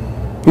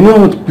 You know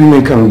what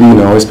women can be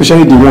now,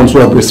 especially the ones who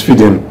are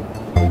breastfeeding.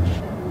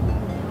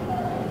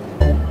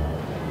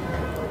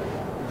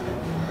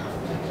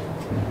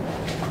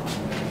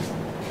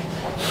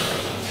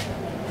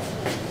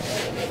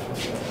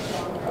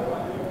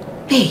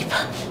 Babe,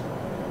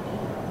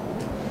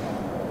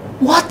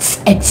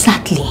 what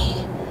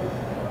exactly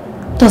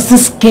does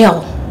this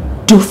girl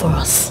do for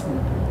us?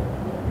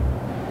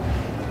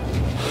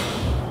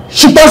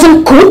 She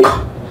doesn't cook.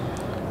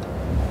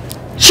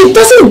 She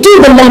doesn't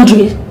do the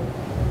laundry.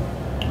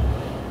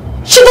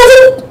 She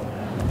doesn't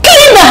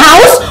clean the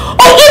house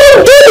or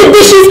even do the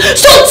dishes.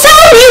 So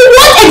tell me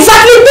what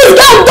exactly this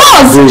girl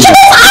does. Babe. She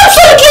does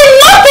absolutely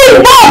nothing,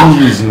 Bob.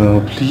 Please now,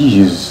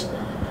 please.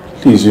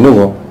 Please, you know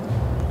what?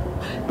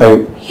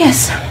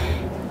 Yes.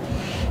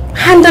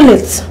 Handle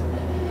it.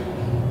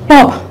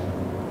 Bob,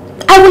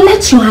 I will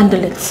let you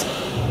handle it.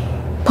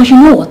 But you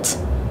know what?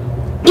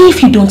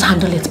 If you don't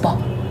handle it,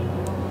 Bob,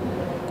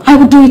 I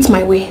will do it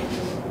my way.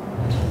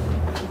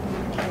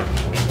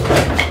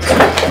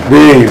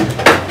 Babe.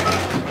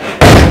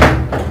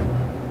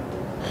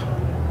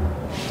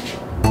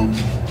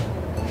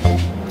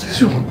 What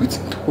is wrong with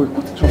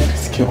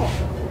this girl?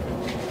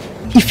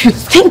 If you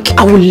think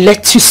I will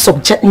let you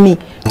subject me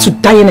to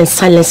dying in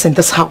silence in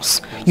this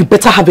house, you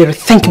better have a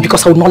rethink,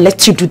 because I will not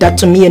let you do that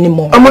to me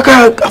anymore.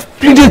 Amaka, I've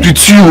pleaded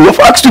with you. I've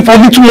asked you for a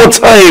little more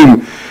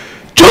time.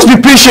 Just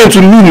be patient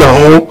with me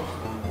now.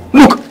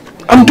 Look,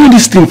 I'm doing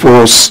this thing for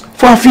us,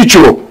 for our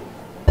future.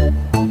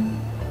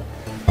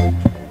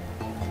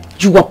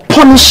 You are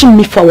punishing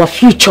me for our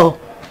future.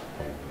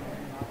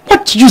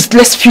 What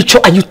useless future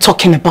are you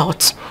talking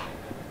about?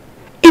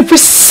 Every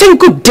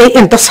single day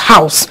in this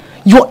house,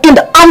 you're in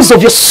the arms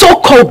of your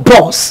so-called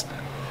boss.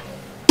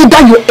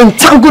 Either you're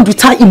entangled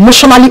with her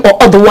emotionally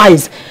or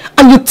otherwise,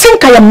 and you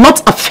think I am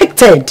not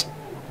affected.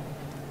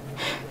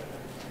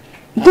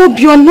 Bob,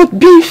 you are not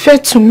being fair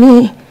to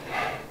me.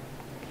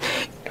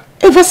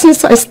 Ever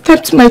since I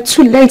stepped my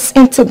 2 legs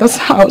into this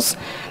house,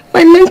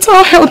 my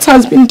mental health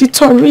has been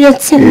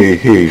deteriorating.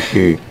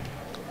 Hey.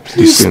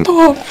 Please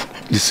stop.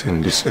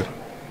 Listen.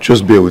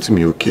 Just bear with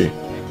me, okay?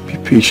 Be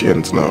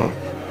patient now.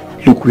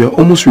 Look, we are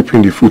almost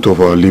reaping the fruit of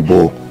our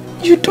labor.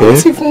 You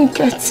don't even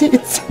get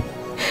it.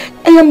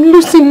 I am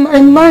losing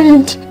my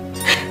mind.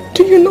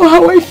 Do you know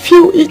how I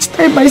feel each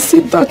time I see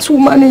that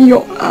woman in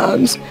your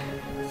arms?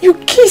 You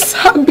kiss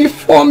her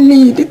before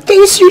me. The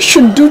things you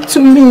should do to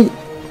me.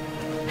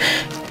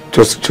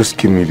 Just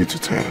give me a little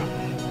time.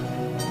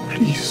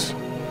 Please.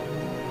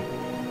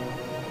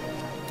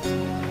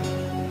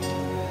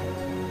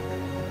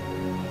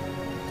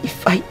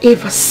 If I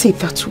ever see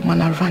that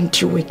woman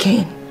around you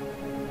again,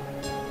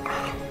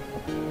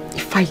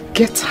 if I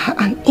get her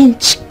an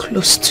inch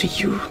close to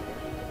you,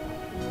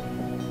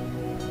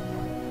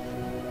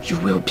 you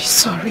will be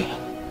sorry.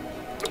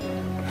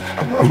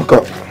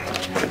 Amaka.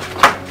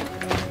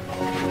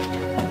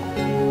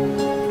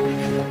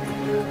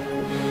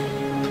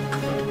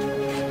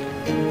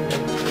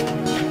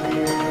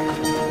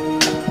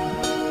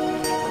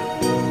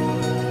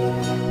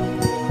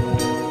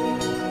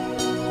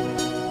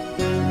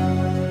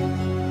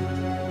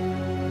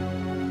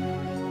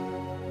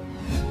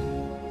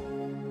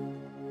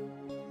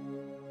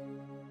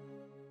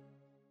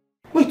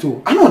 Wait,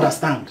 I don't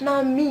understand.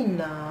 Now me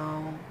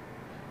now.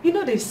 You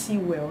know they see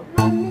well.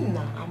 Now me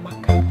now,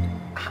 Amaka.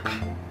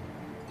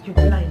 You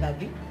blind,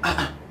 Abby?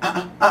 Oh!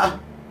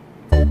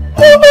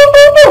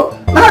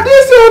 Now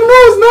this your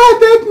nose, now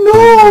take no.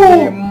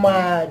 You're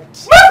mad.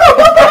 See how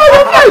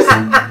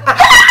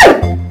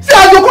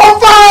you come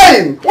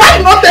fine. Why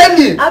you not tell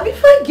me? Abby,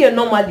 fine girl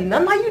normally.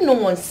 Now you know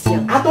one see.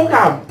 I talk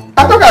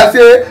am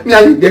say me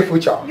and you get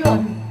future. You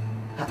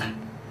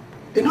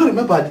don't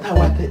remember the time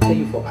I tell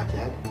you for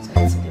backyard?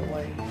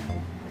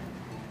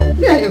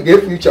 Me and you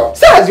get future.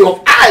 See as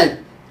your eye.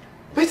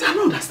 But I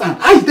don't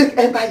understand. How you take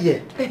enter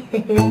here?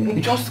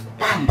 You just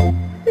bam.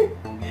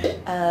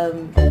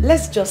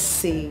 Let's just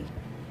say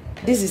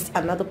this is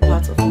another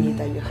part of me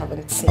that you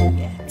haven't seen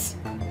yet. Yes,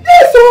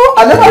 so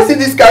I never seen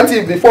this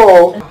canteen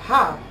before.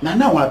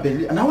 Now I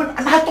believe, and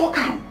I talk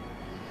am.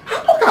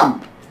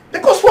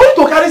 Because for you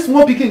to carry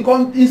small pikin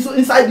come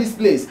inside this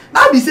place,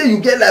 now be say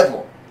you get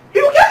level.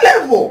 You get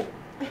level.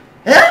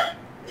 Eh?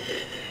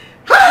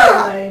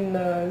 I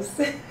know.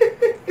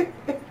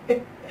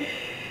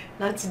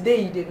 Now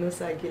today you did not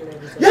say I get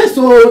level. Yes,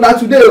 so now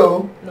today,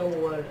 oh. No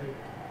worry.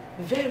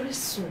 Very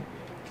soon.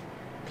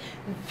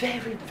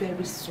 Very,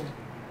 very soon.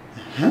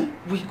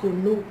 We go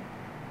know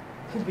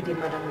who be the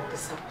madam of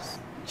this house.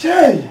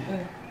 Jay!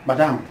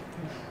 Madam,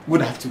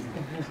 good afternoon.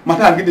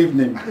 Madam, good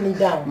evening. Kneel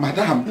down.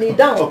 Madam. Kneel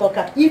down,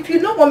 talker. If you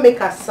no want make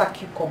a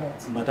sack, you come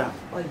out. Madam.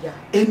 Oh yeah.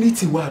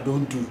 Anything what I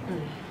don't do,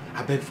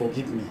 I beg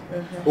forgive me.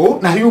 Oh,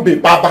 now you be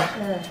Baba.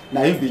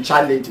 Now you be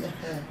child lady.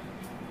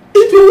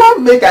 If you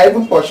want make I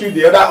even pursue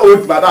the other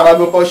old madam, I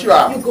go pursue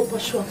her. You go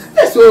pursue her.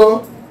 Yes,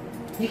 so.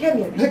 You hear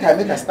me? Make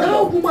I stand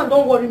now, up. woman,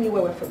 don't worry me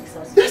where we're from this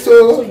house. Yes,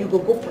 so you go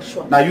for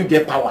sure. Now you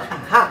get power.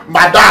 Aha.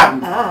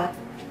 Madam. Ah.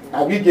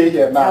 Now we get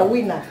here now. Now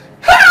we now.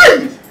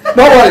 Don't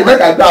worry,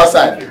 make I go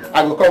outside.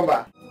 I will come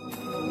back.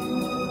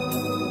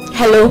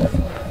 Hello,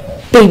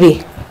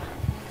 baby.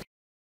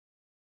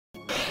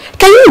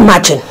 Can you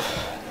imagine?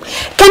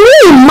 Can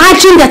you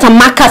imagine that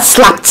Amaka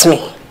slapped me?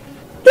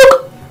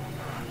 Look,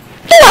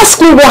 don't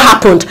ask me what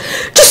happened.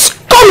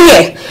 Just come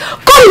here.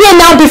 Come here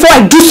now before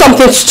I do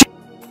something stupid.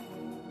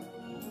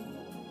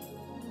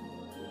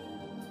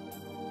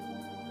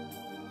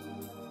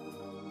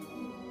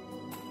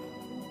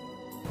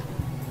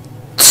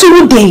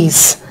 2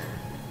 days.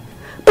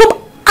 But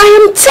I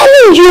am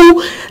telling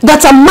you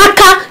that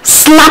Amaka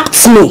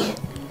slapped me.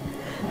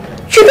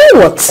 You know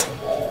what?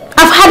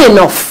 I've had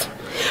enough.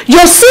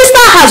 Your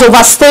sister has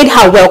overstayed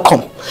her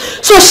welcome.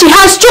 So she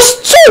has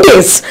just 2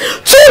 days.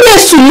 2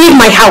 days to leave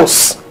my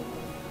house.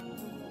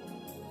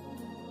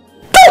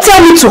 Don't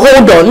tell me to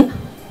hold on.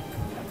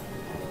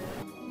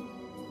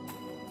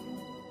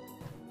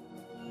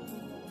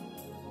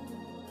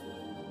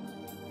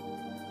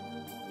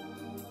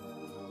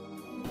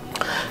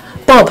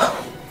 Bob,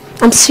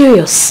 I'm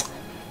serious.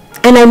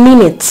 And I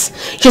mean it.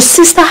 Your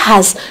sister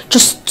has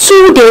just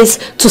 2 days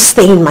to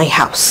stay in my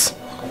house.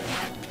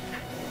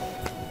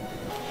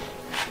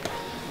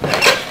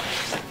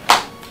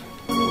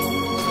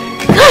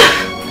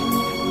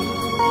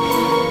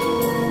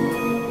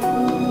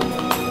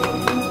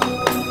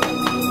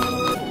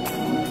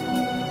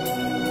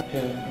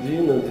 Do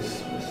you know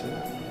this person?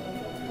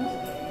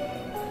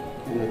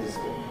 Do you know this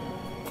girl?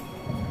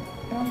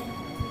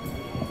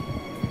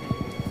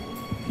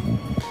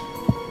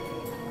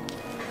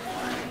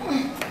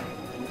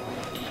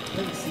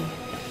 Let me see.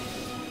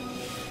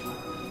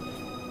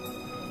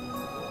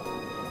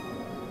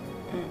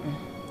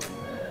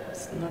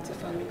 It's not a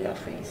familiar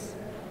face.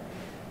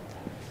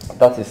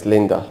 That is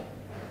Linda,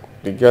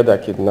 the girl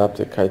that kidnapped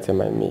the kite I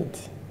made.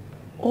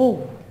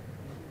 Oh,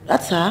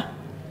 that's her?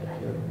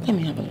 Let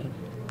me have a look.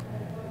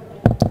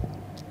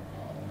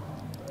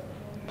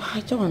 I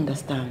don't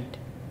understand.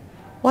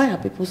 Why are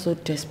people so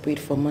desperate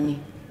for money?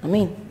 I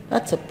mean,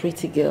 that's a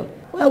pretty girl.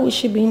 Why would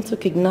she be into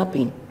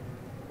kidnapping?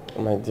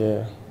 My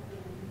dear,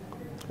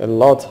 a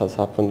lot has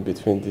happened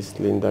between this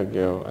Linda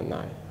girl and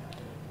I.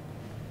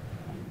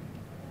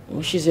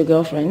 Oh, she's your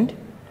girlfriend?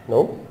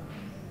 No.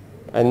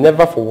 I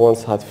never for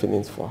once had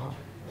feelings for her.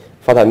 In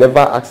fact, I never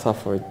asked her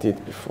for a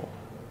date before.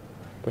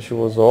 But she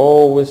was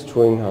always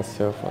throwing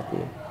herself at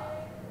me.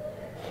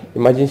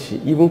 Imagine she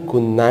even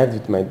connived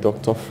with my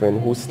doctor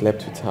friend who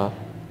slept with her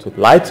to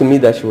lie to me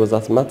that she was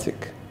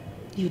asthmatic.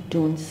 You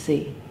don't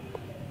say.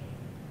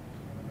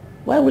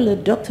 Why will a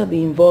doctor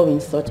be involved in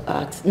such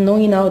acts,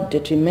 knowing how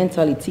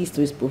detrimental it is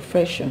to his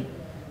profession?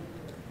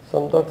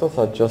 Some doctors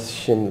are just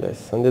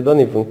shameless and they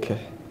don't even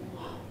care.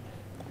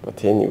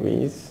 But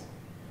anyways,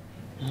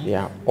 they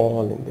are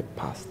all in the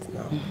past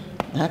now.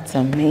 That's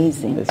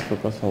amazing. Let's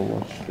focus on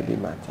what really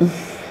matters.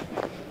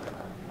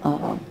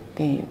 Oh,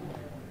 babe.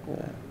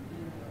 Yeah.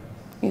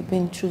 You've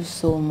been through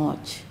so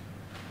much.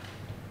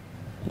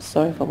 I'm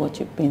sorry for what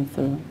you've been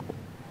through.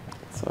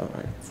 It's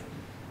alright.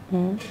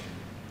 Hmm?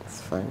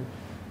 It's fine.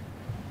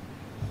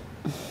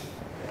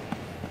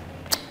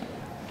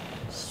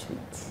 Sweet.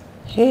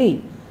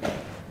 Hey,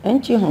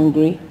 aren't you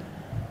hungry?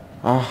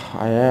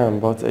 I am,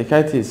 but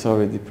Ekaiti is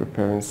already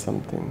preparing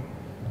something.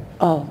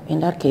 Oh, in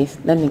that case,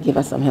 let me give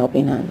her some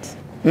helping hands.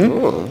 Hmm?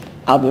 Mm.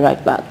 I'll be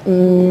right back.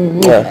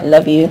 Yeah. I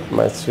love you.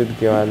 My sweet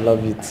girl, I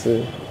love you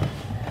too.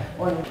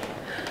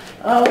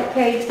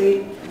 Okay,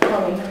 sweet.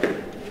 Coming.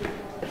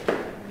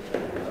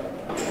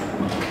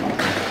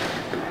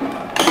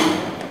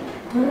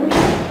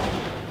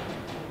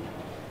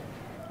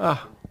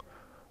 Ah,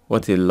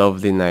 what a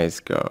lovely, nice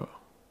girl.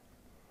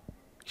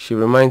 She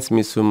reminds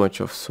me so much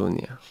of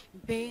Sonia.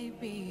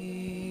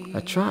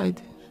 I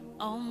tried,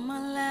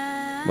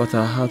 but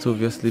her heart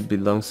obviously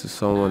belongs to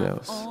someone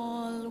else.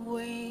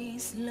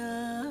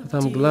 But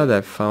I'm glad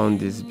I found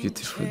this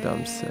beautiful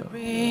damsel.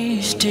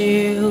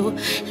 Still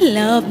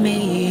love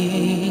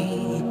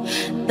me.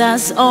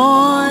 That's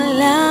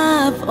all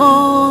I've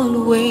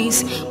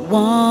always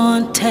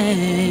wanted,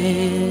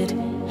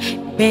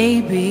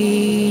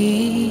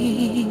 baby.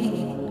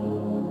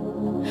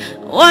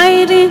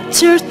 Why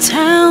didn't you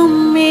tell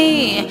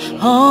me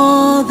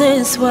all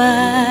this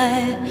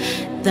while?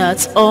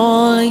 That's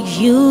all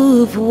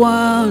you've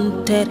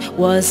wanted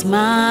was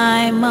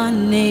my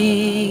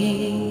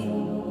money.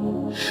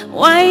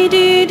 Why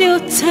did you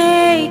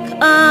take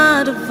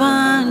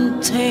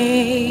advantage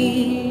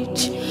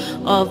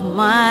of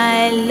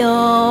my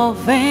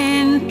love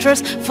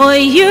interest for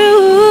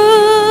you?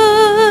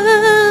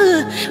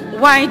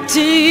 Why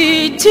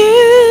did you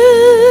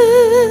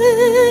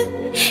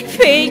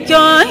fake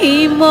your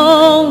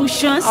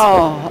emotions?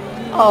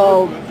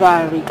 Oh,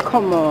 Barry,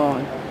 come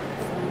on.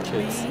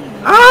 Kids.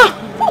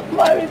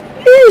 Barry,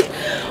 please.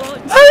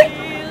 Barry,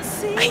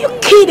 are you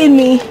kidding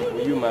me?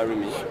 Will you marry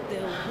me?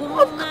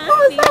 Of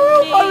course, I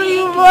will marry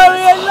you,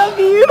 Barry. I love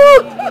you.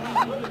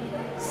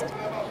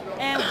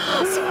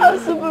 I'm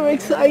super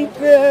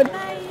excited.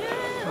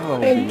 Oh,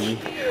 Thank you.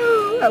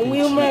 I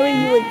will marry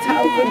you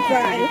 1,000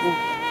 times.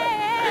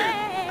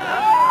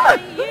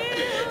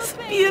 It's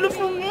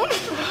beautiful.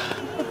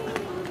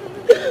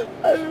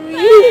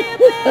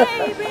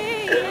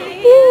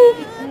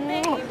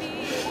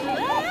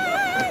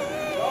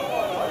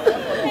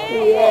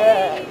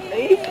 Yeah,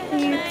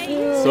 thank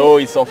you. So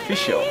it's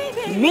official.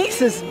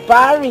 Mrs.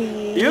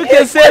 Barry. You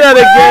can say that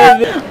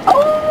again.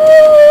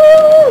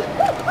 Oh!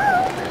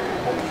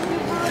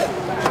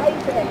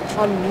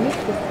 I'm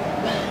Mrs.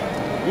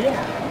 Barry.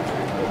 Yeah.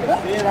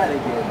 Say that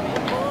again.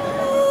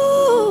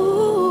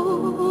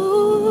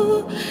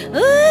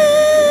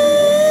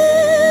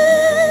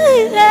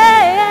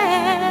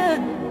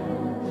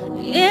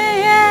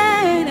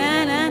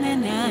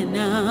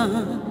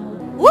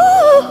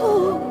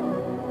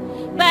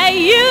 By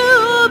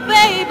you,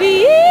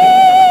 baby.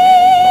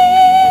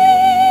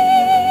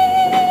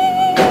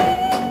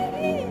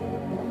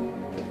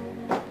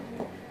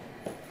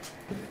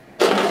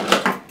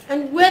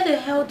 And where the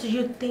hell do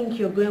you think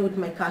you're going with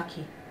my car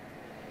key?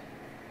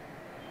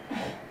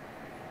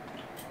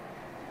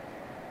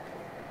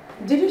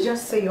 Did you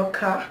just say your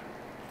car?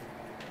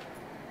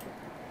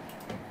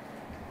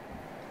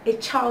 A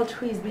child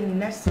who is being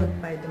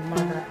nestled by the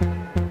mother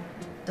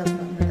does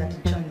not know that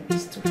the journey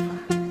is too far.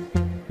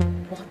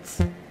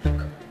 What?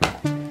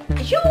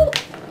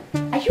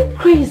 Are you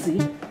crazy?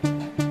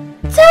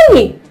 Tell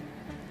me!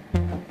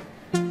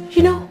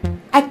 You know,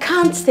 I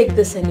can't take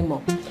this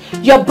anymore.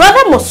 Your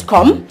brother must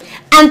come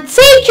and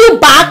take you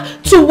back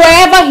to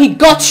wherever he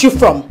got you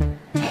from.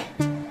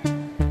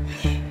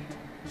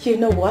 You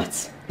know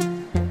what?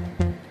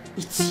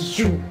 It's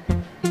you.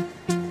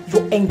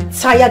 Your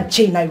entire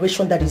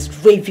generation that is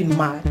raving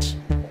mad.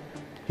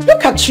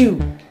 Look at you.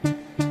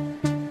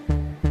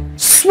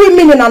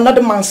 Swimming in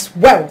another man's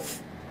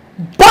wealth.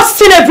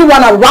 Busting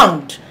everyone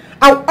around.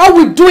 And all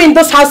we do in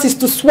this house is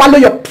to swallow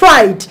your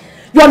pride.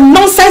 Your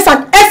nonsense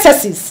and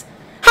excesses.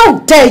 How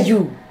dare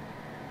you?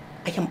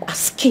 I am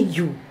asking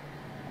you.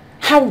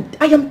 I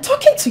am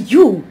talking to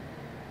you.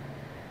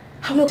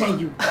 How dare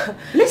you?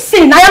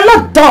 Listen, I am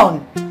not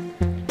done.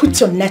 Put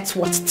your net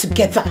worth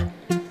together.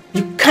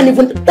 You can't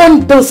even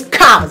own those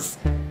cars.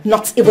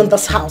 Not even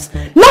this house.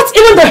 Not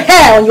even the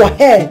hair on your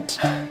head.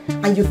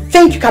 And you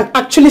think you can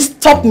actually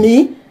stop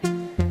me?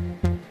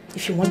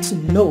 If you want to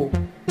know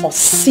or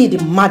see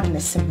the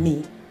madness in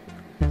me,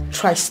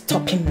 try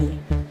stopping me.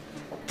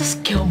 This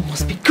girl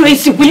must be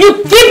crazy. Will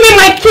you give me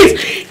my keys?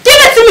 Give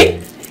it to me!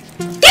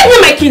 Give me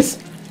my keys!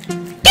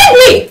 Give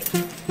me!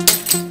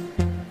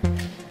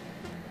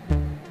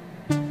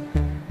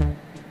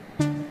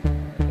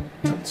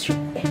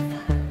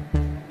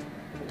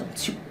 Don't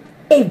you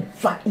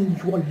ever in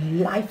your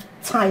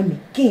lifetime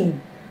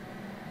again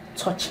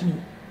touch me.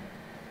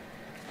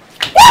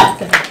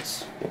 Get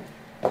out.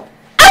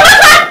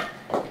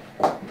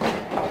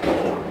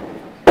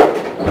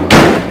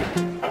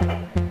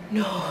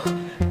 No.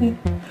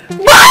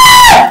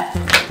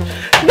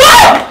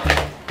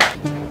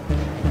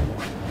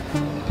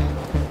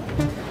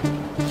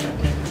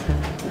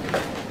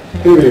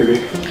 Hey, baby.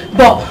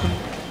 Bob,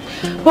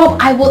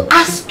 I will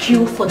ask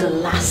you for the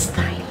last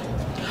time.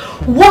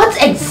 What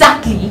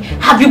exactly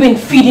have you been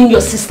feeding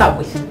your sister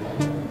with?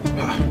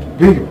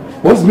 Baby,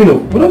 what's the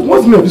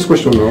meaning of this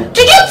question now?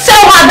 Did you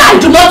tell her that I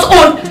do not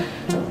own...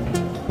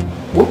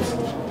 What?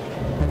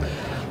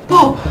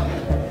 Bob,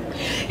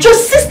 your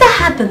sister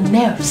had the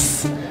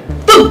nerves,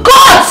 the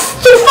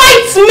guts to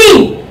fight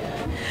me!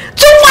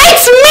 To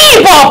fight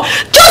me, Bob!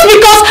 Just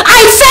because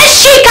I said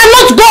she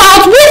cannot go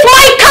out with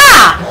my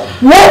car!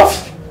 What?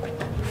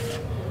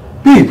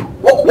 Babe,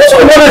 what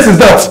sort of nonsense is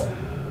that?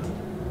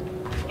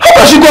 How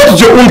can she go out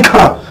with your own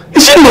car?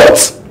 Is she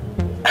nuts?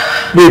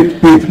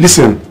 Babe,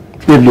 listen.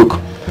 Babe, look.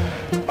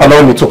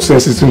 Allow me to talk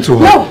sense into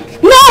her. No,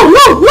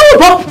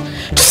 Bob.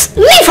 Just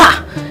leave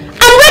her.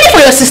 I'm ready for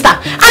your sister.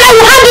 And I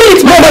will handle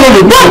it.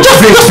 No.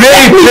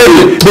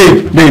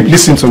 Babe,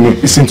 listen to me.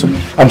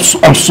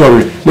 I'm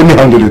sorry. Let me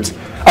handle it.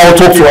 I will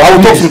talk to her.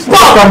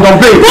 Bob! Calm down,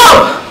 babe.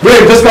 Bob!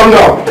 Babe, just calm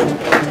down.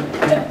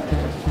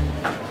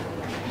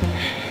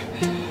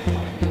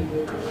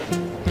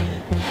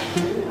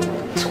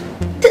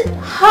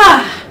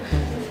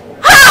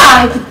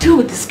 I will deal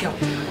with this girl.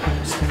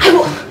 I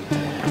will.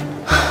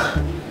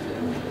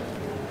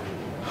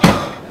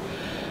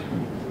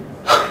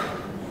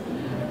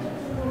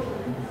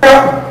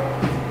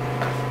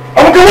 I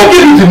cannot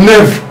give you the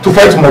nerve to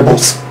fight with my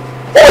boss.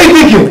 What are you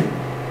thinking?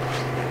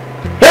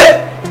 Eh?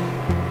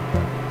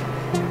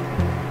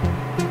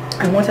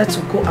 I wanted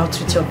to go out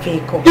with your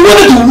vehicle. You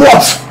wanted to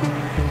what?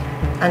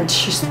 And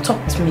she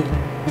stopped me.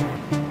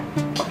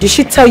 Did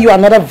she tell you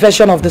another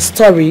version of the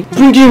story?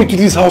 Bringing you to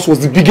this house was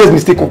the biggest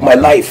mistake of my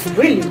life.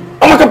 Really?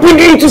 Amaka,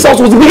 bringing you to this house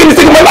was the biggest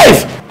mistake of my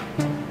life.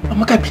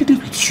 Amaka, I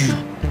pleaded with you.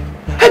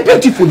 I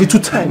begged you for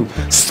little time.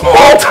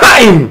 Small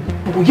time.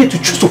 But yet you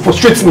choose to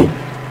frustrate me.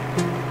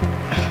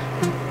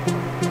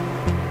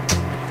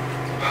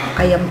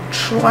 I am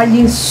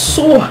trying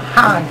so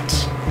hard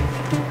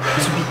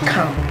to be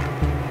calm.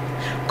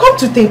 Come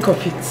to think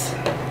of it,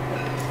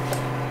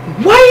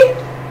 why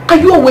are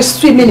you always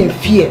swimming in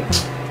fear?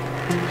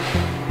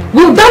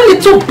 Will that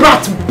little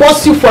brat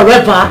boss you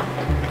forever?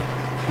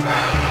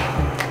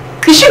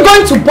 Is she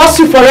going to boss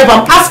you forever?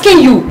 I'm asking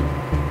you.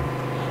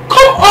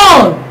 Come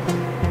on?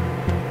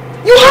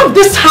 You have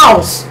this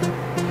house.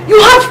 You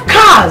have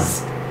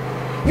cars.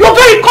 You're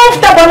very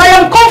comfortable and I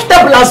am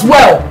comfortable as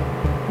well.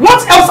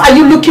 What else are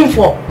you looking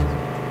for?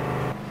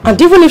 And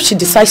even if she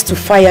decides to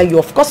fire you,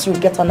 of course you'll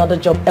get another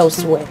job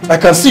elsewhere. I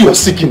can see you're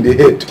sick in the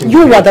head.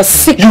 You are the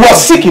sick. You are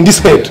sick in this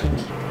head.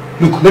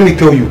 Look, let me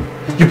tell you.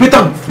 You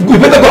better go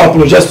and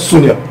apologize to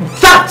Sonia.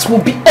 That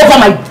will be over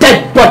my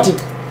dead body.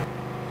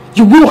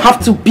 You will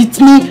have to beat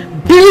me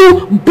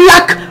blue,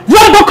 black,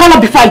 rainbow color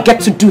before I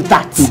get to do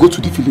that. You go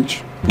to the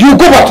village. You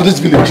go back to this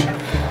village.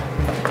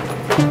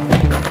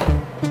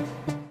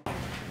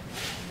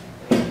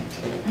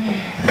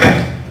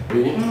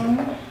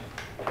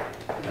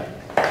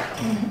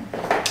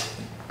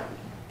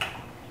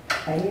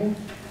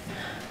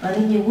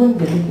 Honey, you won't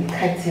believe me,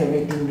 Katie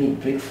already made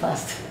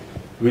breakfast.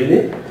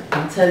 Really?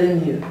 I'm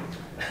telling you.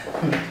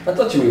 I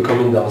thought you were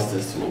coming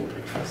downstairs to make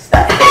breakfast.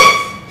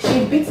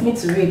 She beat me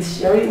to it.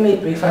 She already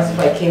made breakfast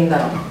before I came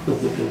down.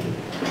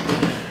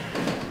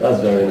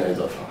 That's very nice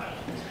of her.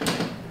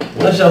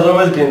 You know, she has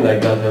always been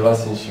like that ever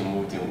since she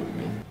moved in with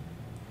me.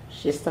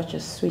 She's such a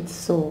sweet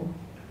soul.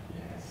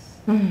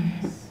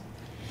 Yes.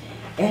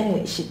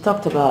 Anyway, she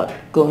talked about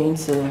going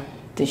to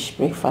dish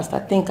breakfast. I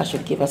think I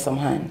should give her some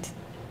hand.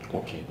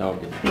 Okay, that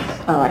would be nice.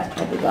 Alright,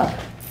 I'll be back.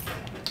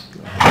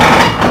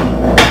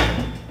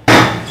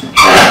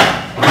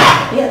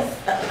 Yes,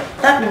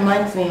 that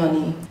reminds me,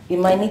 honey. You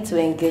might need to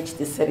engage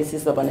the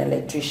services of an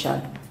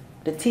electrician.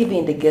 The TV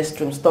in the guest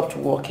room stopped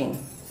working.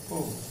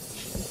 Oh.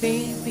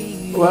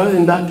 Well,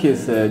 in that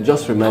case,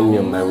 just remind me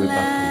on my way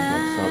back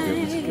from work so I'll be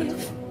able to get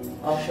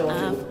home. I'll show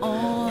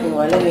you.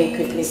 Meanwhile, let me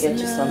quickly get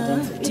you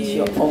something to eat.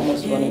 You're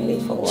almost running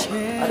late for work.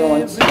 I don't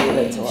want to be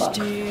late to work.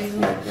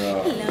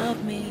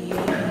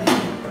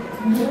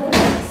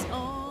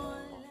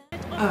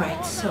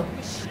 Alright, so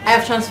I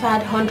have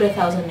transferred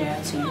 100,000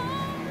 naira to you.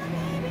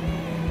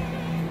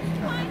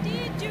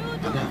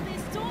 Madam,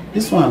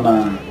 this one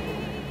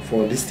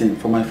for this thing,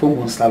 for my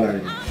phone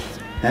salary.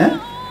 Eh?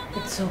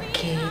 It's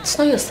okay. It's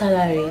not your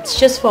salary. It's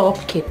just for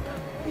upkeep.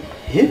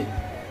 Hey?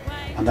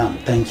 Madam,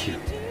 thank you.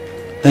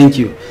 Thank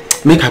you.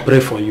 Make I pray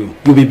for you.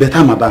 You'll be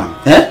better, madam.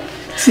 Eh?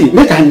 See,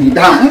 make I kneel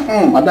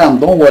down. Madam,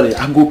 don't worry.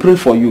 I go pray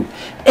for you.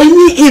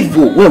 Any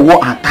evil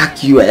will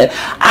attack you,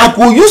 I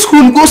go use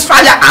Holy Ghost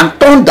fire and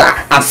thunder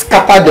and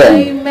scatter them.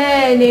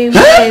 Amen,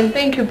 amen.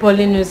 Thank you,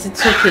 Paulinus.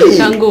 It's okay. You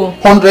can go.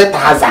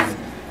 100,000,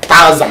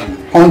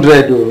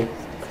 100. Oh.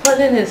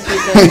 Paulinus, you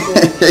can go.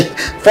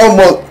 4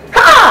 more.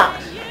 Ha!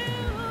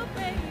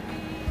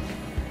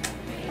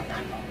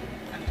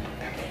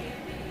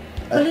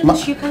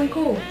 Paulinus, you can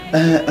go.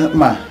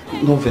 Ma,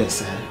 no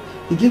verse.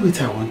 You get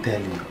what I want to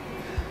tell you.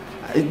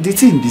 The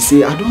thing they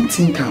say, I don't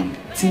think I'm.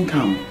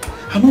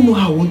 I don't know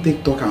how I won't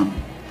take talk am.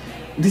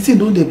 The thing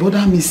don't they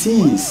bother me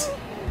since.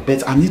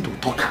 But I need to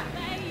talk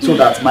so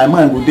that my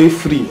mind will be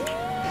free.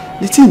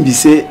 The thing they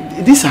say,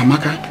 this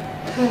Amaka.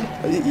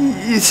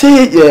 He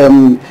say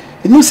you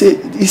know say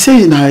he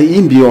say na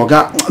him be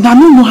oga. Now I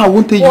don't know how I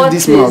won't take you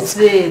this mouth. What is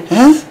it?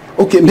 Eh?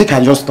 Okay, make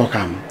I just talk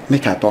am.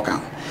 Make I talk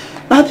am.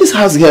 Now this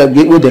house girl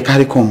where they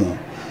carry come.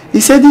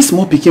 He said this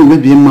small pikin will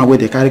be in my where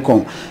they carry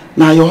come.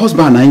 Now your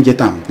husband na him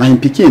get am. Na him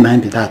pikin na him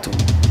be that.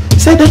 He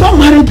said they don't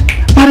marry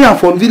am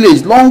from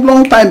village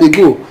long time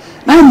ago.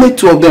 Now make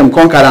 2 of them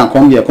come carry and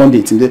come here, come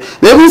date.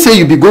 They even say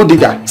you be gold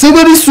digger. Say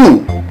very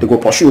soon they go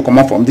pursue you come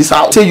out from this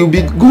house. Say you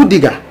be gold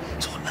digger.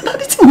 So now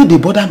the thing will they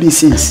bother me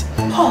since.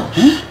 Paul,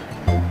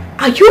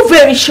 are you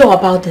very sure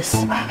about this?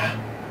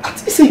 I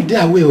think say you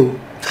there well.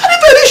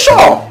 Very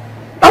sure.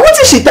 Now what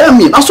did she tell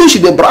me? That's why she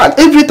dey brag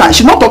every time.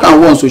 She not talking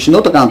once, so she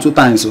not talking 2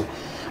 times. So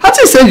I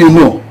think say you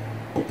know.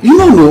 You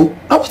don't know.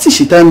 Now what did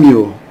she tell me?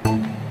 Oh?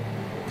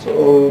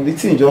 So the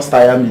thing just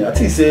tire me. I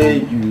think say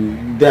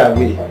you there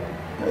away.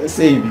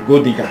 Say you be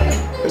gold digger.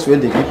 That's where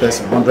they give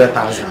person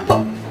 100,000.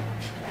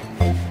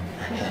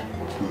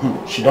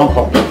 She don't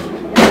come.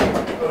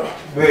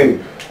 Babe,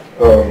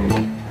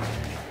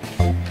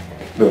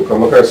 look,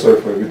 I'm okay, sorry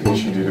for everything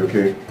she did,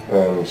 okay?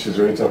 She's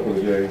ready to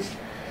apologize.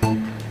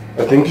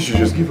 I think you should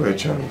just give her a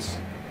chance.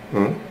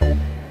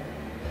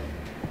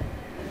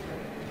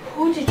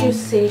 Who did you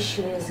say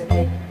she is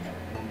again?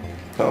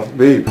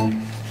 Babe,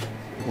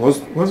 what's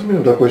the meaning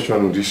of that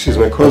question? She's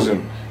my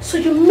cousin. So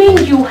you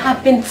mean you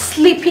have been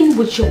sleeping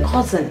with your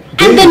cousin?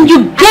 Babe. And then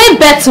you gave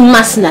birth to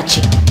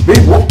Masinachi?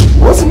 Babe,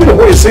 what's the meaning of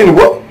what you're saying?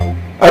 What?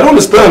 I don't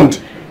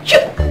understand. You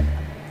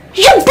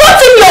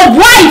brought in your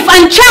wife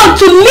and child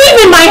to live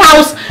in my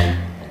house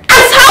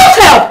as house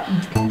help!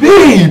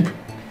 Babe,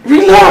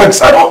 relax.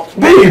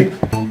 Babe,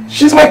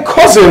 she's my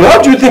cousin.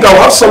 How do you think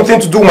I'll have something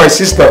to do with my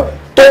sister?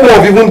 Don't know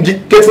of even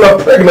getting her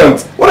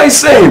pregnant. What are you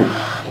saying?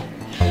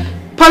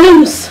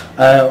 Paulinus.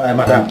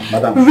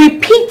 Madam.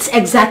 Repeat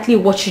exactly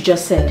what you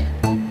just said.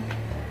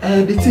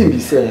 The thing be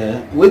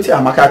say, wait till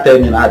Amaka tell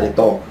me now they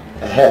talk.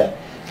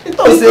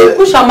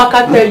 Push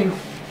Amaka tell you.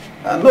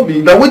 No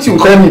be that what you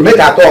tell me make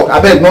I talk. I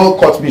beg no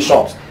cut me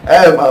short.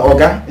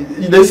 Oga,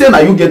 they say now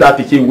you get that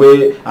pikin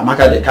where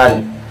Amaka they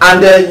carry.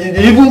 And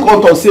you even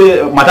come to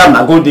say, Madam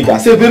na go digger.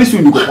 Say very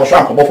soon you go pursue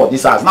and come up for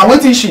this house. Now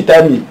what till she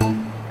tell me?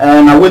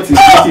 And I wait till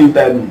you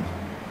tell me.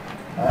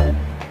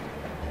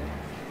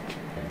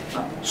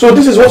 So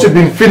this is what you've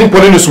been feeding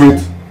Paulinus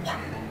with?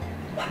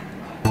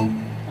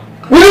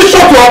 Will you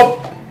shut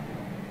up?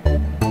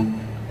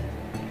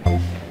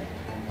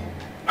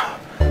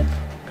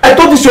 I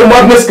thought this your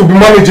madness could be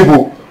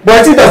manageable, but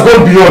I think it has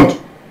gone beyond.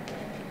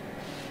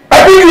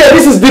 I think yeah,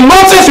 this is the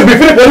nonsense you've been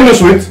feeding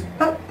Paulinus with.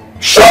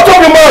 Shut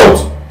up your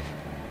mouth!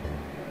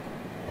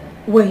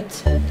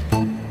 Wait.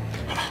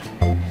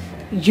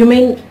 You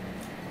mean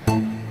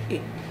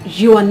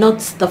you are not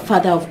the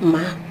father of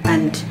Ma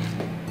and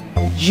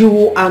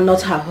you are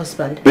not her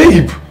husband?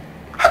 Babe,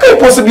 how can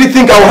you possibly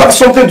think I will have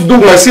something to do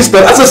with my sister?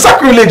 That's a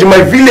sacrilege in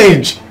my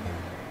village.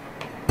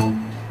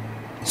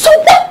 So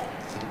what?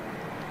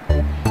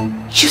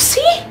 You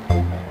see?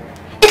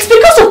 It's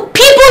because of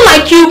people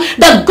like you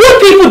that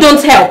good people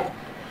don't help.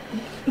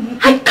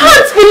 I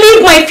can't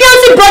believe my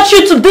fiancé brought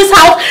you to this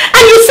house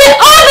and you say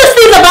all these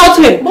things about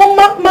him.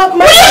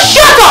 Will you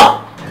shut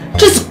up?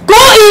 Just go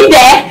in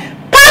there,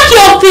 pack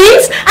your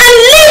things and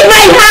leave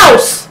my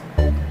house.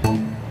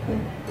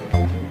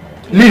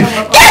 Leave.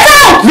 Get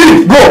out!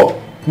 Leave. Go.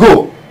 Go.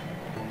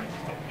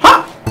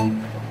 Huh?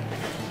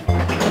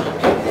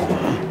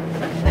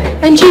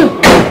 And you?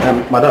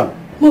 Madam.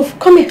 Move.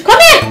 Come here. Come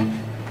here.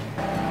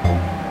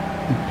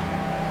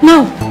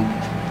 Now,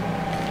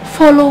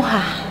 follow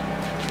her.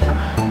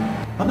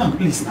 Madam,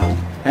 please now.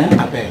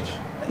 I beg.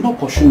 No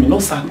pursue me, no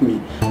sack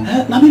me.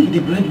 Now maybe the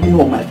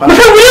breadwinner of my family.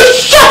 Will you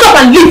shut up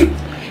and leave?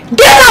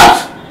 Get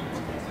out!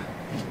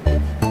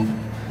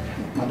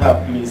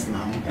 Madam, please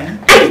now.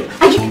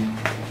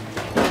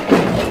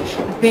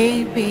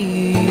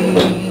 Baby,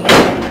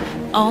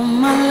 all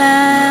my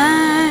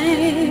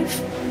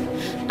life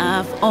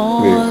I've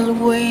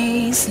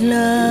always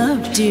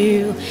loved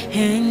you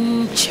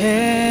and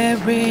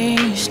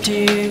cherished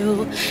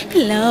you.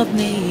 Love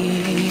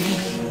me.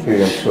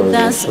 Hey, I'm sorry,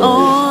 That's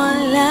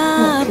all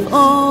I've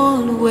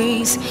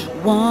always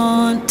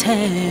wanted,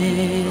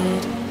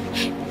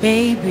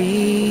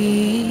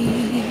 baby.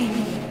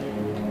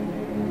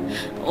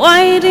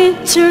 Why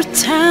didn't you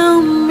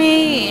tell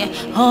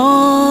me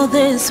all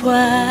this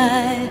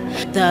while?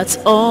 That's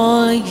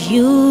all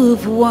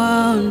you've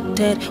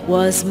wanted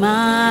was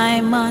my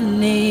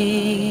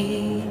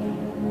money.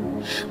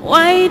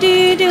 Why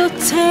did you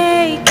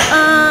take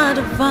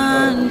advantage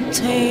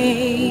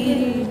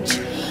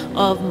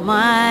of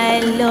my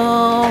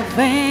love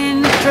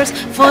and interest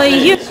for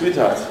you?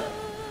 Sweetheart.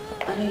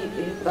 Are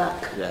you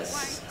back?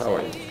 Yes. How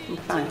are you? I'm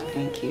fine,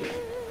 thank you.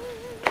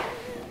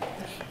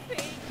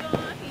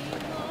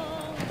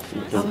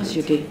 How was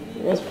your day?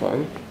 It was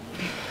fun.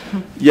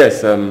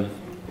 Yes,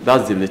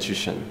 that's the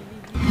electrician.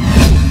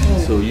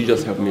 So you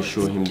just help me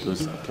show him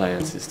those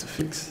appliances to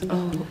fix.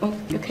 Oh,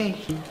 okay.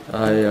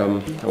 I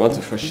want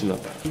to freshen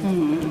up.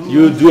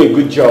 You do a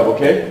good job,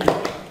 okay?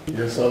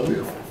 Yes, I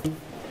will.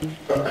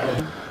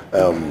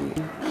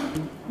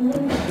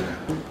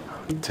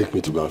 Take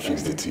me to go and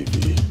fix the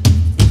TV.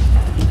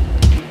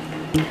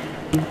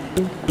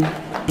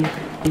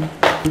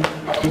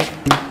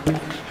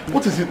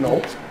 What is it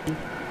now?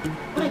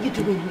 What are you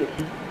doing here?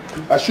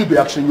 I should be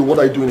asking you, what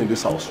are you doing in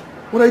this house?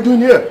 What are you doing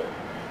here?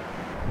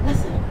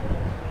 Listen,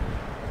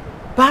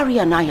 Barry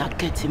and I are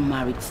getting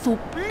married, so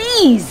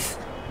please,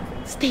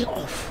 stay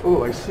off.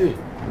 Oh, I see.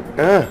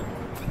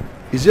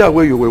 Is he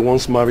aware you were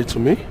once married to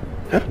me?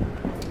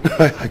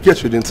 I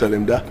guess you didn't tell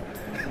him that.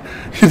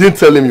 You didn't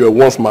tell him you were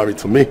once married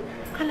to me.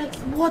 Alex,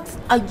 what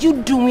are you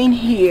doing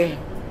here?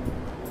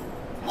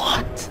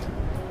 What?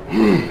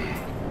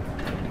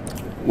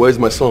 Where's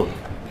my son?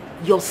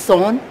 Your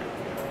son?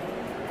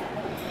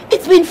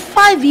 It's been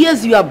 5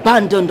 years you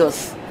abandoned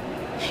us.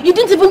 You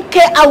didn't even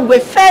care how we're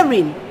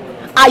faring.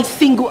 I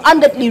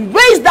single-handedly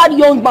raised that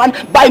young man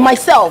by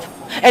myself.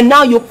 And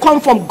now you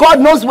come from God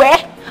knows where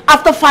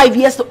after 5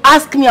 years to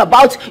ask me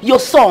about your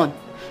son.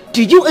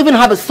 Do you even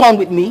have a son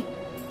with me?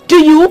 Do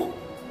you?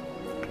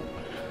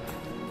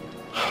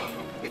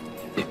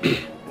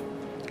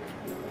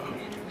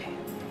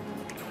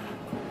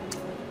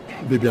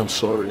 Baby, I'm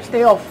sorry.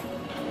 Stay off.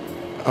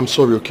 I'm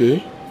sorry,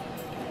 okay?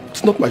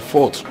 It's not my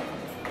fault.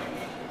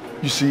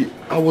 You see,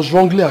 I was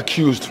wrongly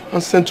accused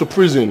and sent to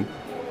prison.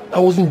 I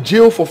was in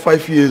jail for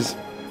 5 years.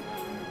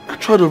 I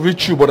tried to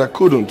reach you, but I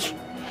couldn't.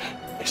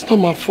 It's not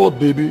my fault,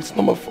 baby. It's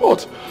not my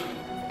fault.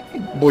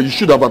 But you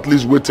should have at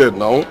least waited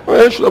now.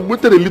 I should have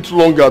waited a little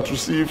longer to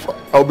see if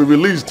I'll be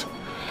released.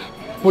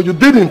 But you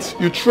didn't.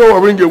 You threw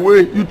our ring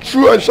away. You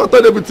threw and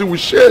shattered everything we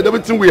shared,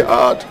 everything we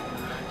had.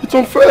 It's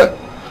unfair.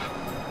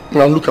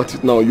 Now look at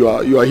it now. You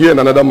are here in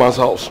another man's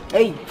house.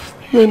 Hey.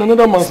 You're in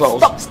another man's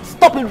house.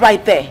 Stop it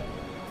right there.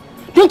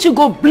 Don't you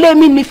go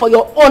blaming me for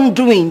your own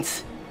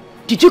doings.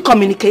 Did you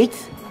communicate?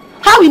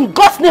 How in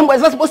God's name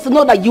was I supposed to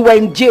know that you were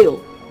in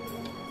jail?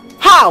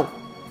 How?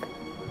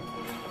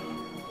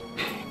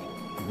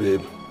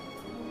 Babe,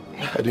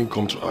 I didn't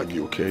come to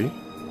argue, okay?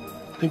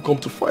 I didn't come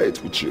to fight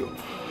with you.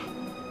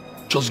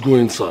 Just go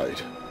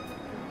inside.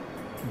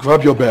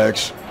 Grab your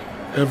bags,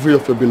 every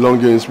of your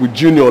belongings. With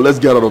Junior, let's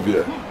get out of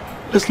here.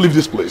 Let's leave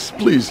this place,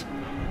 please.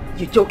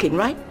 You're joking,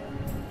 right?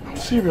 I'm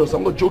serious.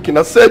 I'm not joking.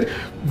 I said,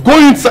 go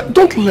inside.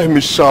 Don't let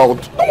me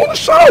shout. I don't want to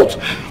shout.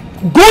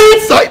 Go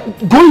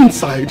inside. Go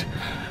inside.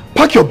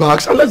 Pack your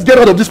bags and let's get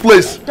out of this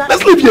place.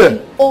 Let's leave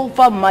here.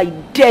 Over my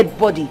dead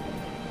body.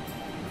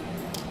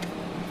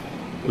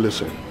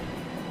 Listen,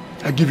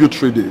 I give you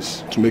 3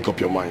 days to make up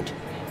your mind.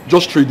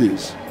 Just 3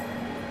 days.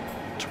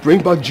 To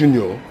bring back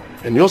Junior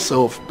and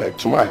yourself back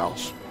to my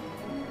house.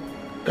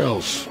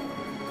 Else,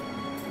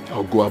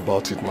 I'll go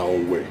about it my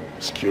own way.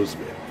 Excuse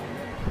me.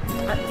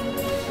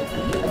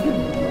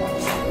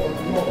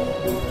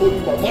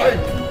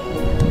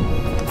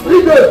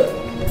 Leave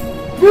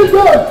it! Leave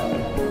it!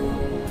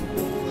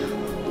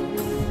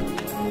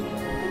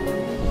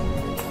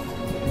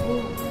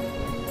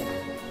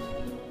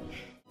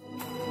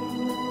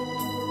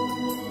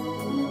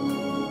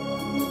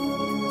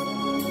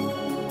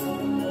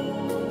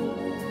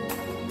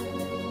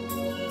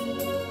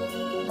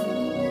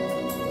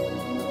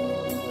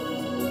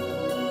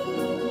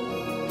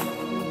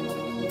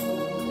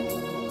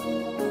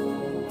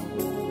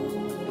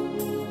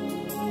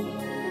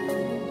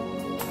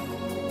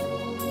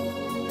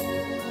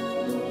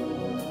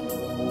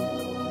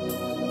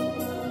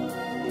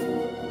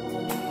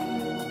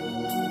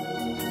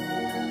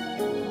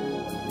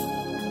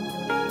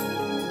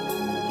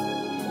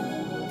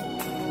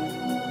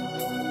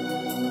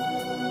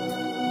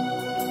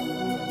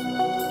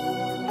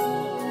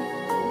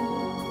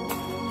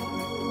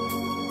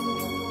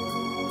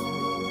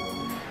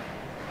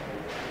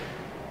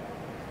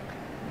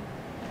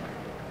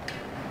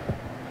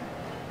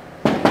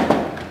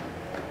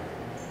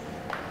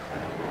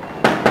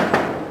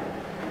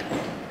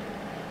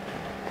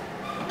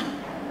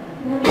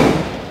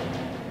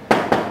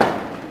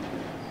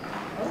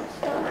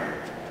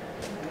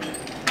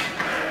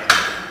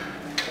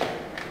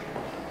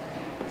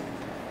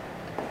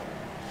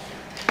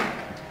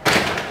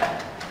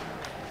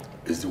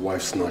 Is the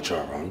wife snatcher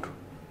around?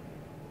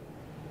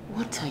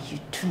 What are you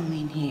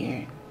doing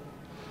here?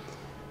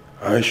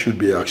 I should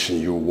be asking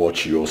you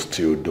what you're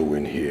still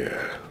doing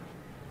here.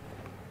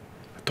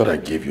 I thought I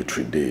gave you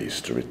 3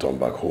 days to return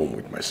back home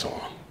with my son.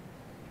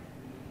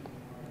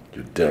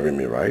 You're daring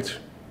me, right,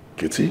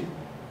 Kitty?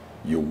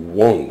 You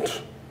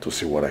want to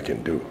see what I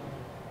can do.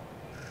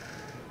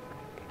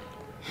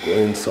 Go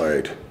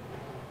inside,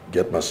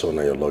 get my son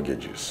and your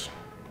luggages.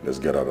 Let's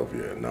get out of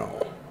here now.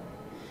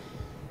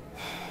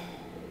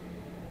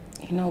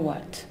 You know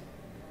what?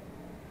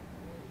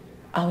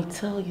 I'll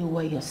tell you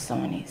where your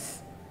son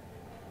is.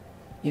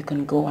 You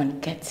can go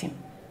and get him.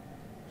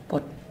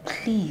 But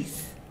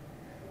please,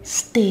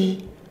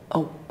 stay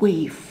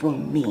away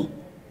from me.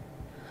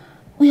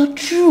 We are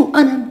through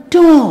and I'm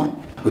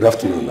done. Good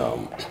afternoon,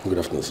 good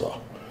afternoon, sir.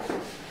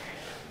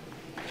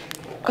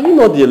 Are you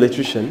not the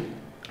electrician?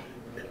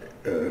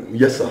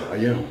 Yes, sir, I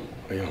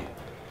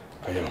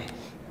am.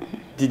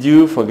 Did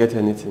you forget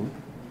anything?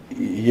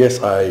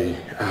 Yes, I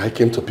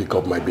came to pick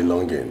up my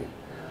belonging.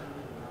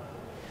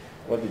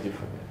 What did you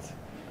forget?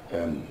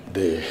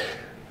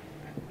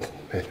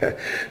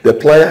 The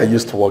player I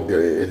used to work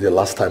there the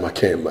last time I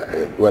came,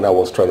 when I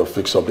was trying to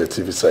fix up the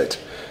TV set.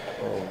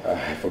 Oh.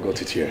 I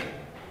forgot it here.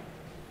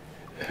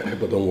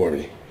 But don't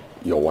worry,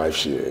 your wife,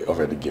 she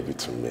already gave it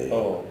to me.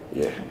 Oh.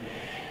 Yeah.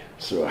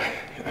 So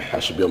I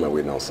should be on my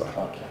way now, sir.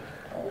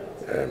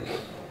 Okay.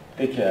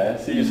 Take care.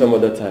 See you some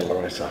other time.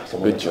 All right, sir.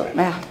 Good job.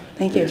 Yeah,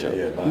 thank you.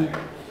 Yeah, bye.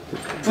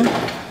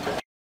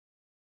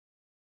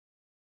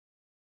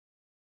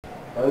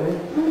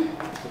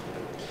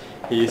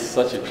 He is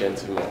such a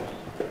gentleman.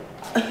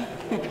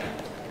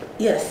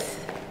 Yes,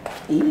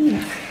 he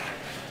is.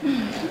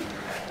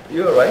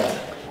 You alright?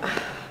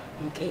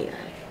 Okay.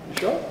 You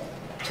sure?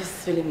 Just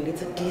feeling a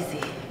little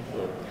dizzy.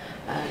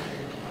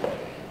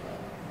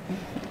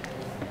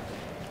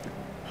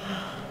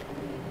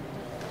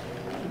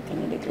 I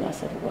need a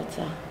glass of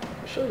water.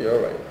 Sure, you're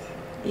alright.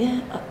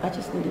 Yeah, I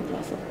just need a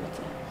glass of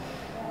water.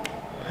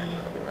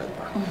 I'll be right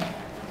back.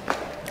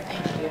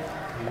 Thank you.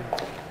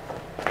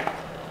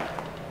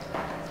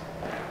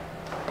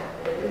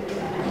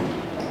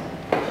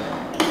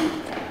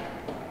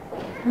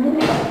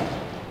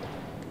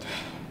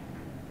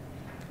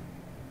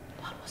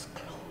 That was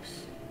close.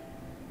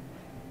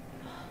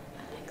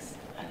 Alex.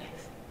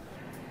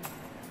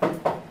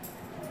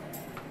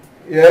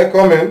 Yeah,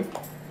 come in.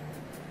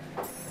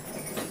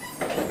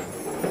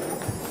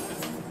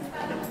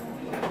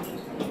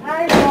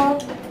 Hi,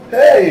 Bob.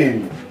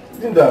 Hey,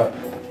 Linda.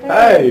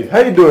 Hi, how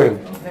you doing?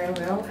 I'm very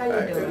well. How you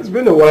doing? It's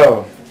been a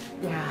while.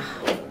 Yeah.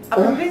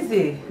 I'm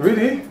busy.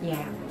 Really?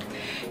 Yeah.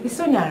 Is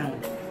Sonia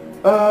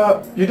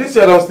around? You did see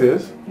her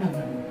downstairs? No.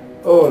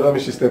 Oh, that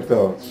means she stepped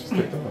out. She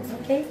stepped out.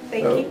 Okay,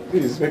 thank you.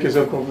 Please, make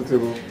yourself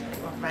comfortable.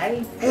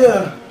 Alright.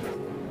 Yeah.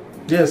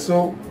 Yeah,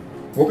 so,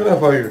 what can I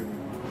for you?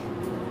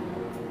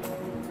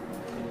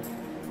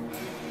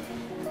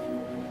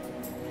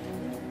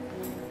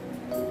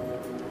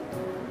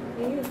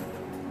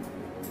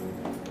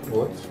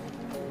 What?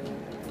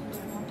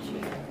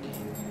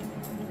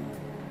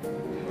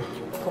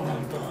 Come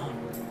on, Bob.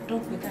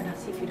 Don't pretend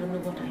as if you don't know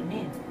what I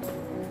mean.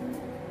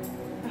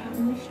 I have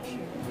missed you.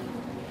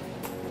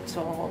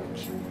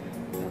 Touch,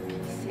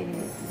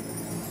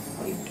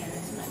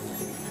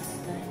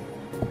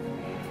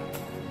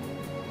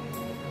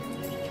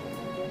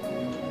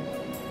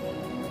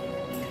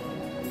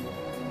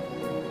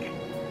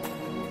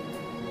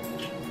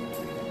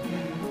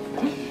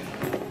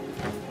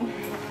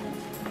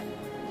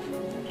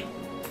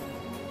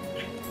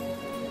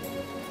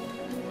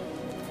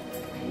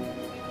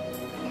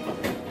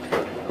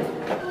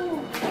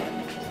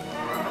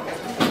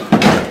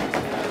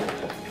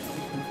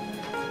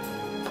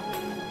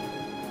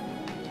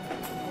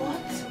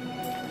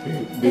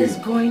 What is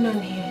going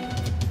on here?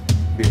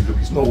 Babe, look,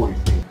 it's not what you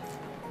think.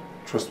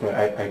 Trust me,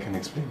 I can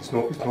explain. It's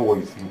not what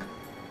you think.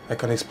 I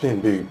can explain,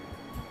 babe.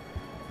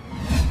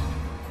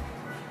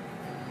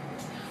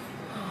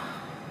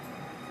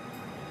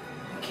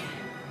 Okay.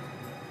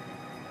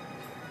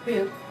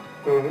 Babe,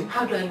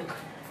 how do I look?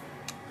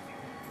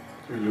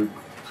 You look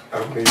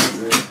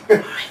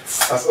amazing.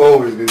 As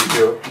always, baby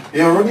girl.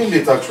 You're running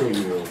late actually,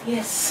 you know.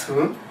 Yes.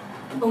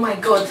 Oh my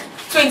god.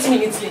 20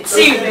 minutes late.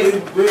 See you later.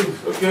 Babe,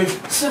 okay.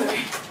 Sorry.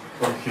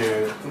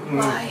 Okay.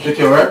 Bye. Take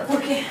care, right?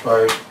 Okay.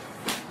 Bye.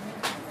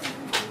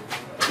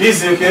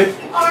 Easy, okay?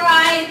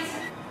 Alright.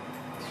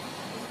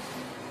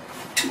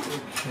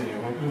 Okay,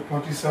 I'm gonna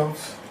point this out.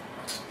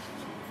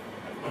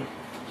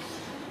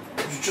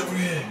 What's over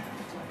here?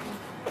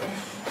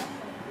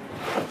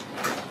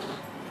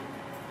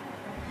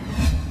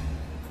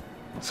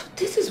 So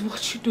this is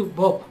what you do,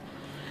 Bob.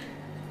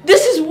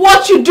 This is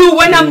what you do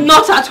when I'm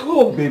not at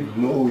home. Babe,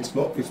 no, it's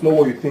not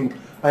what you think.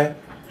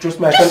 Trust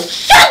me, Just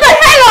shut the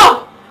hell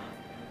up!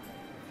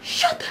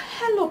 Shut the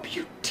hell up,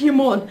 you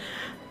demon.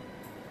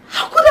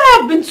 How could I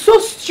have been so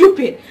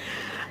stupid?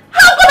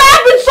 How could I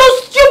have been so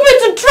stupid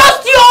to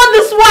trust you all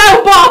this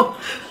while, Bob?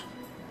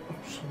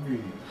 I'm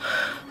sorry.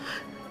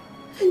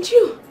 And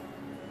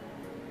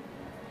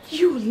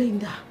you,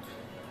 Linda,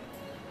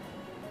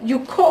 you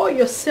call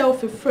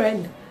yourself a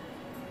friend,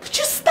 but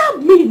you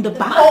stabbed me in the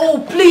back.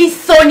 Oh, please,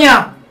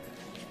 Sonia.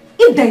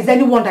 If there is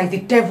anyone that is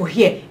the devil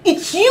here,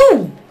 it's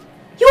you.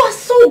 You are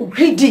so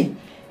greedy.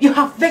 You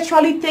have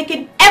virtually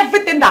taken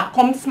everything that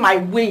comes my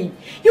way.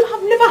 You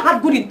have never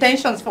had good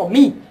intentions for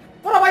me.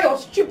 What about your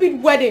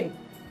stupid wedding?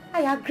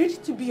 I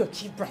agreed to be your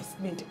chief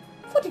bridesmaid.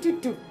 What did you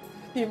do?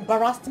 You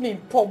embarrassed me in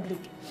public.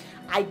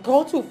 I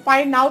got to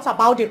find out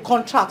about the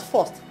contract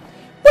first.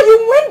 But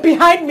you went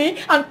behind me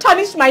and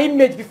tarnished my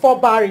image before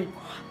Barry.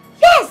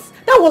 Yes,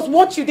 that was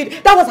what you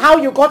did. That was how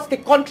you got the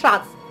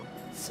contract.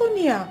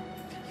 Sonia,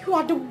 you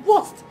are the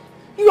worst.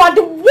 You are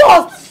the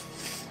worst.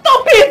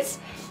 Stop it!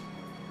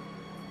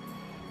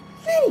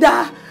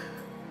 Linda,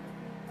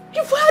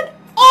 you've had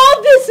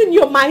all this in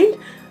your mind?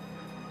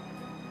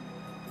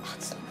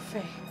 That's not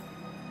fair.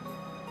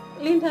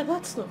 Linda,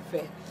 that's not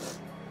fair.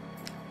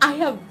 I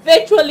have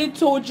virtually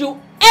told you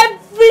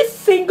every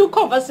single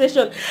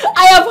conversation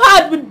I have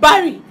had with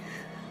Barry.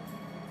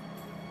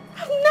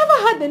 I've never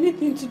had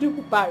anything to do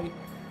with Barry.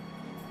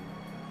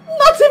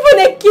 Not even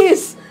a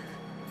kiss.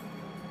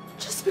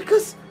 Just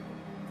because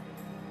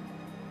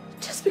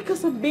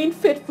I'm being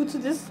faithful to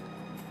this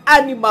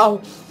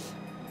animal.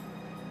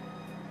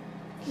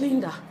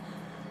 Linda,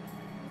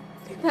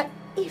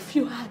 if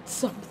you had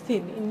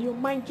something in your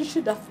mind, you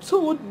should have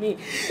told me.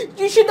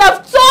 You should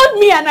have told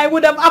me and I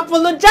would have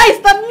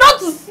apologized and not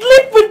to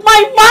sleep with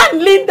my man,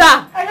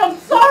 Linda. I am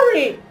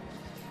sorry.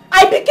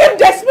 I became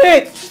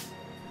desperate.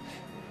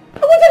 I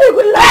wanted a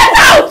good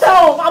life. Get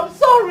out! I'm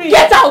sorry.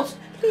 Get out!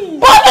 Please.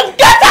 Bobby,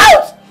 get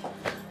out!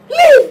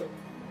 Leave!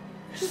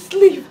 Just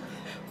leave.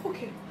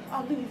 Okay,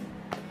 I'll leave.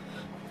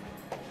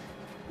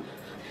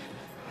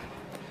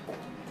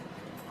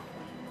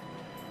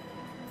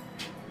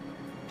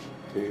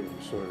 Babe,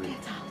 I'm sorry.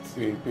 Get out.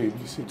 Babe,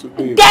 listen to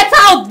me. Get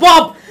out,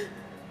 Bob!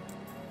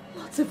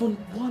 Not even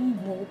one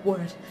more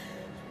word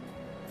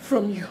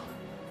from you.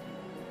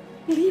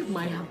 Leave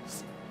my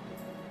house.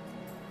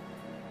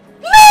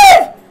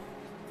 Leave!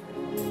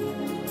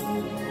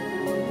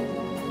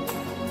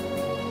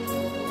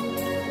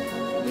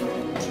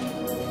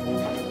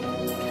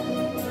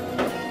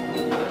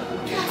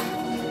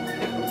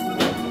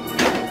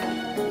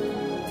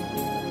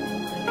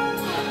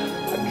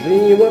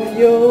 Dream of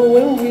you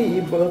when we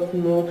both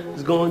know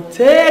it's gonna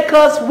take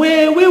us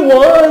where we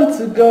want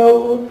to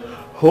go.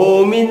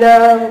 Hold me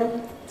now,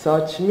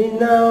 touch me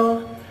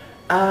now.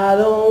 I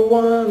don't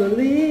wanna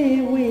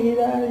live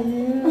without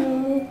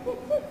you.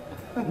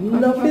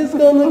 Nothing's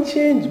gonna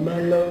change my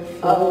love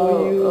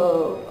for you.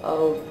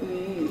 Oh,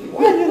 please.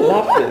 Why are you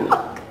laughing?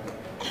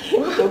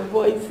 The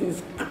voice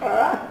is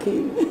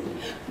cracking.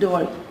 Don't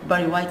worry,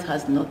 Barry White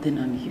has nothing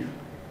on you.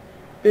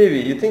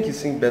 Baby, you think you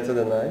sing better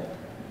than I?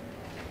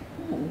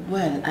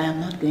 Well, I am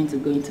not going to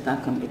go into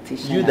that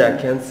competition. You that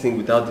can't sing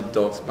without the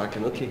dogs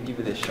barking. Okay, give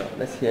it a shot.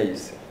 Let's hear you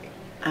sing.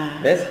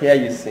 Let's hear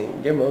you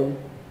sing. Come on.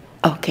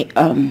 Okay,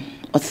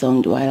 what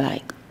song do I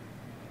like?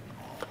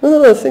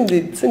 No, sing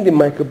the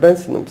Michael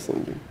Benson I'm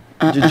singing.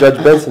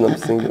 Judge Benson I'm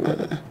singing.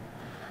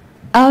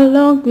 How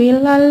long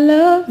will I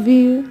love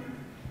you?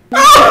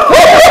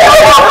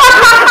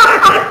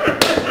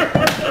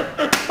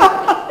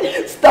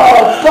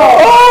 Stop!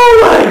 Oh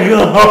my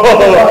God!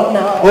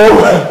 Oh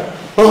my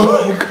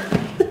God.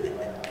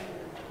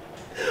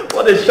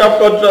 What a sharp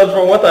contrast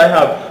from what I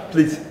have.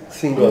 Please,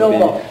 sing on, baby.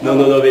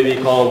 No, baby.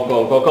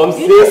 Come.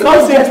 Sing.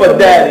 Come sing for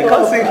daddy.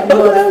 Come sing for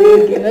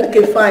daddy.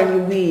 Okay, fine.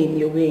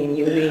 You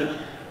win.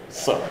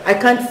 So. I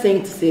can't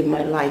sing to save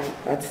my life.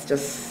 That's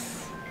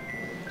just...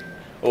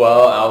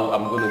 Well,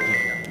 I'm going to give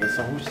you the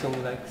song. Which song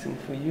would I like to sing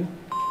for you?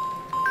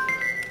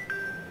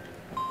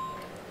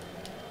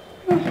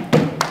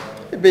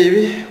 Hey,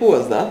 baby. Who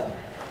was that?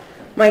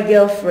 My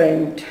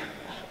girlfriend.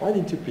 Why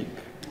didn't you pick?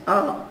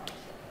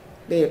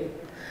 Babe.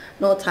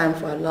 No time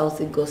for a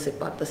lousy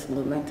gossip at this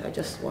moment. I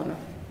just want to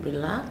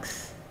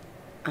relax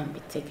and be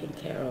taken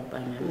care of by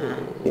my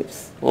man.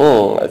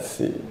 I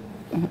see.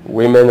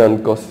 Women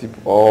and gossip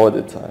all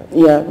the time.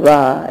 Yeah,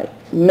 right.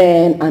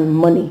 Men and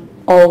money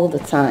all the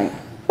time.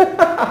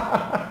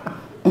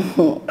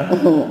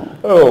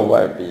 Oh,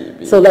 my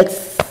baby. So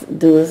let's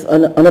do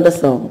another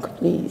song,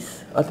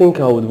 please. I think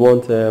I would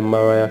want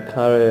Mariah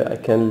Carey, I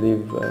Can't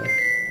Live.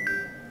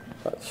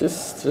 She's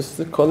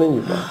still calling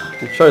you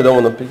back. You sure you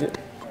don't want to pick it?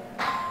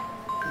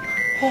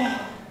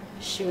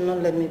 She will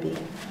not let me be.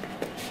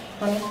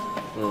 Honey,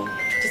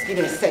 just give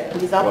me a sec,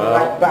 please. I'll be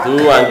right back.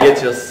 Do and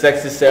get your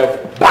sexy self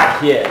back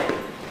here.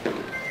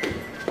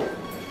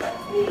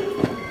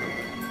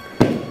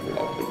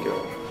 Lovely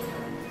girl.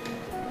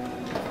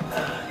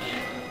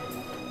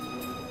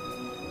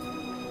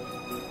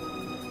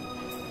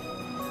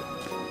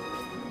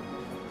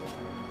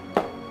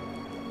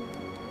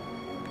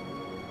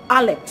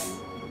 Alex,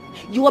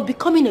 you are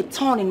becoming a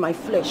thorn in my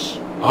flesh.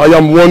 I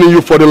am warning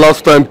you for the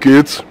last time,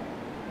 kids.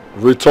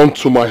 Return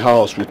to my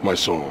house with my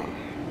son.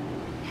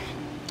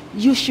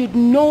 You should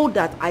know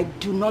that I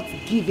do not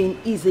give in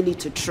easily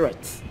to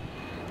threats.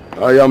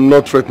 I am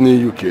not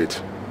threatening you, kid.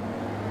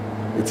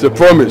 It's a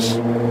promise.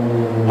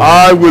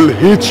 I will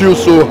hit you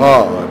so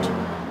hard.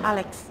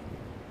 Alex,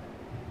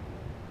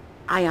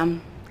 I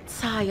am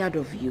tired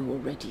of you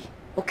already,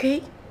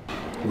 okay?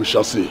 We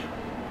shall see.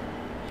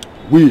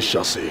 We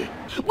shall see.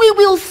 We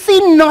will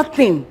see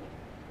nothing.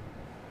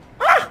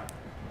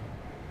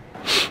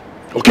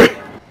 Okay.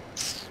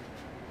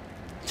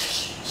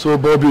 So,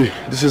 Bobby,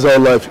 this is how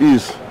life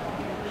is.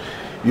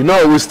 You know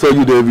I always tell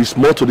you there is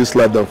more to this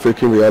life than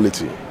faking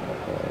reality.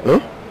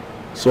 Huh?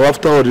 So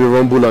after all the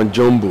rumble and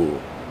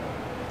jumble,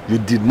 you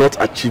did not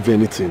achieve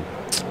anything.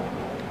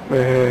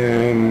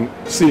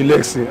 See,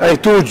 Lexi, I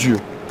told you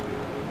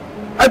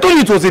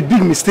it was a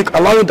big mistake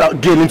allowing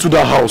that girl into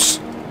that house.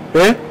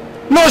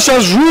 Now she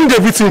has ruined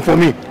everything for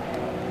me.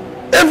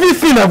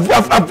 Everything I've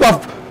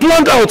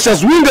planned out, she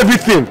has ruined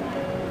everything.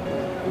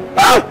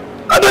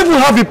 I don't even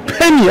have a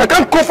penny. I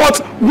can't cough out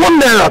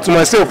 1 naira to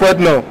myself right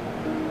now.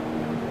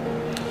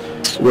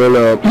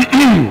 Well,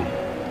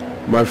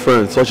 my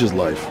friend, such is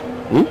life.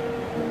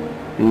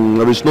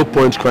 There is no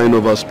point crying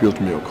over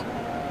spilled milk.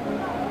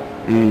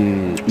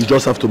 You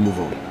just have to move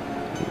on.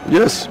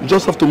 Yes, you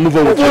just have to move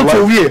on with your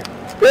life.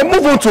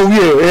 Move on to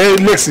where,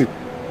 Lexi?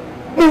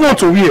 Move on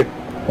to where?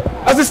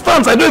 As it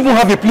stands, I don't even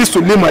have a place to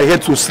lay my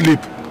head to sleep.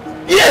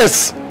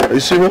 Yes! Are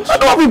you serious? I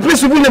don't have a place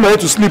to lay my head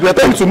to sleep. You're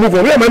telling me to move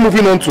on. Where am I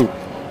moving on to?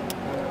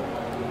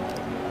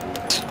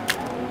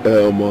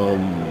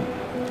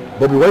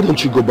 Bobby, why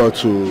don't you go back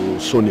to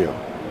Sonia?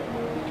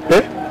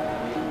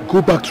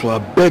 Go back to her,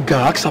 beg her,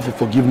 ask her for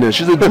forgiveness.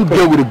 She's a good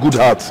girl with a good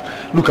heart.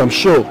 Look, I'm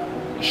sure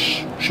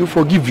she'll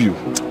forgive you.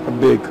 I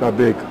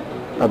beg.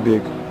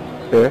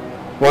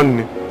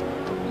 One,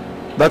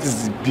 that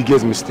is the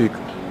biggest mistake.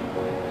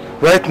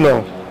 Right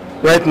now,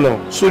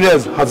 Sonia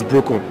is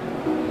heartbroken.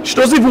 She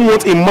doesn't even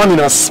want a man in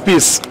her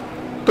space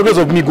because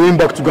of me going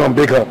back to go and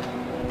beg her.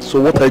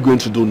 So what are you going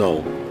to do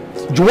now?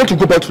 Do you want to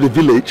go back to the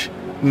village?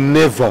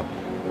 Never.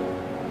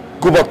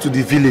 Go back to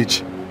the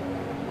village.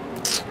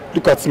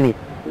 Look at me.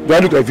 Do I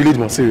look like village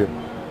material?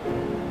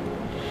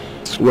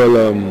 Well,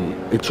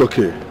 it's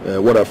okay.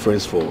 What are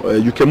friends for?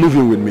 You can move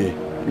in with me.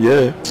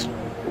 Yeah.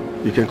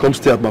 You can come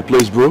stay at my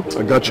place, bro.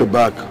 I got your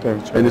back.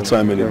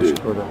 Anytime, any day.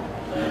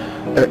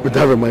 But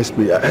that reminds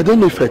me. I don't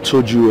know if I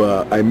told you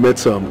I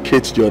met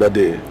Kate the other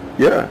day.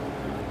 Yeah.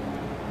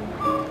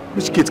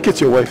 Which Kate? Kate,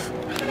 your wife?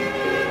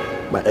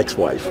 My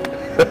ex-wife.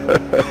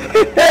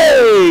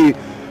 Hey!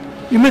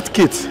 You met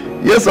Kate?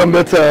 Yes, I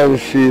met her.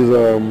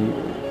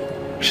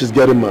 She's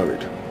getting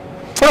married.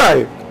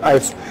 Hi.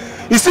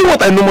 You see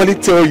what I normally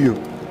tell you?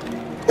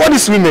 All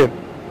these women,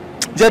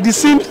 they are the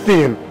same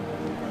thing.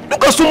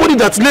 Look at somebody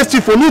that left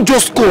you for no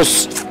just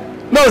cause.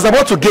 Now is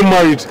about to get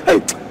married.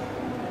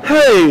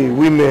 Hey,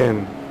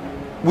 women.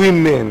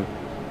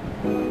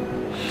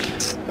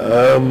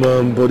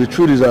 But the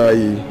truth is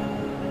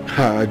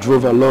I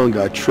drove along.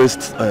 I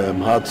traced her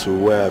to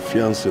where her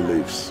fiancé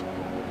lives.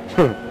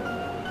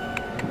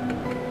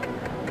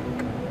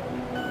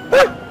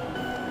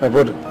 My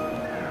brother,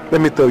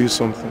 let me tell you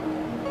something.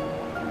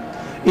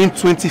 In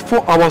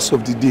 24 hours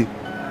of the day,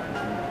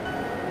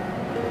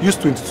 use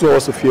 22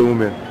 hours of your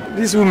women.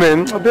 These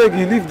women, I beg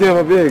you, leave them,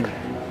 I beg.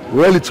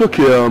 Well, it's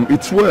okay.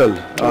 It's well.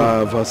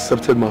 I've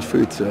accepted my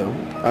fate.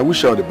 I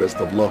wish her the best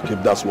of luck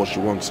if that's what she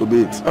wants, so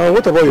be it.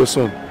 What about your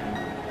son?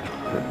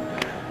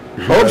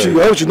 I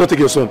hope she not take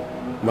your son.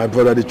 My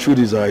brother, the truth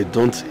is I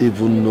don't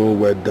even know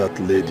where that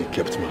lady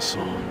kept my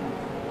son.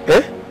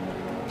 Eh?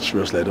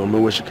 Seriously, I don't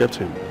know where she kept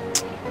him.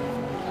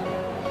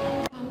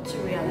 Come to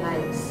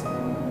realize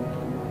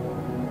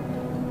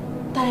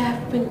that I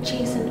have been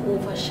chasing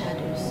over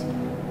shadows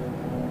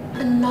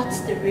and not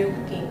the real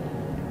thing.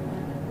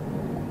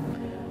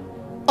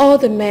 All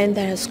the men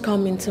that has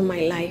come into my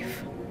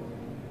life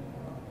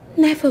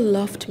never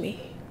loved me.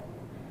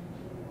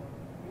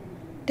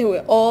 They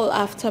were all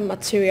after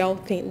material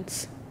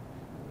things.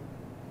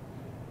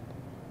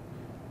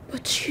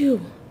 But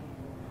you,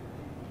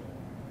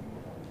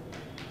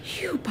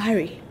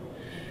 Barry,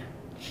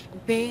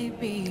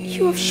 baby,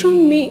 you have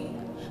shown me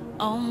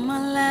all my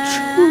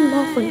life, true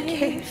love and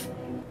care.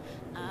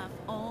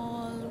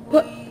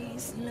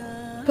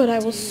 But I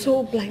was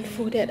so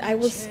blindfolded. I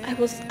was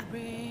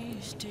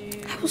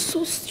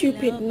so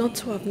stupid not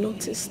to have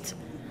noticed.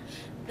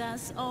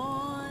 That's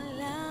all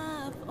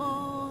I've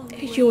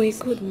always You're a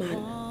good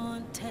man.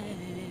 wanted,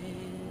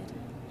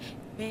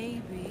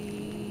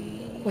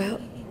 baby. Well,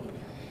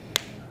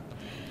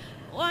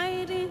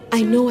 Why didn't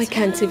I know I you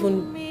can't tell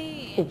even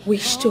me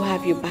wish to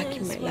have you back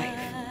in my this life.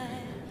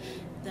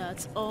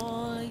 That's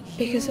all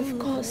Because you of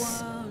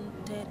course,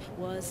 wanted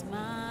was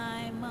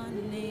my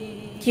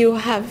money. you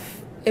have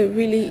a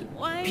really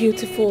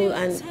beautiful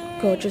and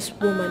gorgeous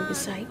woman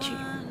beside you.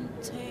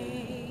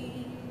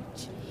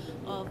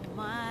 Of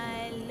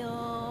my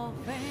love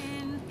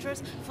and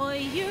trust for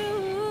you.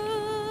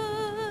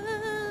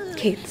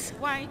 Kate,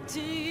 Why do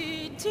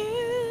you do?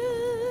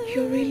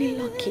 you're really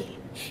lucky.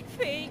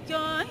 Fake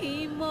your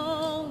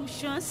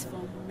emotions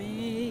for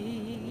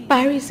me.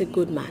 Barry's a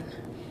good man.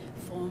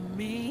 For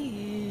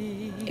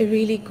me. A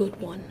really good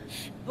one.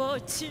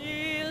 But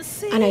you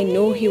see, And I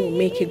know he will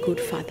make a good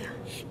father.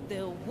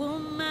 the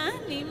woman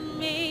in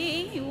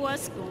me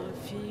was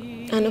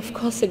confused. And of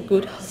course a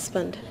good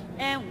husband.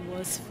 And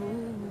was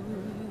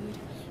fooled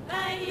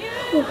by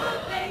you,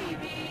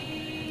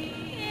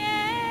 baby.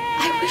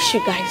 I wish you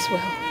guys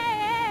well.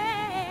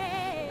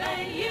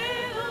 By you,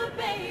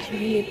 baby. I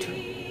really do.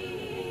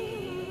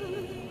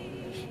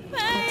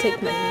 I'll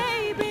take my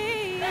leave.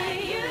 By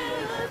you,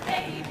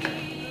 baby.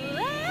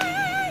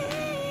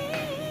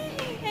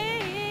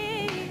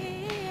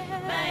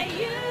 By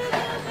you,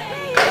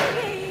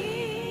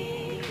 baby.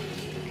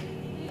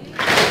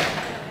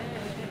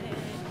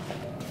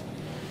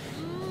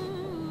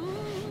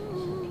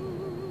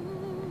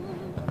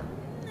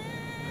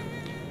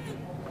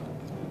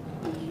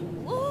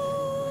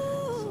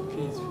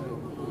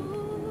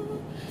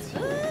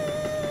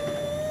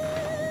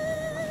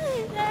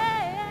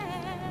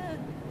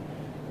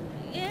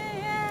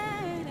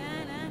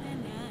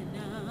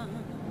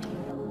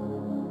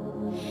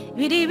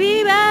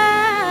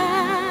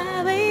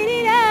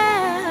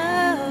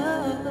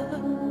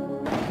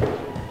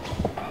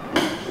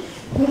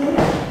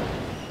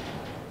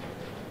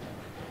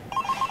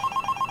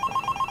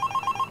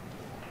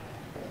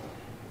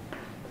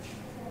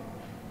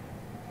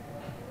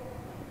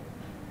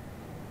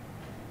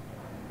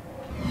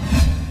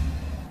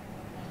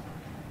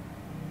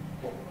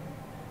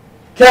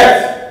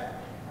 Cat!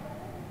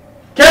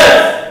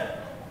 Cat!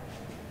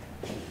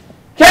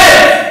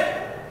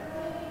 Cat!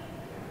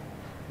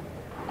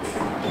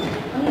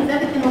 Is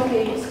everything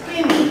okay? You're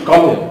screaming.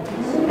 Come here.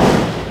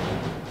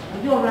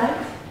 Are you alright?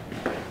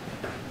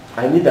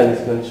 I need an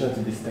explanation to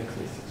this text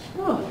message.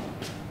 What?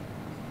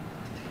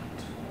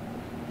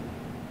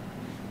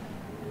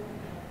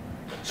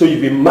 So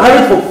you've been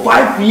married for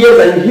 5 years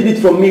and you hid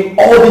it from me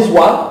all this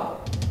while?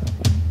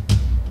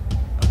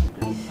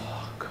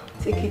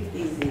 Take it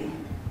easy.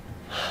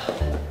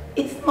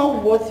 It's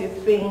not what you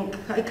think.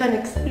 I can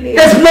explain.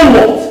 Explain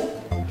what?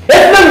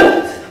 Explain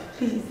what?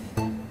 Please.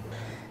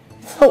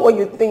 It's not what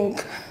you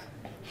think.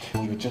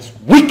 You're just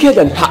wicked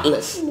and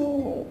heartless.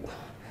 No.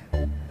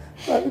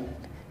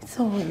 It's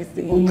not what you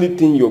think. The only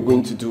thing you're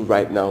going to do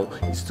right now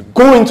is to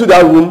go into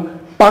that room,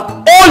 pack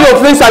all your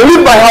things and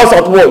leave my house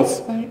at once.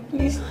 Barry,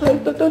 please,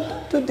 don't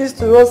do this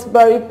to us,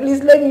 Barry.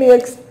 Please let me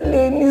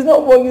explain. It's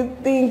not what you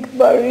think,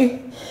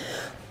 Barry.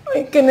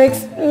 I can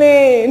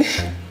explain.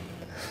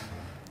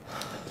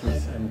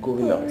 Please, I'm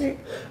going out.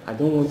 I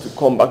don't want to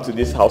come back to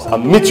this house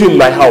and meet you in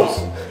my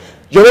house.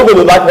 You're not going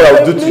to like what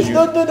I'll do to you. Please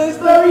don't do this,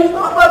 Barry. It's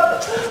not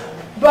that.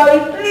 Barry,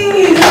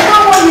 please. It's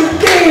not what you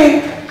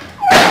think.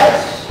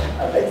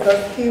 Alex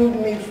has killed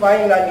me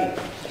finally.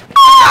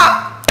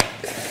 Ah!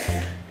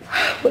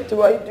 What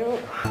do I do?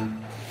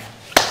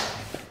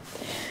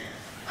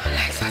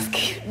 Alex has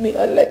killed me.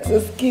 Alex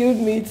has killed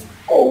me. It's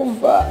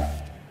over.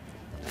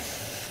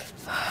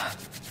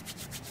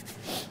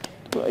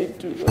 What do I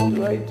do? What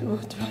do I do?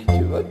 What do I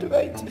do? What do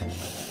I do?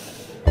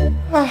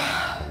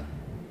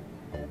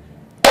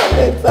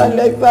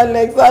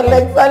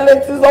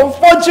 Alex is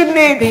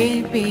unfortunate.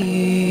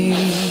 Baby,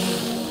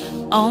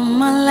 all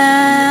my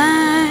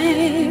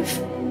life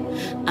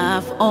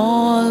I've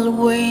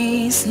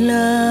always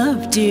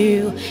loved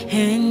you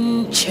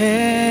and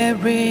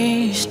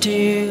cherished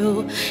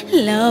you.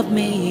 Love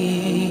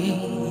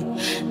me,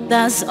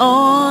 That's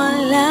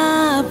all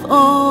I've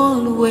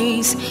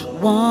always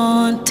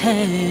wanted,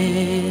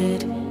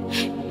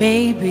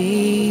 baby.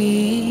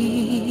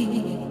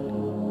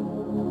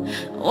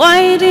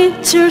 Why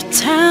didn't you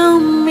tell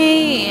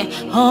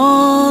me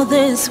all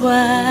this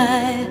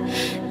while?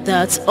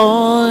 That's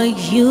all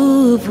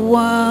you've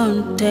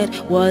wanted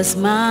was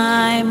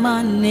my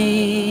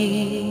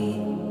money.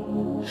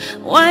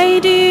 Why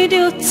did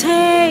you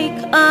take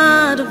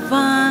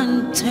advantage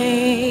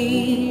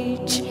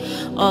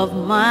of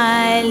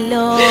my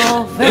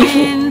love and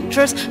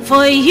interest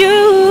for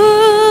you?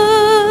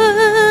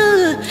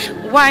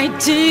 Why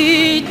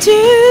did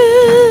you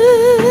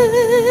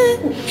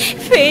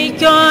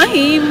fake your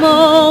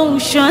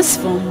emotions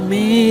for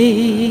me?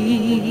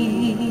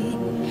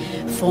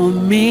 For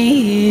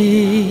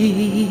me,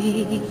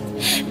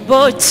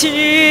 but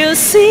you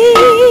see,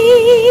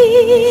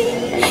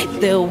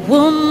 the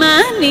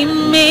woman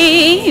in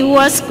me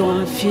was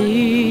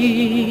confused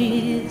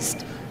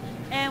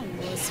and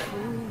was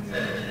fooled.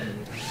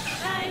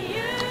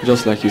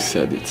 Just like you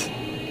said it.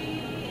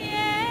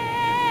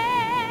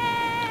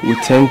 We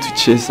tend to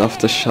chase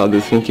after shadow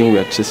thinking we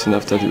are chasing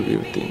after the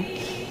real thing.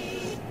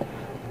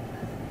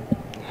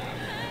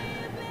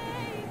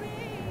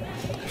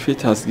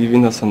 Fate has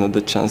given us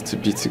another chance to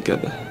be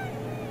together.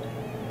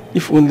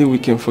 If only we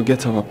can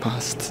forget our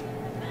past.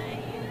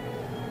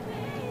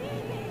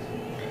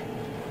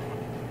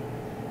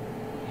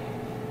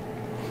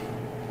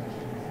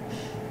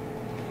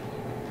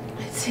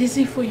 It's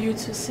easy for you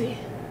to say.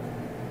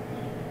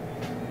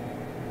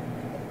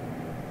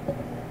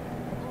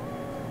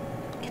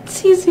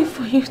 It's easy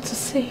for you to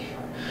say.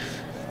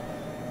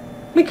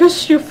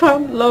 Because you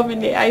found love in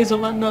the eyes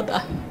of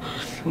another.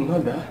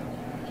 Another?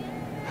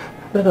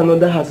 That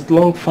another has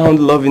long found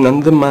love in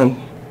another man.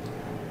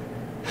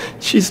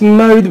 She's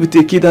married with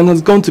a kid and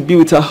has gone to be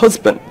with her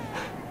husband.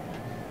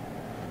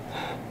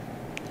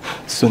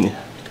 Sonia.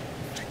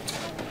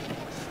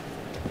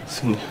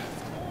 Sonia.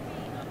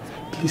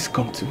 Please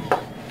come to me.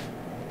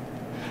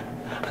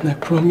 And I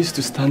promise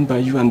to stand by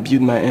you and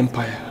build my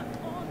empire.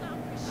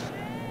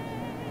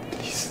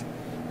 Please.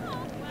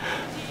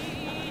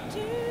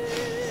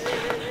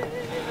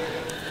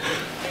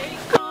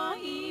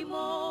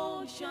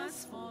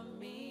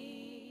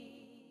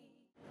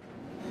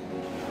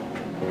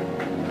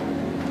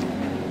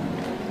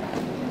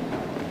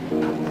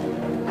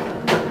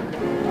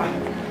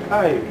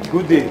 Hi,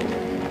 good day.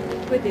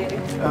 Good day.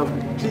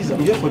 Please,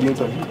 I'm here for the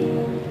interview.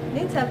 The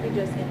interview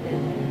just ended.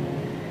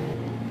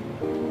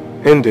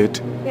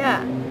 Ended?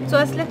 Yeah. So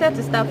I was slated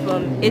to start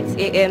from 8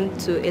 a.m.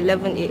 to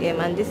 11 a.m.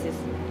 and this is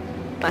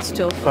past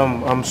 12.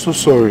 I'm so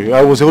sorry.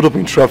 I was held up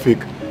in traffic.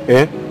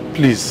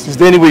 Please, is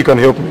there any way you can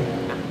help me?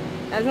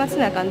 There's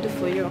nothing I can do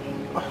for you.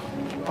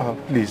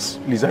 Please,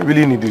 I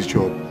really need this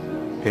job.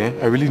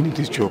 I really need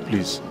this job,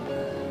 please.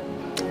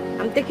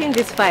 I'm taking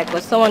this fight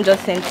because someone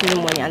just sent me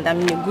money and I'm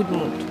in a good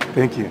mood.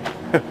 Thank you.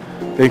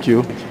 Thank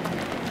you.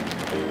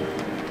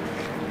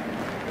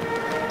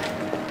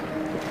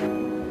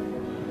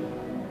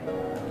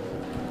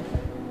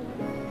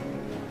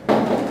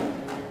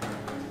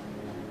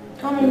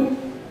 Come in.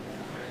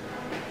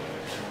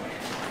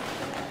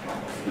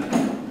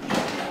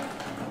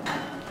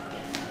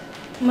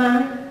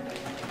 Ma,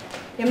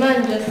 the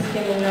man just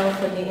came in now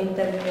for the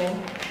interview.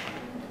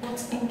 What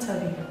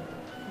interview?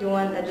 The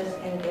one that just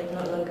ended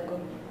not long ago.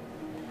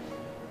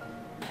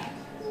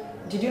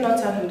 Did you not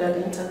tell him that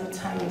the interview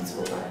time is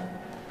over?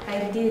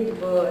 I did,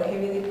 but he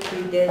really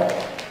pleaded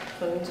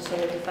for me to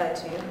solidify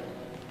to you.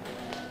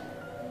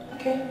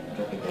 Okay,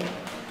 drop it there.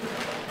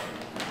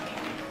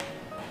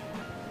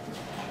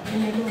 You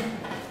may go.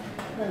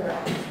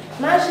 Alright.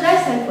 Ma, should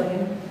I send for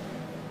him?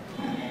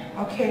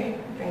 Okay,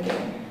 bring it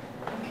in.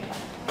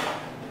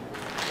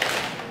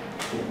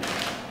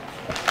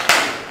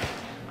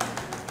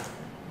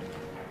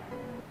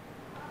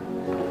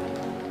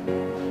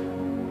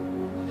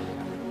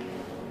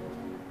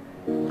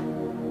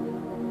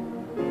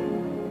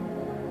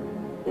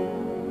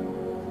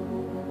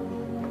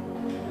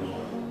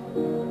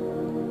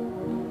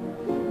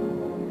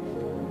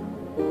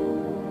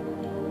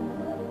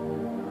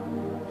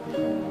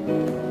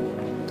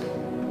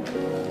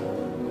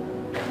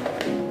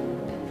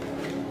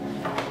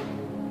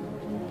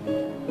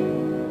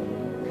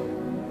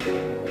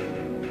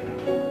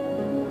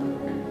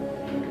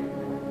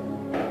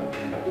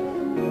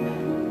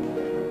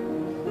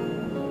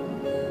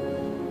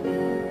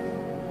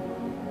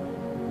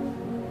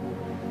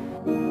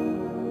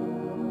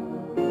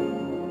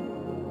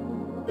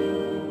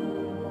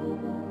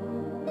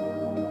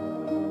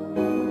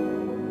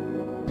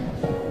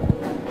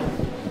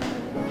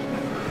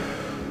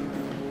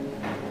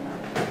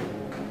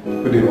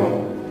 Good day, Mom.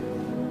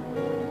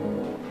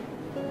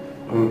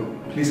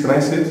 Please, can I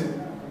sit?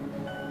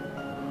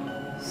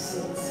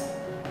 Sit.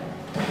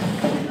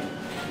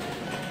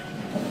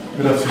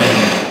 Good afternoon.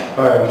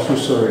 Hi, I'm so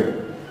sorry.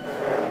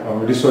 I'm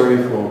really sorry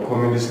for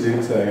coming this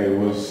late. I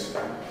was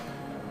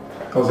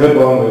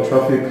headbound by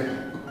traffic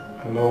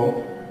and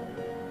all.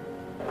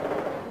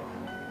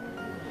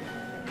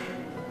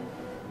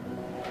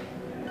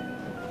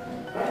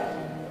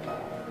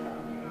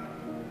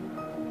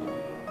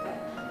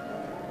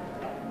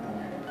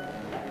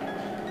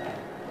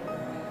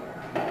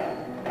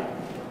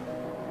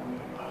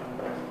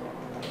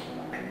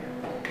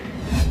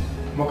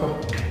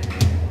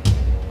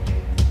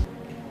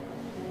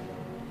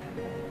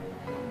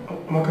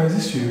 Amaka, is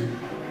this you?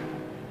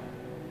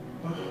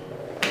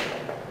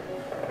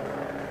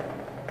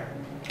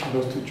 I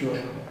lost the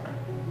joy.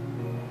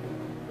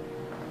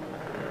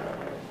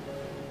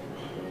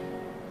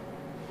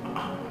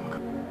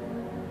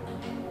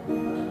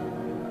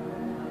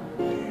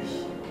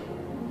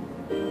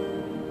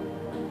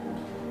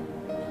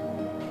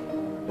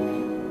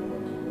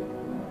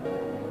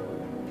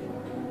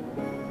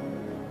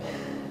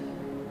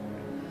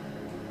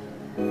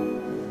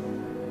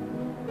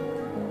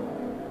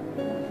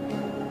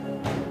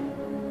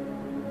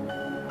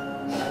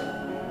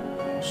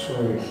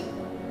 Sorry.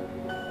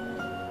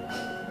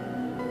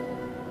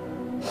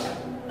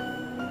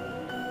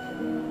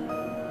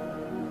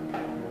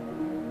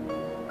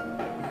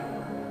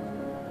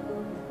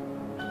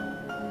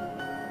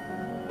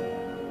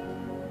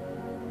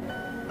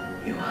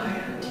 You're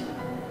hired.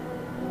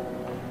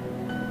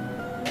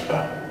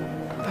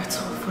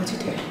 That's all for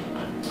today.